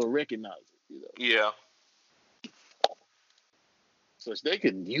 people will recognize it. Yeah. So they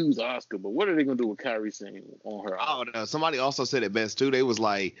can use Asuka, but what are they gonna do with Kairi Sane on her? Oh no! Somebody also said it best too. They was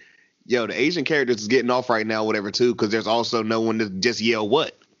like, "Yo, the Asian characters is getting off right now, whatever too, because there's also no one to just yell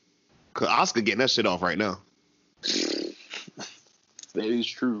what." Cause Asuka getting that shit off right now. That is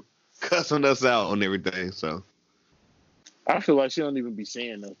true. Cussing us out on everything. So I feel like she don't even be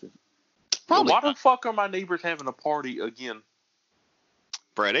saying nothing. Probably. Why the fuck are my neighbors having a party again?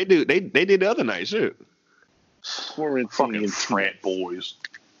 Bro, they did the other night, shit. Fucking frat boys.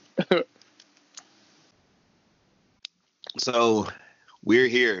 So we're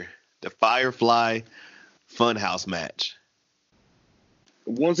here. The Firefly Funhouse match.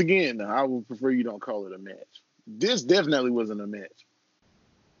 Once again, I would prefer you don't call it a match. This definitely wasn't a match.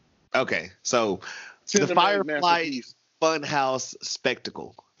 Okay, so the Firefly Funhouse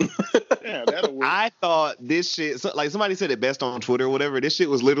spectacle. Yeah, that'll work. I thought this shit, like somebody said it best on Twitter or whatever, this shit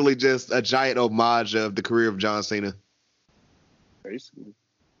was literally just a giant homage of the career of John Cena. Basically.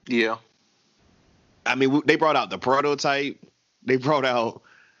 Yeah. I mean, they brought out the prototype. They brought out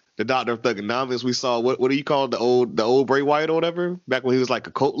the Doctor of Thugonomics. We saw, what do you call it? The old Bray Wyatt or whatever, back when he was like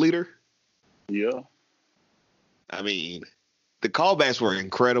a cult leader. Yeah. I mean, the callbacks were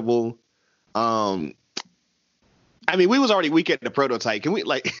incredible. I mean, we was already weak at the prototype. Can we,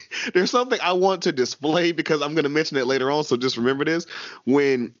 like, there's something I want to display because I'm going to mention it later on, so just remember this.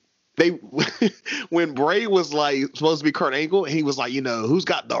 When Bray was, like, supposed to be Kurt Angle, he was like, who's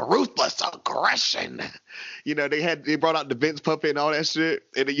got the ruthless aggression? They brought out the Vince puppet and all that shit.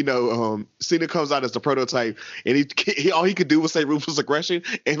 And, Cena comes out as the prototype, and he all he could do was say ruthless aggression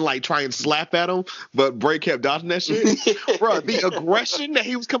and, like, try and slap at him, but Bray kept dodging that shit. Bro, the aggression that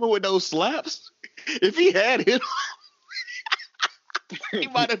he was coming with those slaps, if he had hit he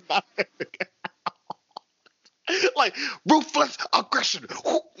might have not had it. Like, ruthless aggression.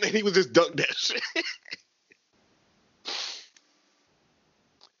 And he was just dunked that shit.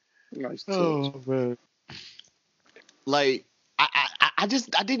 Nice. Oh, man. Like, I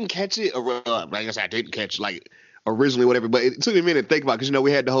didn't catch it. Like I said, I didn't catch, like, originally, whatever. But it took me a minute to think about it because,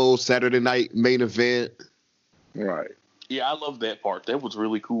 we had the whole Saturday night main event. Right. Yeah, I love that part. That was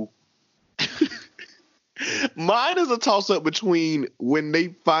really cool. Mine is a toss-up between when they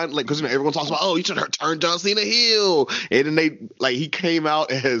find, like, because everyone talks about, you should have turned John Cena heel, and then he came out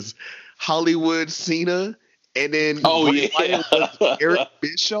as Hollywood Cena, and then Eric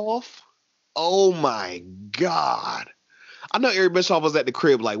Bischoff. Oh my god! I know Eric Bischoff was at the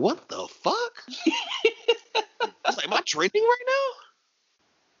crib, like, what the fuck? I was like, am I trending right now?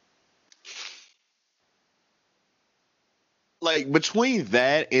 Like, between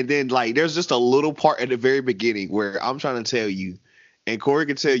that and then, like, there's just a little part at the very beginning where I'm trying to tell you, and Corey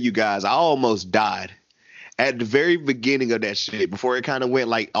can tell you guys, I almost died at the very beginning of that shit before it kind of went,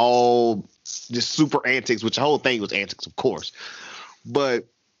 like, all just super antics, which the whole thing was antics, of course. But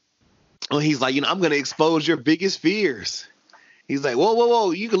when he's like, I'm going to expose your biggest fears. He's like,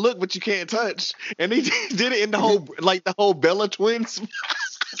 whoa, you can look, but you can't touch. And he did it in the whole Bella Twins.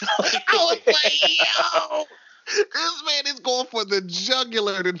 I was like, yo. This man is going for the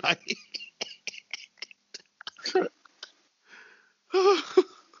jugular tonight.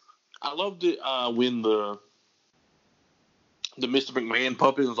 I loved it when the Mr. McMahon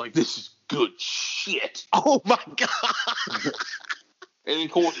puppet was like, this is good shit. Oh my god. And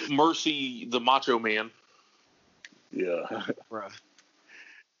of course, Mercy, the Macho Man. Yeah. Right.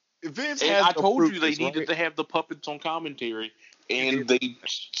 I told you they needed to have the puppets on commentary, and they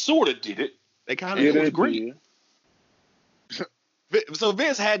sort of did it. They kind of was great. Yeah. So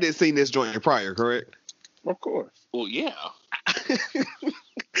Vince had to have seen this joint prior, correct? Of course. Well, yeah.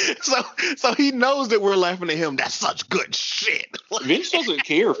 So he knows that we're laughing at him. That's such good shit. Vince doesn't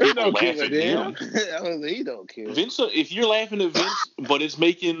care if people laugh at him. He don't care. Vince, if you're laughing at Vince, but it's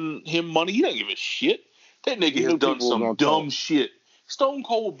making him money, he don't give a shit. That nigga has done some dumb shit. Stone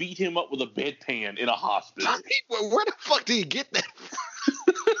Cold beat him up with a bedpan in a hospital. Where the fuck did he get that?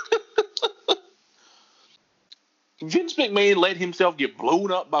 Vince McMahon let himself get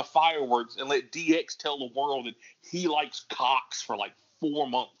blown up by fireworks and let DX tell the world that he likes cocks for like 4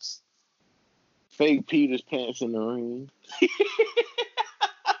 months. Fake Peter's pants in the ring.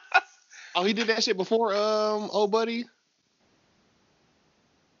 Oh, he did that shit before, old buddy?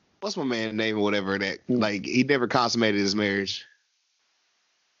 What's my man's name or whatever that, like, he never consummated his marriage.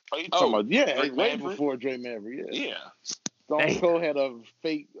 Oh, you talking about, yeah, way before Drake Maverick. Yeah. Stone Cold had a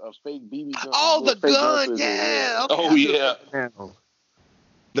fake BB gun. Oh, the gun, yeah. Okay. Oh, yeah.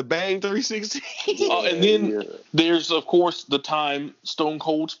 The Bang 360. And then there's, of course, the time Stone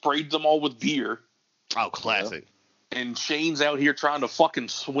Cold sprayed them all with beer. Oh, classic. And Shane's out here trying to fucking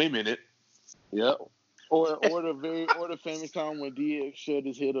swim in it. Yep. Or the famous time when DX shoved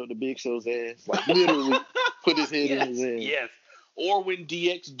his head up the Big Show's ass, like literally put his head in his ass. Yes. Or when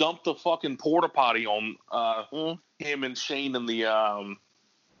DX dumped the fucking porta potty on him and Shane and the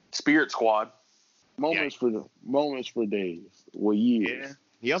Spirit Squad. Moments for days. Well, years. Yeah.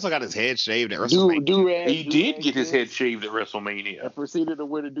 He also got his head shaved at WrestleMania. He did get his head shaved at WrestleMania. And proceeded to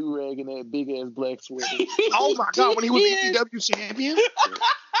wear the do-rag and that big-ass black sweater. Oh, my God, when he was ECW champion?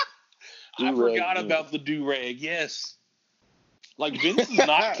 I forgot about the do-rag, yes. Like, Vince does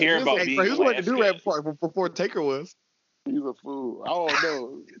not care about being he was wearing the do-rag before Taker was. He's a fool. I don't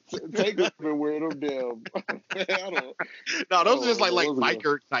know. Taker's been wearing them damn. I don't. No, those are just like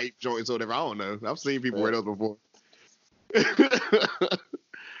biker type joints or whatever. I don't know. I've seen people wear those before.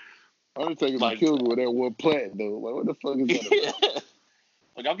 Undertaker like killed with that one plant though. Like, what the fuck is that about?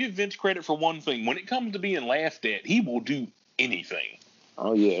 Like, I'll give Vince credit for one thing. When it comes to being laughed at, he will do anything.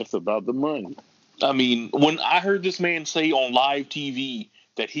 Oh yeah, it's about the money. I mean, when I heard this man say on live TV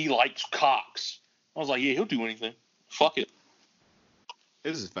that he likes cocks, I was like, yeah, he'll do anything. Fuck it.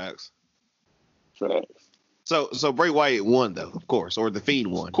 This is facts. Facts. So Bray Wyatt won though, of course, or the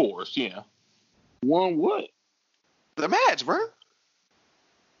Fiend won. Of course, yeah. Won what? The match, bro.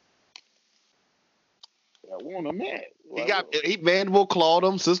 I won a match. He Mandible clawed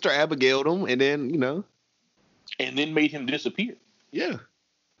him, Sister Abigail'd him, and then and then made him disappear. Yeah.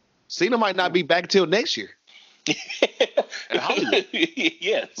 Cena might not be back till next year.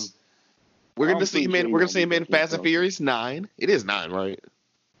 Yes. We're gonna see him in Fast and Furious 9. It is 9, right?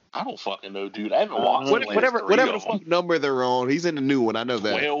 I don't fucking know, dude. I haven't watched whatever the fuck number they're on. He's in the new one. I know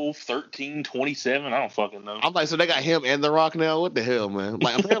that. 12, 13, 27. I don't fucking know. I'm like, so they got him and The Rock now? What the hell, man?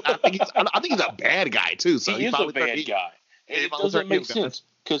 Like, I think he's a bad guy too. So he is a bad guy. And it doesn't make sense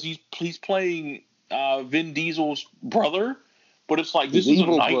because he's playing Vin Diesel's brother. But it's like, this is a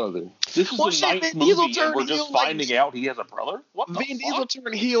nice movie, and we're just finding out he has a brother? What the fuck? Vin Diesel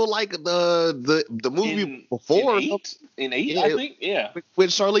turned heel like the movie before. In 8, I think? Yeah. With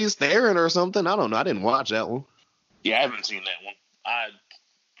Charlize Theron or something. I don't know. I didn't watch that one. Yeah, I haven't seen that one.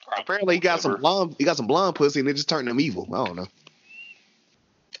 Apparently he got some blonde pussy and it just turned him evil. I don't know.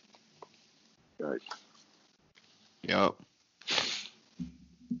 Right. Yep.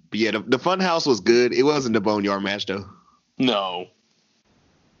 But yeah, the Funhouse was good. It wasn't the Boneyard match, though. No.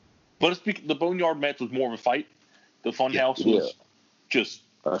 But the Boneyard match was more of a fight. The Funhouse was just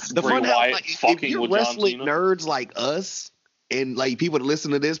the Funhouse. Like, if you're wrestling nerds like us and like people that listen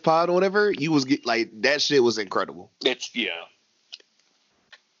to this pod or whatever, you was like that shit was incredible.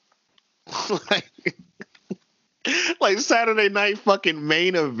 Like Saturday night fucking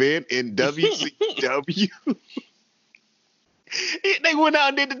main event in WCW. They went out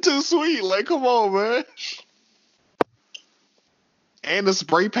and did the Too Sweet. Like, come on, man. And the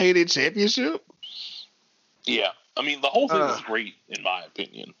spray painted championship. Yeah, I mean the whole thing was great in my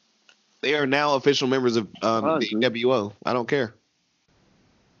opinion. They are now official members of the NWO. I don't care.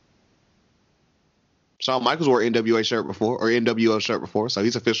 Shawn Michaels wore NWO shirt before, so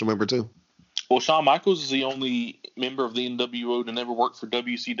he's official member too. Well, Shawn Michaels is the only member of the NWO to never work for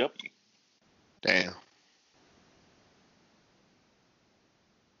WCW. Damn.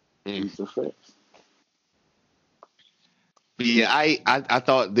 It's a fact. Yeah, I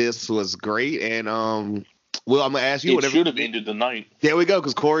thought this was great, and I'm gonna ask you. It should have ended the night. There we go,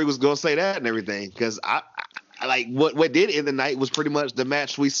 because Corey was gonna say that and everything. Because I like what did end the night was pretty much the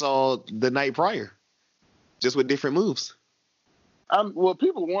match we saw the night prior, just with different moves. Well,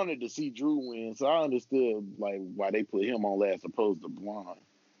 people wanted to see Drew win, so I understood like why they put him on last opposed to Braun.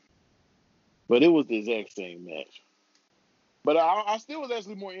 But it was the exact same match. But I still was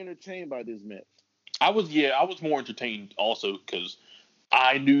actually more entertained by this match. I was more entertained also because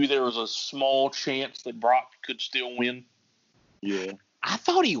I knew there was a small chance that Brock could still win. Yeah. I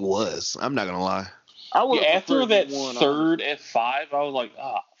thought he was. I'm not going to lie. After that third F5, I was like,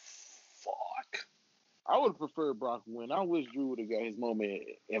 fuck. I would have preferred Brock to win. I wish Drew would have got his moment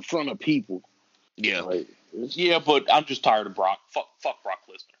in front of people. Yeah. Like, but I'm just tired of Brock. Fuck Brock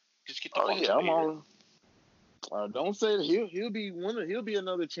Lesnar. Just get the fuck out of here. Don't say that he'll be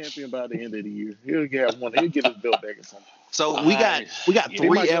another champion by the end of the year. He'll get one. He'll get his belt back or something. So we got 3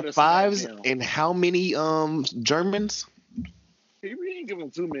 F5s and how many Germans? He didn't give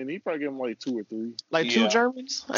him too many. He probably gave him like 2 or 3. Like 2 Germans?